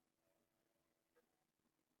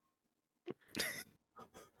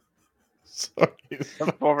 Sorry.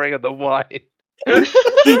 I'm pouring in the wine.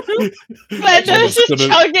 Glenda's just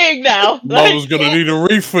chugging now. Mother's gonna need a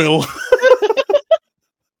refill.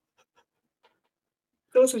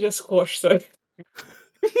 Those are just squash, so.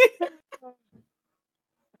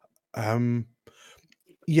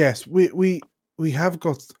 Yes, we have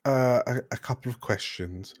got a couple of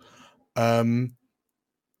questions.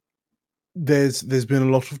 There's been a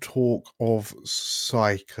lot of talk of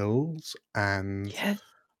cycles and Yes.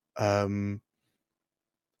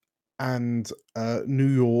 New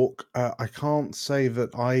York. I can't say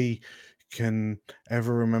that I can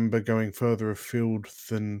ever remember going further afield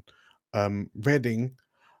than Reading.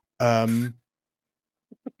 But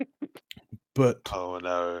Oh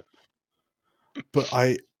no. but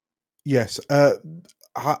I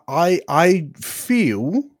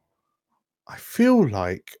feel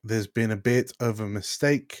like there's been a bit of a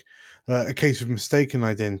mistake, a case of mistaken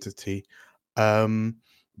identity,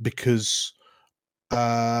 because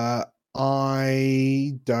I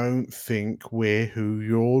don't think we're who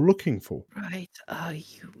you're looking for. Right.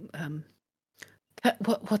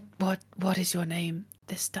 What is your name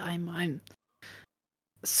this time? I'm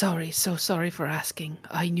sorry, so sorry for asking.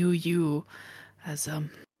 I knew you as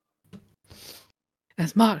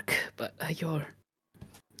Mark, but you're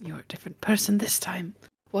a different person this time.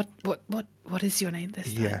 What is your name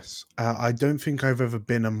this time? Yes, I don't think I've ever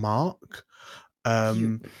been a Mark.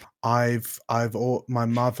 My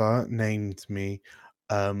mother named me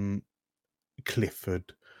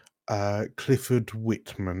Clifford, Clifford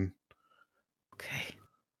Whitman. Okay.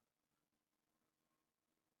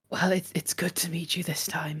 Well, it's good to meet you this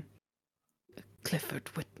time, Clifford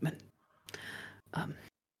Whitman.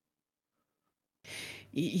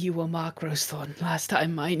 You were Mark Rosethorn last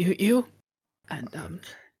time I knew you, and Okay.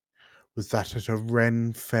 Was that at a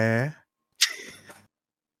Ren fair?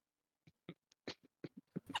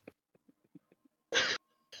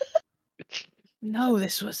 No,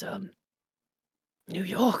 this was New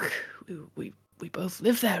York. We both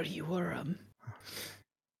live there. You were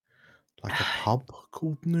like a pub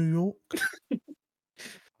called New York?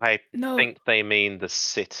 I no, think they mean the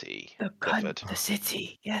city, Clifford. the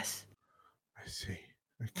city. Yes. I see.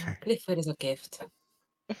 Okay. Clifford is a gift.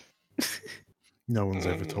 No one's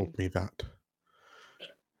ever told me that.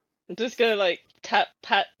 I'm just gonna like pat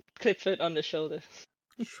Clifford on the shoulder.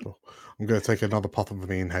 Sure. I'm going to take another puff of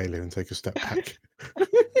the inhaler and take a step back.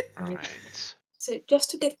 Right. So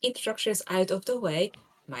just to get introductions out of the way,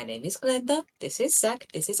 my name is Glenda. This is Zach.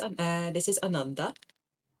 This is Ananda.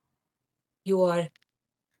 You are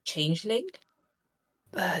changeling.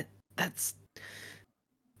 That's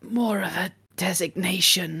more of a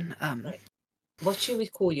designation. What should we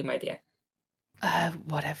call you, my dear?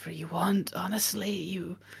 Whatever you want.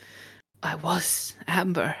 Honestly, I was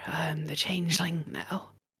Amber. I'm the changeling now.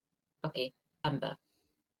 Okay, Amber.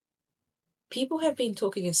 People have been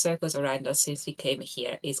talking in circles around us since we came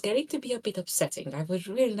here. It's getting to be a bit upsetting. I would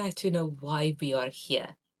really like to know why we are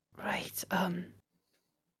here. Right.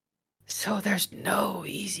 So there's no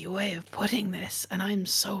easy way of putting this, and I'm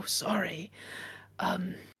so sorry.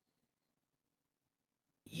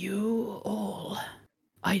 You all,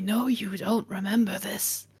 I know you don't remember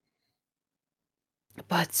this,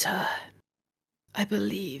 but I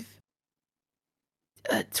believe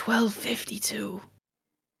at 1252,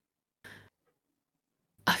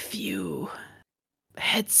 a few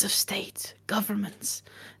heads of state, governments,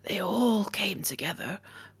 they all came together,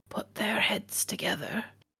 put their heads together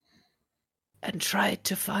and tried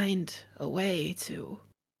to find a way to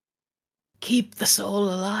keep the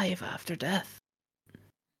soul alive after death.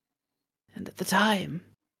 And at the time,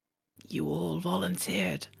 you all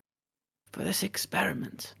volunteered for this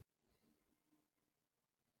experiment.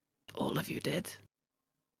 All of you did.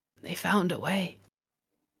 They found a way.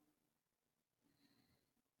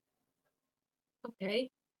 Okay.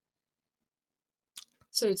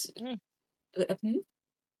 So it's Mm.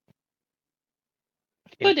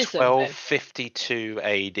 In Buddhism, then. 1252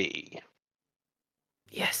 AD.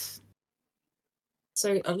 Yes.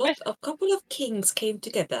 So a couple of kings came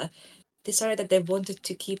together, decided that they wanted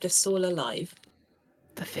to keep the soul alive.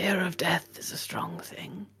 The fear of death is a strong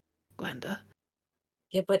thing, Glenda.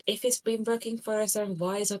 Yeah, but if it's been working for us, then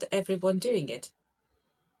why is not everyone doing it?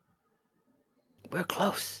 We're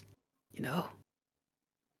close, you know.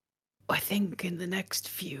 I think in the next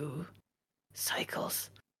few cycles,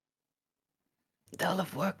 they'll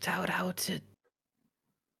have worked out how to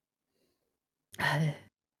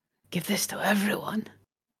give this to everyone.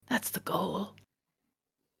 That's the goal.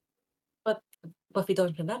 But we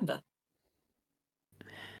don't remember.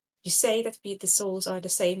 You say that the souls are the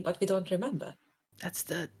same, but we don't remember. That's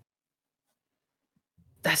the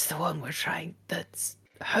one we're trying. That's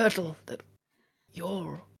a hurdle that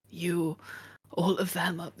you, all of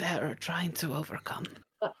them up there are trying to overcome.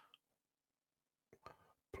 I'm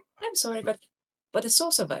sorry, but the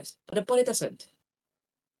soul survives, but the body doesn't.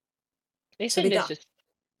 Isn't this just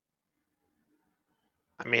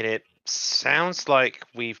I mean, it sounds like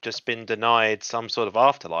we've just been denied some sort of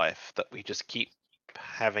afterlife that we just keep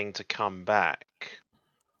having to come back.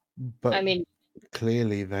 But I mean,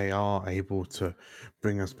 clearly they are able to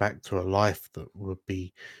bring us back to a life that would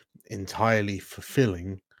be entirely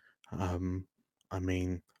fulfilling. I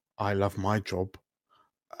mean, I love my job,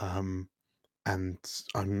 and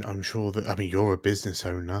I'm sure that, I mean, you're a business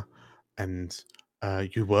owner, and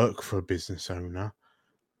you work for a business owner,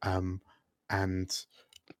 and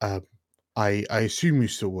I assume you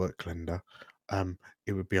still work, Glenda.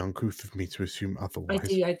 It would be uncouth of me to assume otherwise.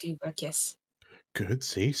 I do work, yes. Good,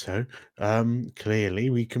 see, so clearly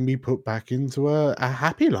we can be put back into a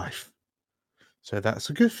happy life. So that's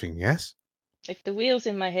a good thing, yes? like the wheels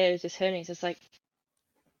in my head is just turning. It's just like,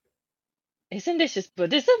 isn't this just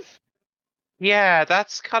Buddhism? Yeah,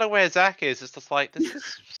 that's kind of where Zach is. It's just like, this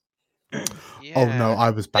is. Oh no, Yeah.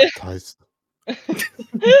 I was baptized.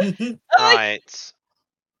 Right.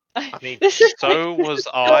 I mean, this is so was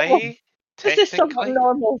normal. I, This is somewhat technically.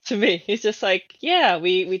 normal to me. It's just like, yeah,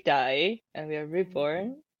 we die and we are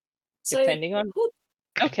reborn, So depending on.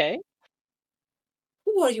 Okay.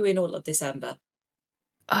 who are you in all of this, Amber?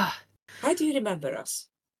 Ah, How do you remember us?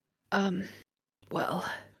 well,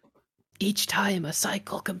 each time a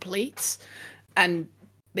cycle completes, and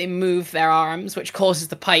they move their arms, which causes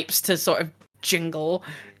the pipes to sort of jingle,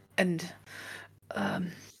 and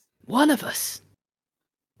one of us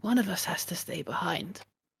has to stay behind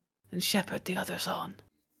and shepherd the others on.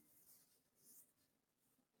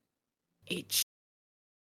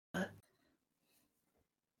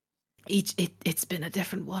 It's been a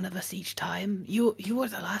different one of us each time. You were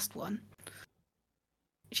the last one.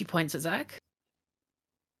 She points at Zach.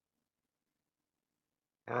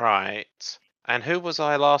 Right. And who was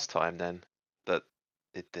I last time then that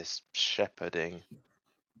did this shepherding?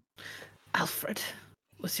 Alfred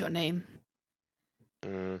was your name.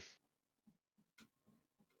 Mm,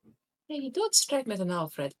 Hey, you don't strike me as an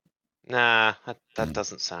Alfred. nah, that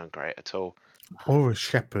doesn't sound great at all. Or a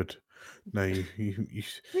shepherd. No, you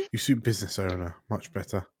suit business owner much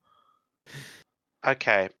better.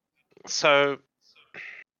 Okay, so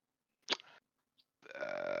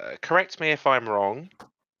correct me if I'm wrong,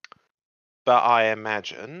 but I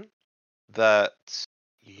imagine that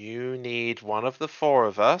you need one of the four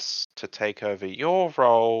of us to take over your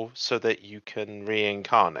role so that you can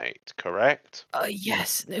reincarnate, correct?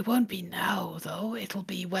 Yes, it won't be now, though. It'll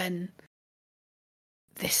be when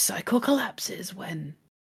this cycle collapses, when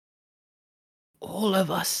all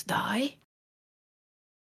of us die.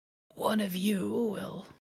 One of you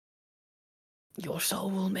your soul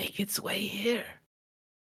will make its way here.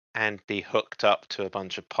 And be hooked up to a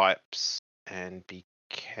bunch of pipes and be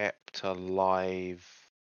kept alive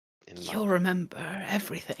in You'll remember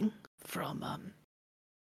everything from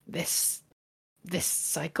this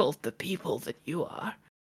cycle, the people that you are,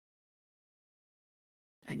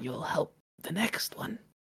 and you'll help the next one.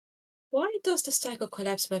 Why does the cycle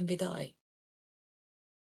collapse when we die?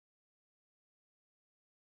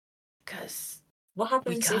 Because what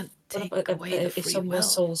happens can't take away the if free someone's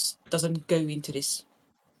will. souls doesn't go into this?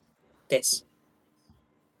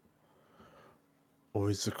 Or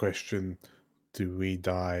is the question, do we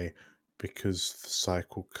die because the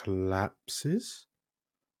cycle collapses?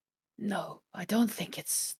 No, I don't think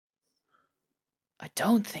it's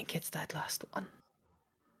that last one.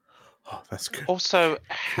 Oh, that's good. Also,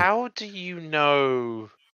 how do you know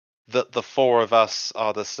that the four of us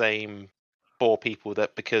are the same four people?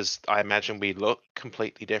 That because I imagine we look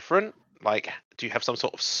completely different. Like, do you have some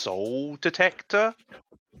sort of soul detector?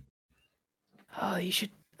 Oh, you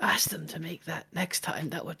should ask them to make that next time.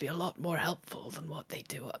 That would be a lot more helpful than what they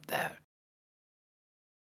do up there.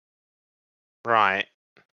 Right.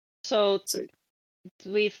 So So-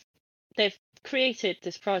 they've created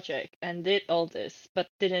this project and did all this, but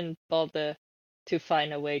didn't bother to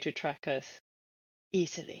find a way to track us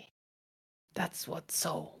easily. That's what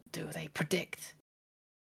soul do. They predict.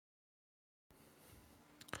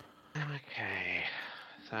 Okay.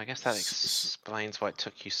 So I guess that explains why it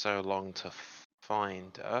took you so long to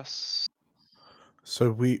find us.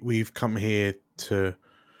 So we've come here to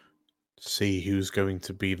see who's going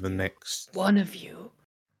to be the next. One of you.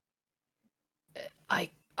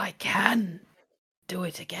 I can do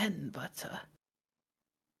it again, but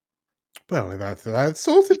Well, that's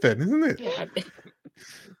sorted then, isn't it? Yeah.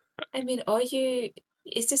 I mean,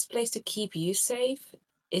 is this place to keep you safe?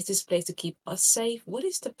 Is this place to keep us safe? What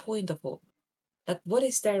is the point of all? Like, what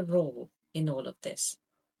is their role in all of this?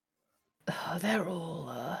 they're all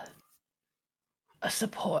a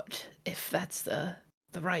support, if that's the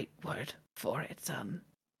right word for it.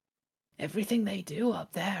 Everything they do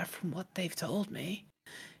up there, from what they've told me,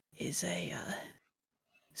 is a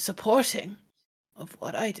supporting of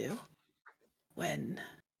what I do. When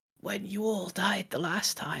you all died the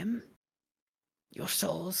last time, your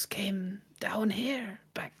souls came down here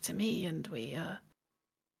back to me, and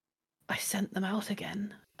I sent them out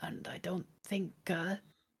again, and I don't think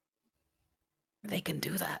they can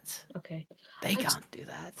do that. Okay. They can't do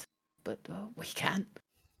that, but we can.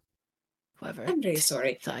 Whoever I'm really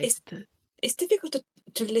sorry. decides to. It's difficult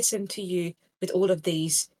to listen to you with all of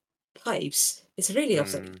these pipes. It's really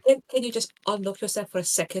upsetting. Can you just unlock yourself for a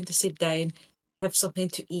second to sit down, have something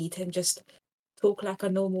to eat, and just talk like a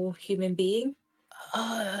normal human being?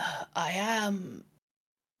 I am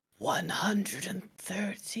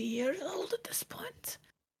 130 years old at this point.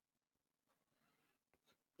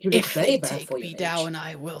 You look If very they bad take for me your down, age.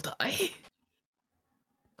 I will die.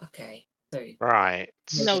 Okay, so Right.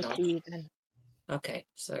 No, not. Steven. Okay,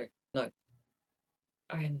 so no.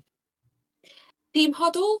 Team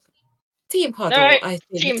huddle. Team huddle. Alright, I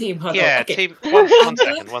think team huddle. Yeah, Okay. team.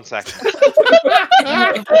 One second.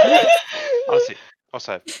 Honestly,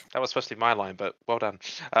 also, that was supposed to be my line, but well done.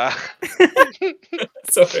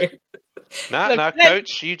 Sorry. No, Look,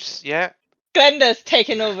 coach, you just Glenda's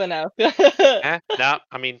taking over now. yeah. No,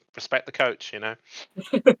 I mean respect the coach, you know.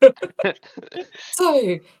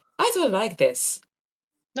 So I don't like this.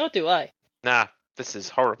 Nor do I. Nah, this is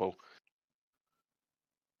horrible.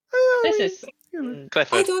 This is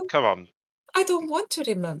Clifford, don't- come on. I don't want to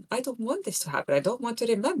remember. I don't want this to happen. I don't want to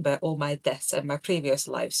remember all my deaths and my previous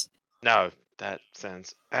lives. No, that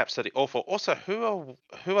sounds absolutely awful. Also, who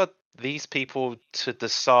are these people to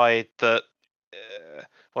decide that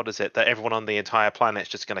what is it that everyone on the entire planet is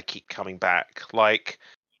just going to keep coming back? Like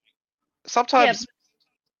sometimes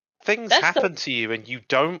things happen to you and you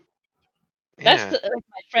don't. That's like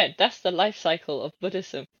my friend. That's the life cycle of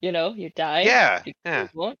Buddhism. You know, you die. Yeah, you yeah.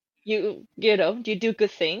 You know, you do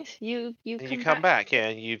good things. You come back. Yeah,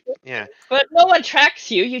 yeah. But no one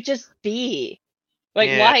tracks you. You just be.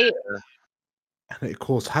 Like why? And it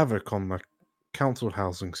caused havoc on the council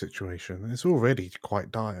housing situation. It's already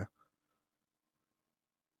quite dire.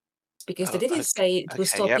 Because they didn't say it would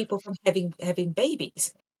stop people from having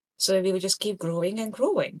babies. So we would just keep growing and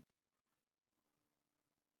growing.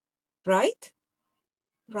 Right?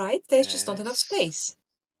 Right? There's just not enough space.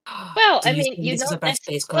 Well, I Do you mean, think you this is know, about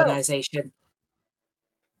space colonization?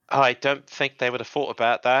 I don't think they would have thought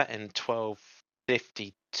about that in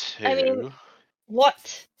 1252. I mean,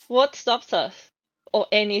 what stops us or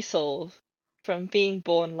any soul from being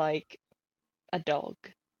born like a dog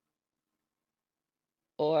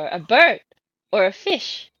or a bird or a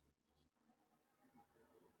fish?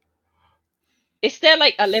 Is there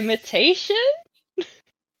like a limitation? Yeah,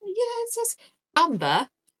 it says Amber.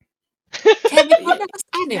 Can we come back as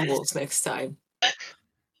animals next time?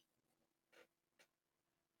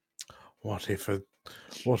 What if an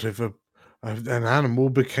animal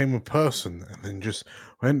became a person and then just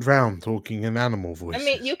went round talking in animal voices? I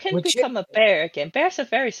mean, you can become a bear again. Bears are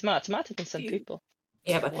very smart, smarter than some people.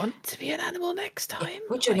 Yeah, but want to be an animal next time.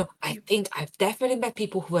 Would you know? I think I've definitely met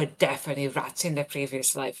people who were definitely rats in their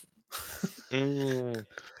previous life.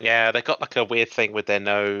 Yeah, they've got like a weird thing with their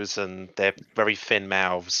nose and their very thin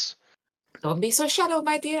mouths. Don't be so shallow,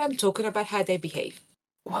 my dear. I'm talking about how they behave.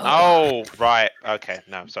 Well, Oh, right. Okay.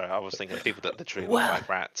 No, sorry. I was thinking of people that literally look Well- like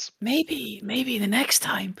rats. maybe the next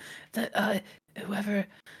time that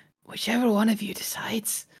whichever one of you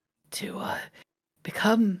decides to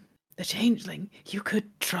become a changeling, you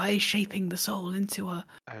could try shaping the soul into a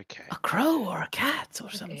Okay. crow or a cat or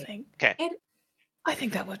something. Okay. And I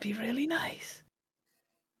think that would be really nice.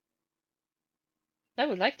 I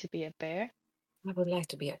would like to be a bear. I would like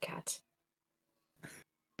to be a cat.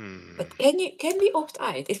 Hmm. But can we opt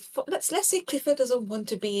out? If let's say Clifford doesn't want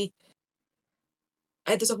to be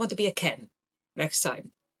a Ken next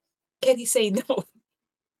time. Can he say no?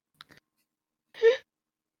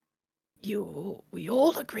 We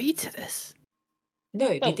all agreed to this No,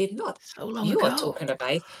 we Oh. did not. so long You ago. are talking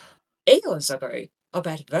about aeons ago,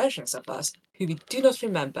 about versions of us who we do not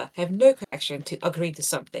remember, have no connection to agree to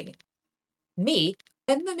something. Me,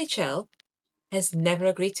 Edna Mitchell, has never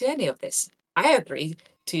agreed to any of this. I agreed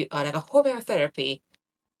to like a homeotherapy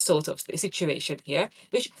sort of situation here,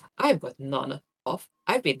 which I've got none of.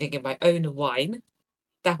 I've been drinking my own wine.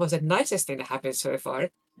 That was the nicest thing that happened so far.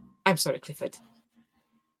 I'm sorry, Clifford.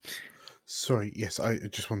 Sorry, yes, I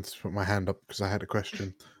just wanted to put my hand up because I had a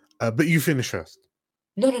question. But you finish first.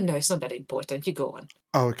 No, it's not that important. You go on.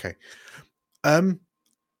 Oh, okay.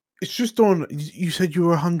 It's just on. You said you were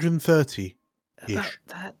 130, About ish,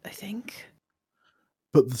 that, I think.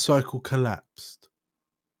 but the cycle collapsed.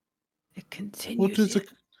 It continued.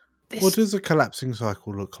 What does a collapsing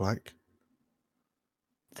cycle look like?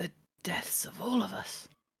 The deaths of all of us.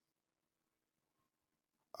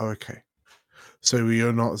 Oh, okay. So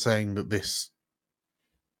you're not saying that this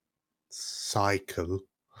cycle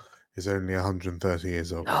is only 130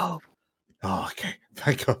 years old? No. Oh, okay.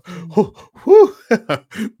 Thank God. Whew.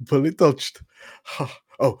 Bullet dodged.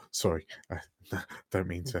 Oh, sorry. I don't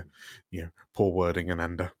mean to, poor wording,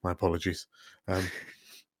 Ananda. My apologies.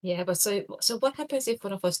 Yeah, but so what happens if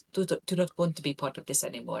one of us do not want to be part of this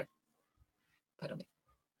anymore? Pardon me.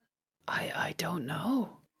 I don't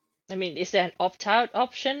know. I mean, is there an opt-out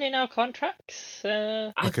option in our contracts?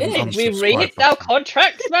 I've can been Did we unsubscribe read our button.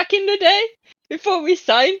 contracts back in the day before we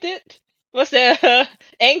signed it? Was there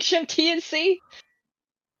ancient TNC?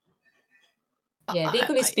 Yeah, I-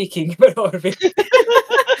 legally I- speaking, where are we?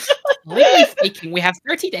 Legally speaking, we have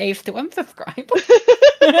 30 days to unsubscribe.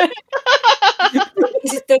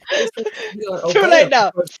 Is it that we are Too aware late of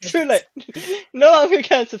now. the Too late. No longer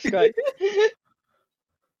can subscribe.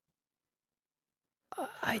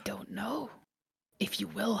 I don't know. If you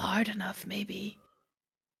will hard enough, maybe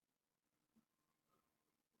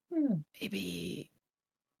maybe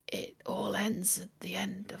it all ends at the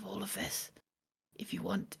end of all of this. If you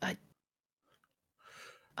want,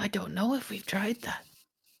 I don't know if we've tried that.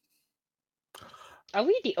 Are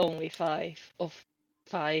we the only 5 of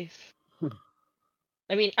 5?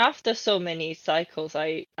 I mean, after so many cycles,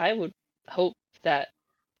 I would hope that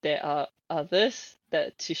there are others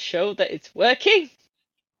that to show that it's working.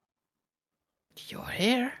 You're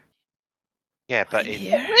here. Yeah, but I'm in,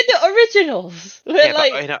 here. We're the originals. We're yeah,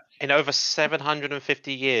 like, but in over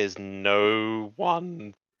 750 years, no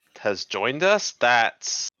one has joined us.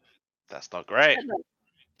 That's not great.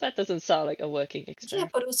 that doesn't sound like a working Yeah,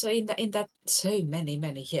 experiment. but also in that so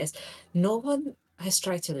many years, no one has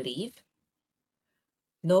tried to leave.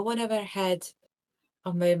 No one ever had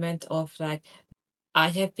a moment of like, I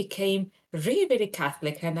have become really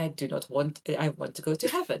Catholic and I want to go to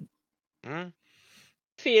heaven.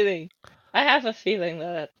 Feeling. I have a feeling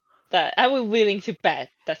that I was willing to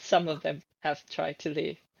bet that some of them have tried to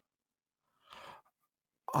leave.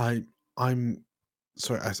 I'm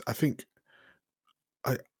sorry. I think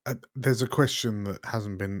I there's a question that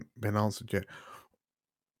hasn't been answered yet.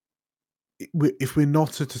 If we're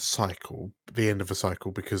not at a cycle, the end of a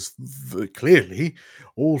cycle, because clearly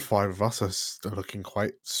all 5 of us are still looking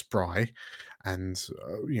quite spry, and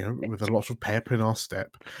with a lot of pep in our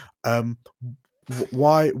step.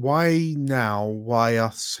 Why now? Why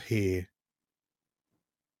us here?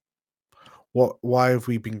 Why have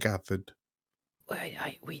we been gathered?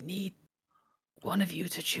 We need one of you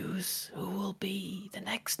to choose who will be the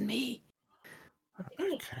next me.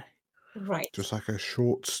 Okay, Right. just like a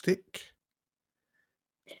short stick.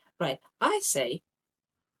 Right. I say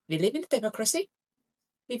we live in a democracy.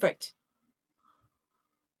 We vote.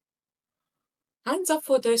 Hands up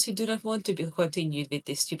for those who do not want to be continued with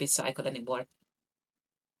this stupid cycle anymore.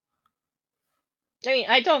 I mean,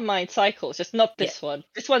 I don't mind cycles, just not this one.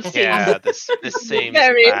 This one seems Yeah, this seems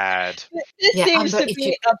very bad. This Yeah, seems Amber, to if be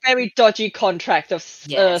you- a very dodgy contract of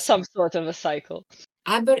Yes. some sort of a cycle.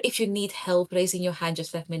 Amber, if you need help raising your hand,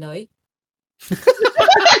 just let me know.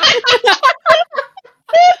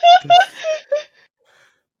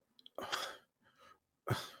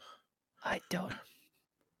 I don't.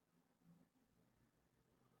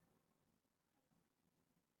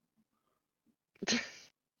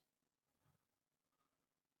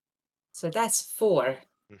 So that's 4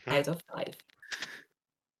 Mhm. out of 5.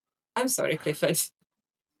 I'm sorry, Clifford.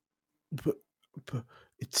 But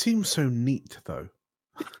it seems so neat, though.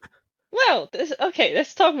 Well, okay,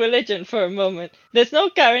 let's talk religion for a moment. There's no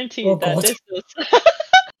guarantee Oh, that God.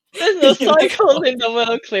 there's no You like cycles what? in the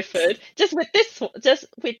world, Clifford. Just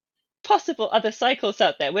with possible other cycles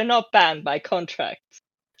out there, we're not banned by contracts.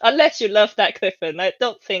 Unless you love that, Clifford. And I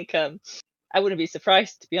don't think I wouldn't be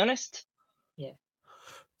surprised, to be honest.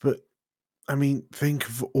 But I mean, think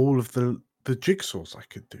of all of the jigsaws I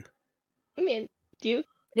could do. I mean, you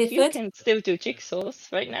Clifford, can still do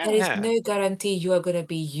jigsaws right now. there is Yeah. no guarantee you are going to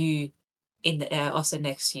be you in also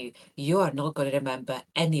next to you. You are not going to remember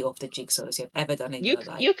any of the jigsaws you've ever done in your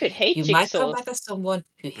life. You could hate You jigsaws. might come back as someone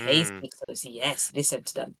who hates Mm. jigsaws. Yes, listen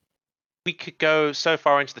to them. We could go so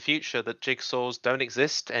far into the future that jigsaws don't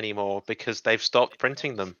exist anymore because they've stopped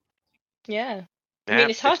printing them. Yeah. I Yeah, mean,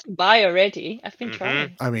 it's hard to buy already. I've been Mhm.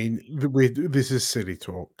 trying. I mean, this is silly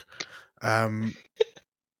talk.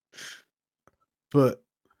 But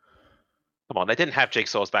Come on, they didn't have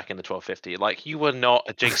jigsaws back in the 1250. Like, you were not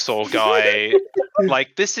a jigsaw guy.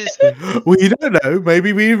 Like, this is. well, you don't know.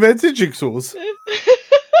 Maybe we invented jigsaws.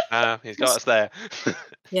 He's got us there.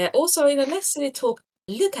 Yeah, also in a less silly talk,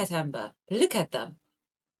 look at Amber. Look at them.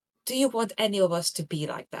 Do you want any of us to be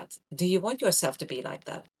like that? Do you want yourself to be like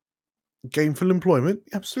that? Gainful employment,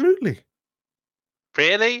 absolutely.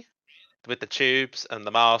 Really? With the tubes and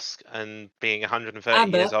the mask and being 130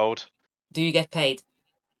 Amber? years old? Do you get paid?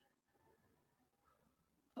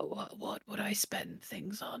 What would I spend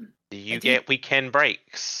things on? Do you do you- get weekend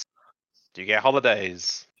breaks? Do you get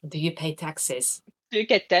holidays? Do you pay taxes? Do you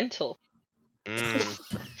get dental? Mm.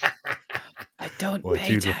 I don't What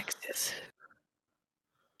pay you do? taxes.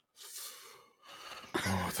 Oh,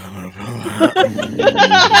 I don't know about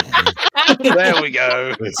that. There we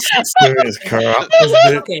go. It's serious crap,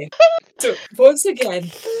 isn't it? Okay. So once again,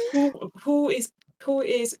 who is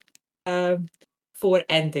for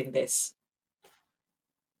ending this?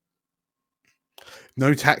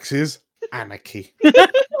 No taxes, anarchy.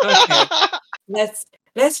 Okay.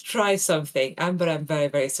 Let's try something. Amber, I'm very,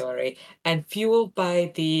 very sorry. And fueled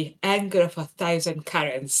by the anger of 1,000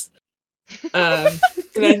 Karens,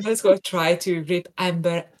 Glenda's going to try to rip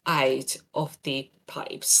Amber out of the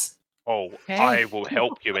pipes. Oh, Okay. I will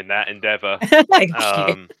help you in that endeavor. Thank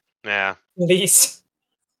you. Yeah. Please.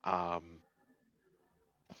 Do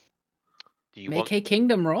you Make want a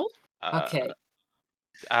kingdom roll. Okay.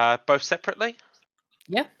 both separately?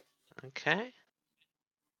 Yeah. Okay.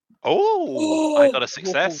 Oh, I got a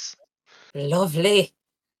success. Lovely.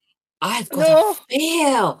 I've got No. a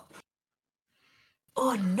fail.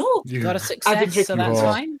 Oh no. You Got a I've been success, so drinking that's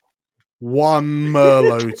raw. fine. one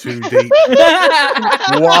Merlot too deep.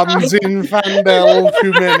 One Zinfandel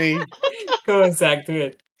too many. Go on, Zach, do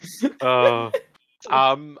it.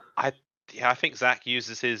 I think Zach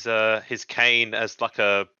uses his cane as like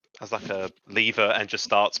a lever and just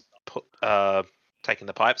starts taking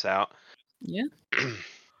the pipes out. Yeah.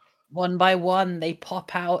 One by one, they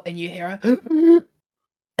pop out, and you hear a.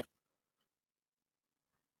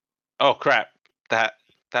 Oh crap!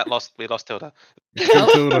 We lost Tilda. Kill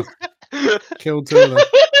Tilda. Kill Tilda.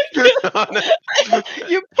 Oh, no.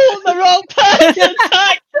 You pulled the wrong person,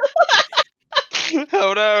 Zach!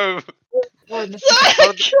 Oh no! Zach, One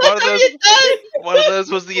what of have those- you done? One of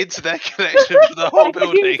those was the internet connection for the I whole can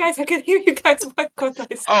hear you building. guys. I can hear you guys. Oh my god,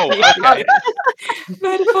 that is Oh, scary. okay.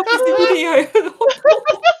 Where the fuck is the video?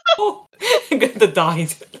 Oh, Glenda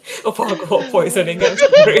died of alcohol poisoning. I'm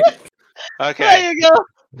sorry. Okay. There you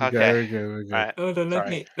go. Okay. There we go. Right. Hold on, let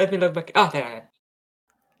Sorry. me look back. Oh, there I am.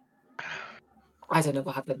 I don't know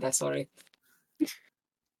what happened there. Sorry.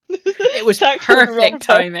 It was Zach pulled the wrong perfect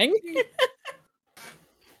timing.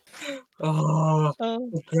 Oh,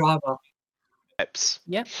 person. the drama. Pipes.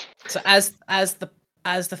 Yeah. So as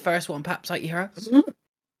the first one pops out, you hear a.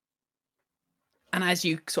 And as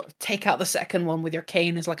you sort of take out the second one with your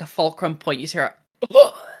cane as like a fulcrum point, you hear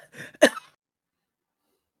a.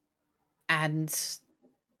 And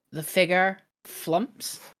the figure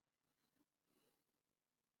flumps.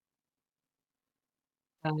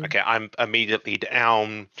 Okay, I'm immediately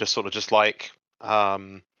down, just like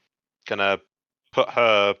gonna put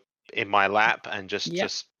her in my lap and just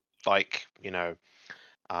like,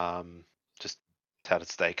 just tell her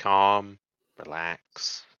to stay calm,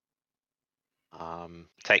 relax.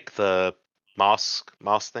 Take the mask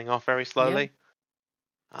thing off very slowly.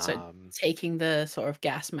 So taking the sort of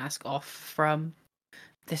gas mask off from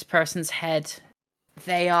this person's head,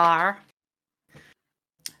 they are.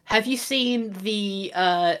 Have you seen the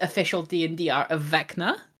official D&D art of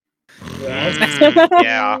Vecna?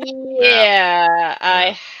 Yeah. Yeah,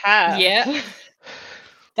 I have. Yeah.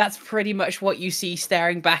 That's pretty much what you see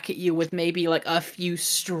staring back at you, with maybe like a few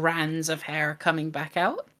strands of hair coming back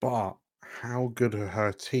out. But how good are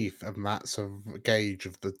her teeth? And that's a gauge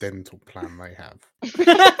of the dental plan they have.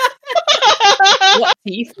 What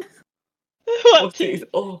teeth? What teeth? teeth?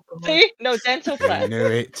 Oh, God. See? No dental I plan. knew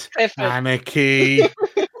it. Clifford. Anarchy.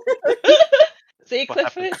 See, What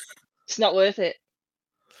Clifford? happened? It's not worth it.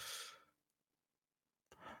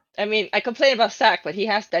 I mean, I complain about Zach, but he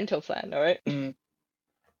has dental plan, alright?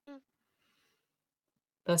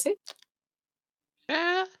 Does it?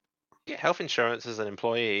 Yeah. Get health insurance as an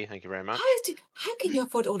employee. Thank you very much. How can you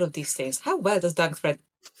afford all of these things? How well does Doug spread?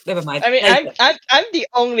 Never mind. I mean, Later. I'm the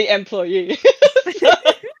only employee.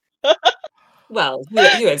 Well,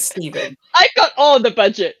 you and Steven. I got all the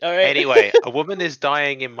budget, alright? Anyway, a woman is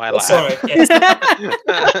dying in my Oh, lab. sorry. Yes.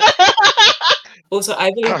 Also,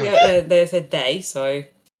 I believe there's a day, so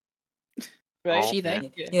Right? She,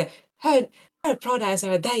 they. yeah. Her pronouns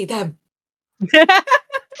are they, them.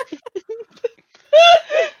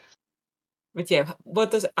 But yeah,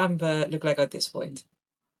 what does Amber look like at this point?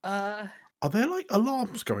 Are there like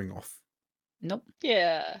alarms going off? Nope.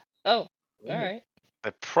 Yeah. Oh, alright.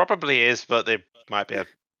 There probably is, but there might be a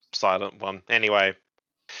silent one. Anyway.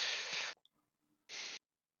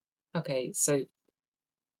 Okay, so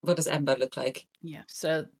what does Amber look like? Yeah.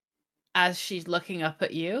 So as she's looking up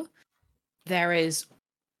at you, there is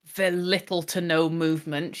very little to no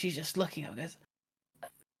movement. She's just looking up and goes,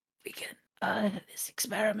 we can this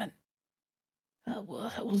experiment.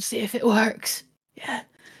 We'll see if it works. Yeah.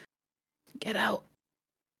 Get out.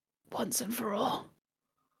 Once and for all.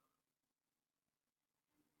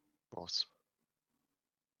 What?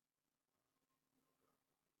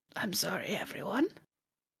 I'm sorry, everyone.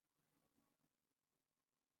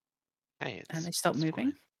 Hey, And they stop it's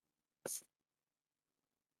moving.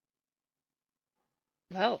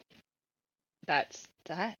 Well, that's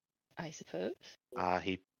that, I suppose.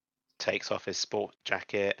 He takes off his sport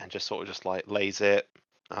jacket and just sort of just like lays it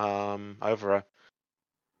over her.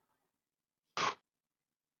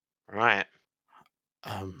 Right,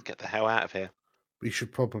 get the hell out of here. We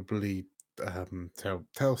should probably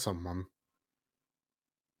tell someone.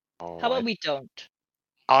 Oh, How about we don't?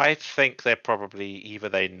 I think they're probably either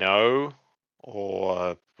they know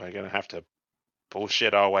or we're gonna have to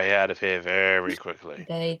bullshit our way out of here very quickly.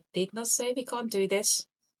 They did not say we can't do this.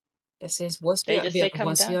 This is once They just say come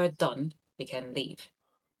once down. we are done, we can leave.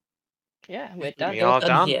 Yeah, we're done. We are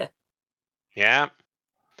done. Here. Yeah.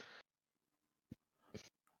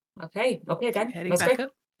 Okay, then. Heading Let's back go.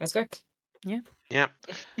 up. Let's go. Yeah.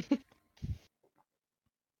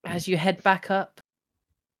 As you head back up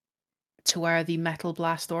to where the metal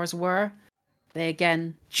blast doors were, they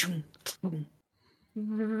again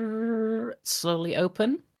slowly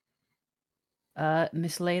open.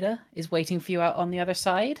 Miss Leda is waiting for you out on the other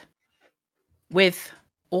side with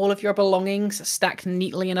all of your belongings stacked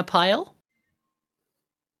neatly in a pile.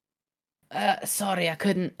 Sorry, I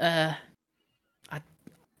couldn't.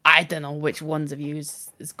 I don't know which ones of you has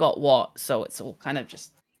got what, so it's all kind of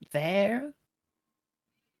just there.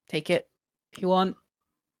 Take it if you want.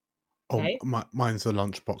 Oh, Okay. mine's the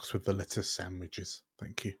lunchbox with the lettuce sandwiches.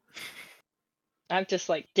 Thank you. I'm just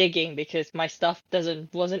like digging because my stuff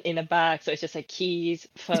wasn't in a bag, so it's just like keys,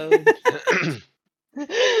 phone.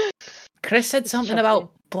 Chris said Just something chuck it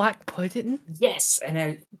about black pudding. Yes, and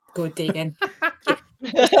I'll go digging.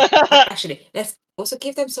 Actually, let's also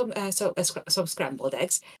give them some scrambled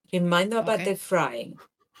eggs. Remind them about Okay. the frying.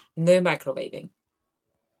 No microwaving.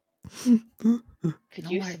 Could No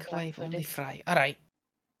use some black microwave, only pudding. fry. All right.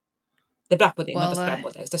 The black pudding, not the Well,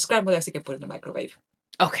 scrambled eggs. The scrambled eggs you can put in the microwave.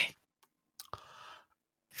 Okay.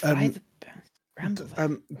 Fry the scrambled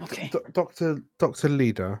egg. Okay. Okay. Dr.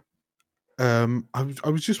 Leader, I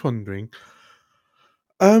was just wondering,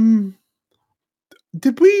 have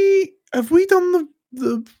we done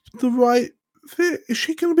the right fit? Is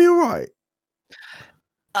she gonna be alright?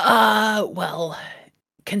 Well,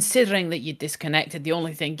 considering that you disconnected the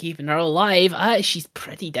only thing keeping her alive, she's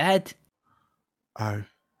pretty dead. Oh,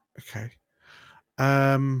 okay.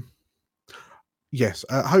 Yes.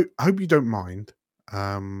 Hope you don't mind.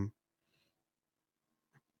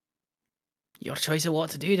 Your choice of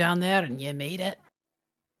what to do down there, and you made it.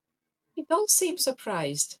 You don't seem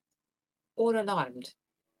surprised or alarmed.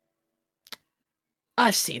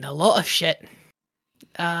 I've seen a lot of shit.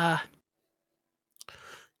 I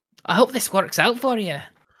hope this works out for you.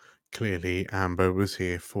 Clearly, Amber was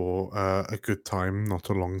here for a good time, not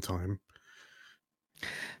a long time.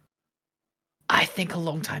 I think a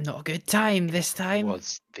long time, not a good time this time.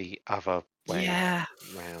 Was the other way Yeah.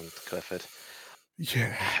 round, Clifford.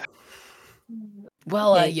 Yeah.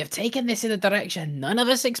 Well, Okay. you've taken this in a direction none of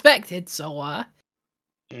us expected, so,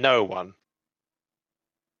 No one.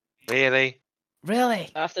 Really? really?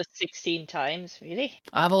 After 16 times, really?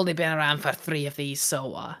 I've only been around for 3 of these,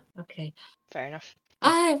 so, Okay. Fair enough.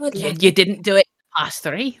 I would you, like you didn't do it past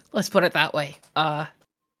 3, let's put it that way.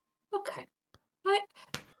 Okay.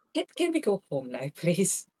 Can we go home now,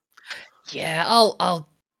 please? Yeah, I'll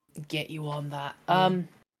get you on that. Yeah.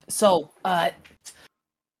 So, I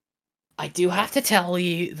do have to tell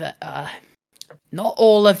you that, not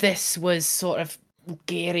all of this was sort of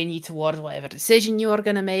gearing you towards whatever decision you were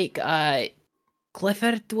gonna make.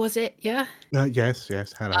 Clifford, was it? Yeah? Yes.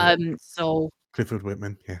 Hello. So, Clifford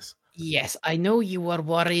Whitman, yes. yes, I know you were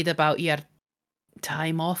worried about your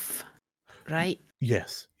time off, right?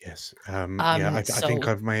 Yes. Yeah, I think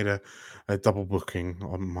so- I've made a double booking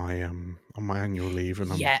on my annual leave,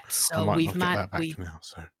 and Yeah, I so might we've not get that back we now.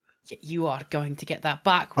 So you are going to get that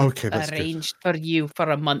back. We've Okay, that's good. arranged for you for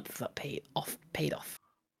a month that paid off.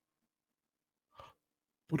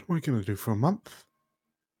 what am I going to do for a month?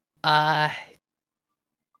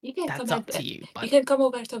 You can That's come up to you. But You can come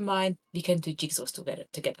over to mine. We can do jigsaws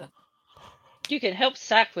together. You can help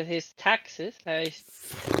Zach with his taxes.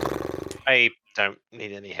 I don't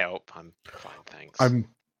need any help. I'm fine, thanks.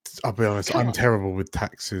 I'll be honest, Come I'm on. terrible with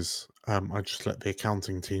taxes. I just let the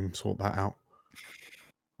accounting team sort that out.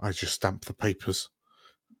 I just stamp the papers.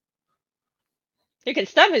 You can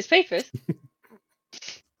stamp his papers.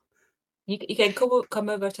 You can come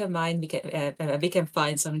over to mine. We can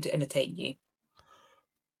find something to entertain you.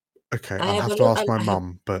 Okay, I I'll have have a to lot- ask I my have-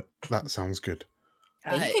 mum, but that sounds good.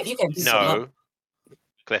 You can do No.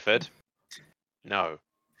 Clifford. No.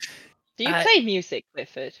 Do you Uh, play music,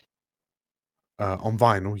 Clifford? On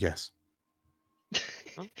vinyl, yes.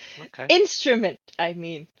 Oh, okay. Instrument, I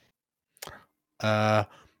mean. I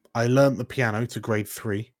learnt the piano to grade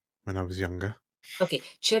 3 when I was younger. Okay,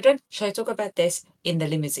 children, shall I talk about this in the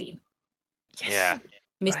limousine? yes. Yeah.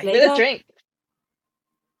 Miss Right. With a Leda, drink.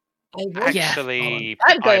 I want Yeah, Actually,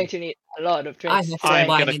 I'm going to need a lot of drinks have today. I'm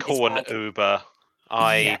wine gonna in this call an bag. Uber.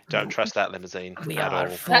 I Yeah. don't trust that limousine We at are all.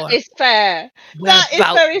 That for is fair. we're That is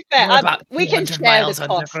about, very fair. We're about We can 200 share the miles cost.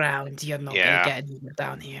 underground. You're not Yeah. gonna get anywhere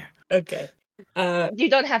down here. Okay. You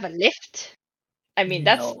don't have a lift? I mean,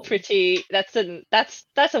 that's No. pretty. That's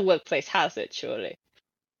a workplace hazard, surely.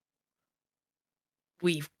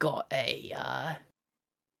 We've got a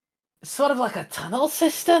sort of like a tunnel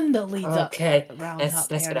system that leads Okay, up around let's up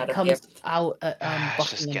get here. out It of comes here. out at Let's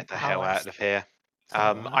just Buckingham get the hell Palace. out of here.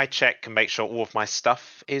 So, I check and make sure all of my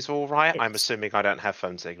stuff is all right. I'm It's- assuming I don't have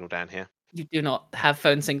phone signal down here. you do not have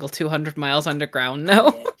phone signal 200 miles underground,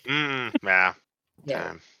 no. Yeah.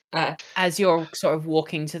 Yeah. Yeah. As you're sort of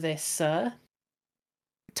walking to this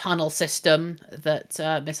tunnel system that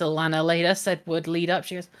Miss Alana later said would lead up,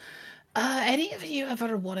 she goes, any of you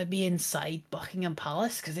ever want to be inside Buckingham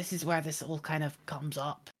Palace? Because this is where this all kind of comes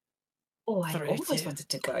up. Oh, I Through always to- wanted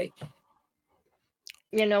to go.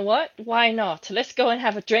 You know what? Why not? Let's go and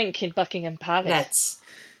have a drink in Buckingham Palace.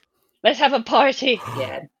 Let's. Have a party.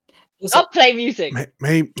 Yeah. I'll play music.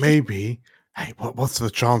 Maybe. Hey, what's the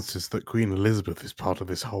chances that Queen Elizabeth is part of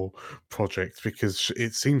this whole project? Because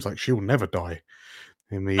it seems like she'll never die.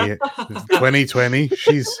 In the year 2020,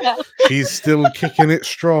 she's still kicking it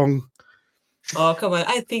strong. Oh, come on.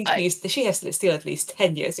 I think I- she has still at least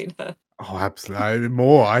 10 years in her. Oh, absolutely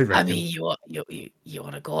more. I reckon. I mean, you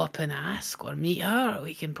want to go up and ask or meet her? Or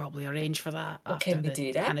we can probably arrange for that. Well, after can we the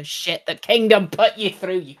do that? kind of shit that Kingdom put you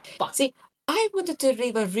through, you fuck. See, I wanted to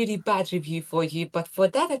leave a really bad review for you, but for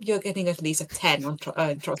that, you're getting at least a 10 on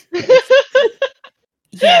Trust.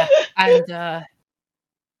 Yeah, and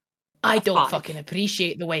I don't Fine. fucking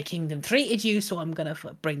appreciate the way Kingdom treated you, so I'm gonna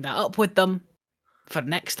bring that up with them for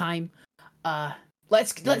next time.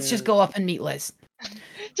 Let's just go up and meet Liz.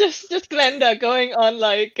 Just Glenda going on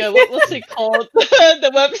like what was it called?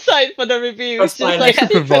 The website for the reviews. Just like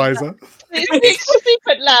Supervisor.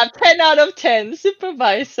 secret lab, 10 out of 10.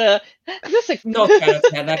 Supervisor. Just like No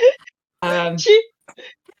 10 out of 10. she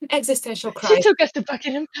Existential crisis. took us to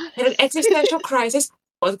Buckingham In Palace. an existential crisis,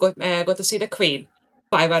 I was going to see the Queen.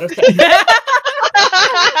 5 out of 10.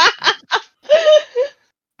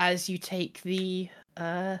 As you take the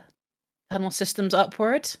tunnel systems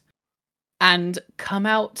upward and come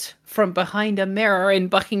out from behind a mirror in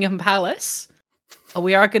Buckingham Palace,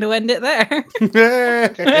 we are going to end it there. Yay!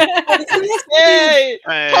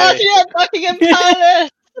 Party at Buckingham Palace!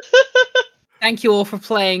 Thank you all for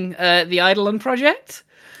playing the Eidolon project.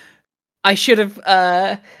 I should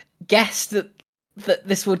have guessed that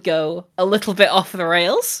this would go a little bit off the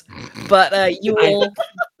rails, but you all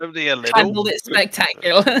Only a little. handled it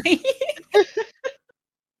spectacularly.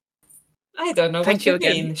 I don't know Thank what you you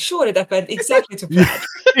again. mean. Sure, it happened exactly to plan.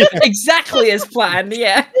 Exactly as planned,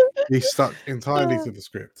 yeah. He stuck entirely to the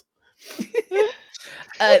script.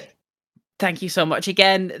 Thank you so much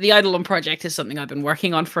again. The Eidolon project is something I've been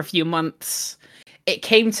working on for a few months. It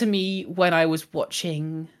came to me when I was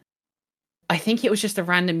watching, I think it was just a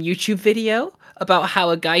random YouTube video about how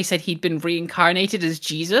a guy said he'd been reincarnated as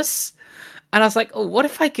Jesus. And I was like, oh, what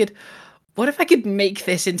if I could make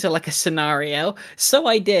this into like a scenario? So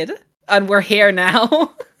I did, and we're here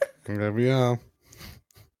now. There we are.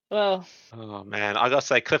 Well, Oh man, I gotta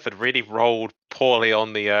say, Clifford really rolled poorly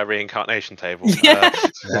on the reincarnation table. Yeah.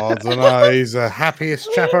 I don't know. He's the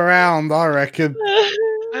happiest chap around, I reckon.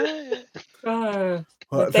 Ah,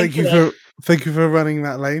 Well, thank thank you you. for running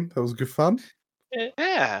that lane. That was good fun.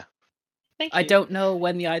 Yeah. thank you. I don't know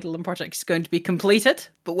when the Eidolon project is going to be completed,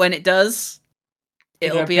 but when it does, You're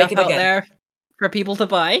it'll gonna be make up it out again. there for people to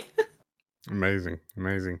buy. Amazing.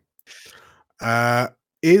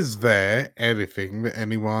 Is there anything that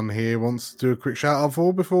anyone here wants to do a quick shout out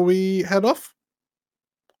for before we head off?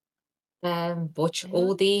 Watch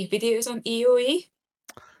all the videos on EOE.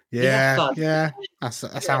 Yeah, fun. yeah. That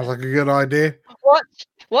sounds like a good idea.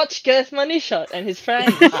 Watch Girth Money Shot and his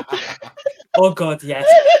friends. Oh god, yes.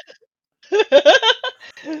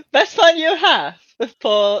 Best fun you'll have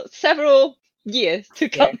for several years to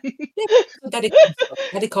come. That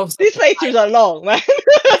it comes. These playthroughs are long, man.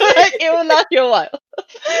 Like, it will last you a while.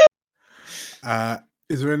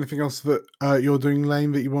 Is there anything else that you're doing,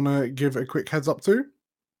 Lane, that you want to give a quick heads up to?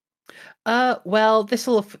 Well, this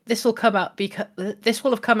will come out because this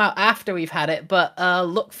will have come out after we've had it, but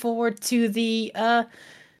look forward to the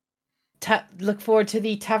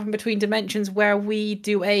Tavern Between Dimensions, where we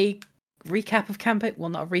do a recap of campaign. Well,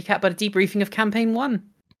 not a recap, but a debriefing of campaign 1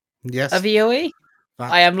 Yes. of EOE.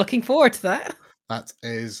 I am looking forward to that. That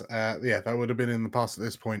is, that would have been in the past at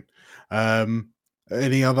this point.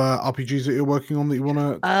 Any other RPGs that you're working on that you want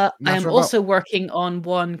to? I am also working on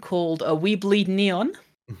one called We Bleed Neon.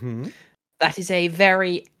 Mm-hmm. That is a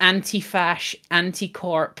very anti-fash,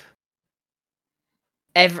 anti-corp,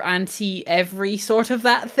 every sort of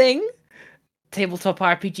that thing tabletop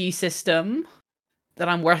RPG system that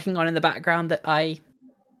I'm working on in the background that I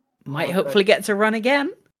might hopefully get to run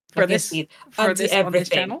again for this on this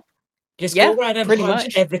channel. Just go around and pretty punch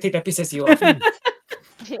much everything that pisses you off.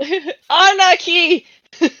 Anarchy!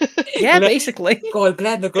 Yeah, basically. God,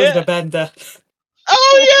 glad the goes the banda.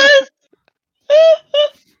 Oh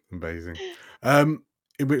yes! Amazing. In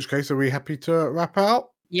which case, are we happy to wrap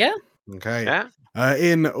out? Yeah. Okay. Yeah.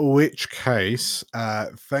 In which case,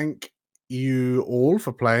 thank you all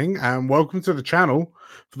for playing and welcome to the channel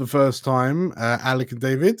for the first time, Alec and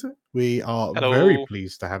David. We are very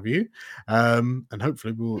pleased to have you, and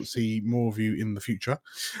hopefully we'll see more of you in the future.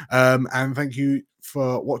 And thank you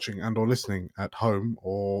for watching and or listening at home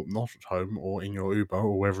or not at home or in your Uber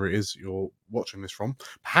or wherever it is you're watching this from,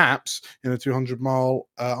 perhaps in a 200-mile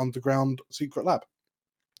underground secret lab.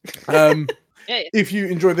 If you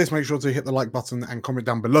enjoyed this, make sure to hit the like button and comment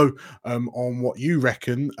down below on what you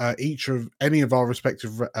reckon any of our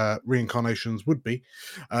respective reincarnations would be,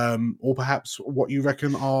 or perhaps what you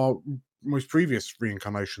reckon our most previous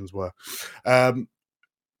reincarnations were.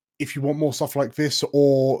 If you want more stuff like this,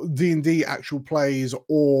 or D&D actual plays,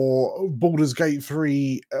 or Baldur's Gate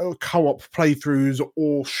 3 co-op playthroughs,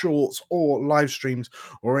 or shorts, or live streams,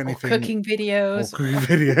 or anything, or cooking videos,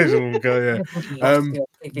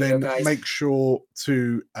 then make sure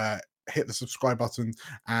to hit the subscribe button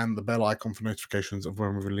and the bell icon for notifications of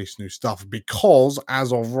when we release new stuff, because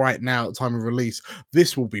as of right now, at time of release,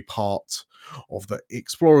 this will be part of the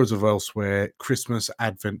Explorers of Elsewhere Christmas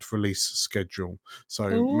Advent release schedule.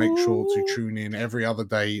 So make sure to tune in every other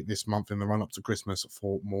day this month in the run up to Christmas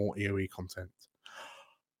for more EOE content.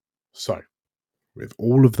 So, with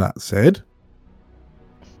all of that said,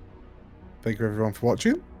 thank you everyone for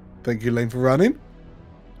watching. Thank you, Lane, for running.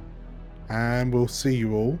 And we'll see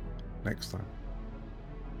you all next time.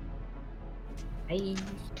 Bye.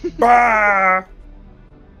 Bye!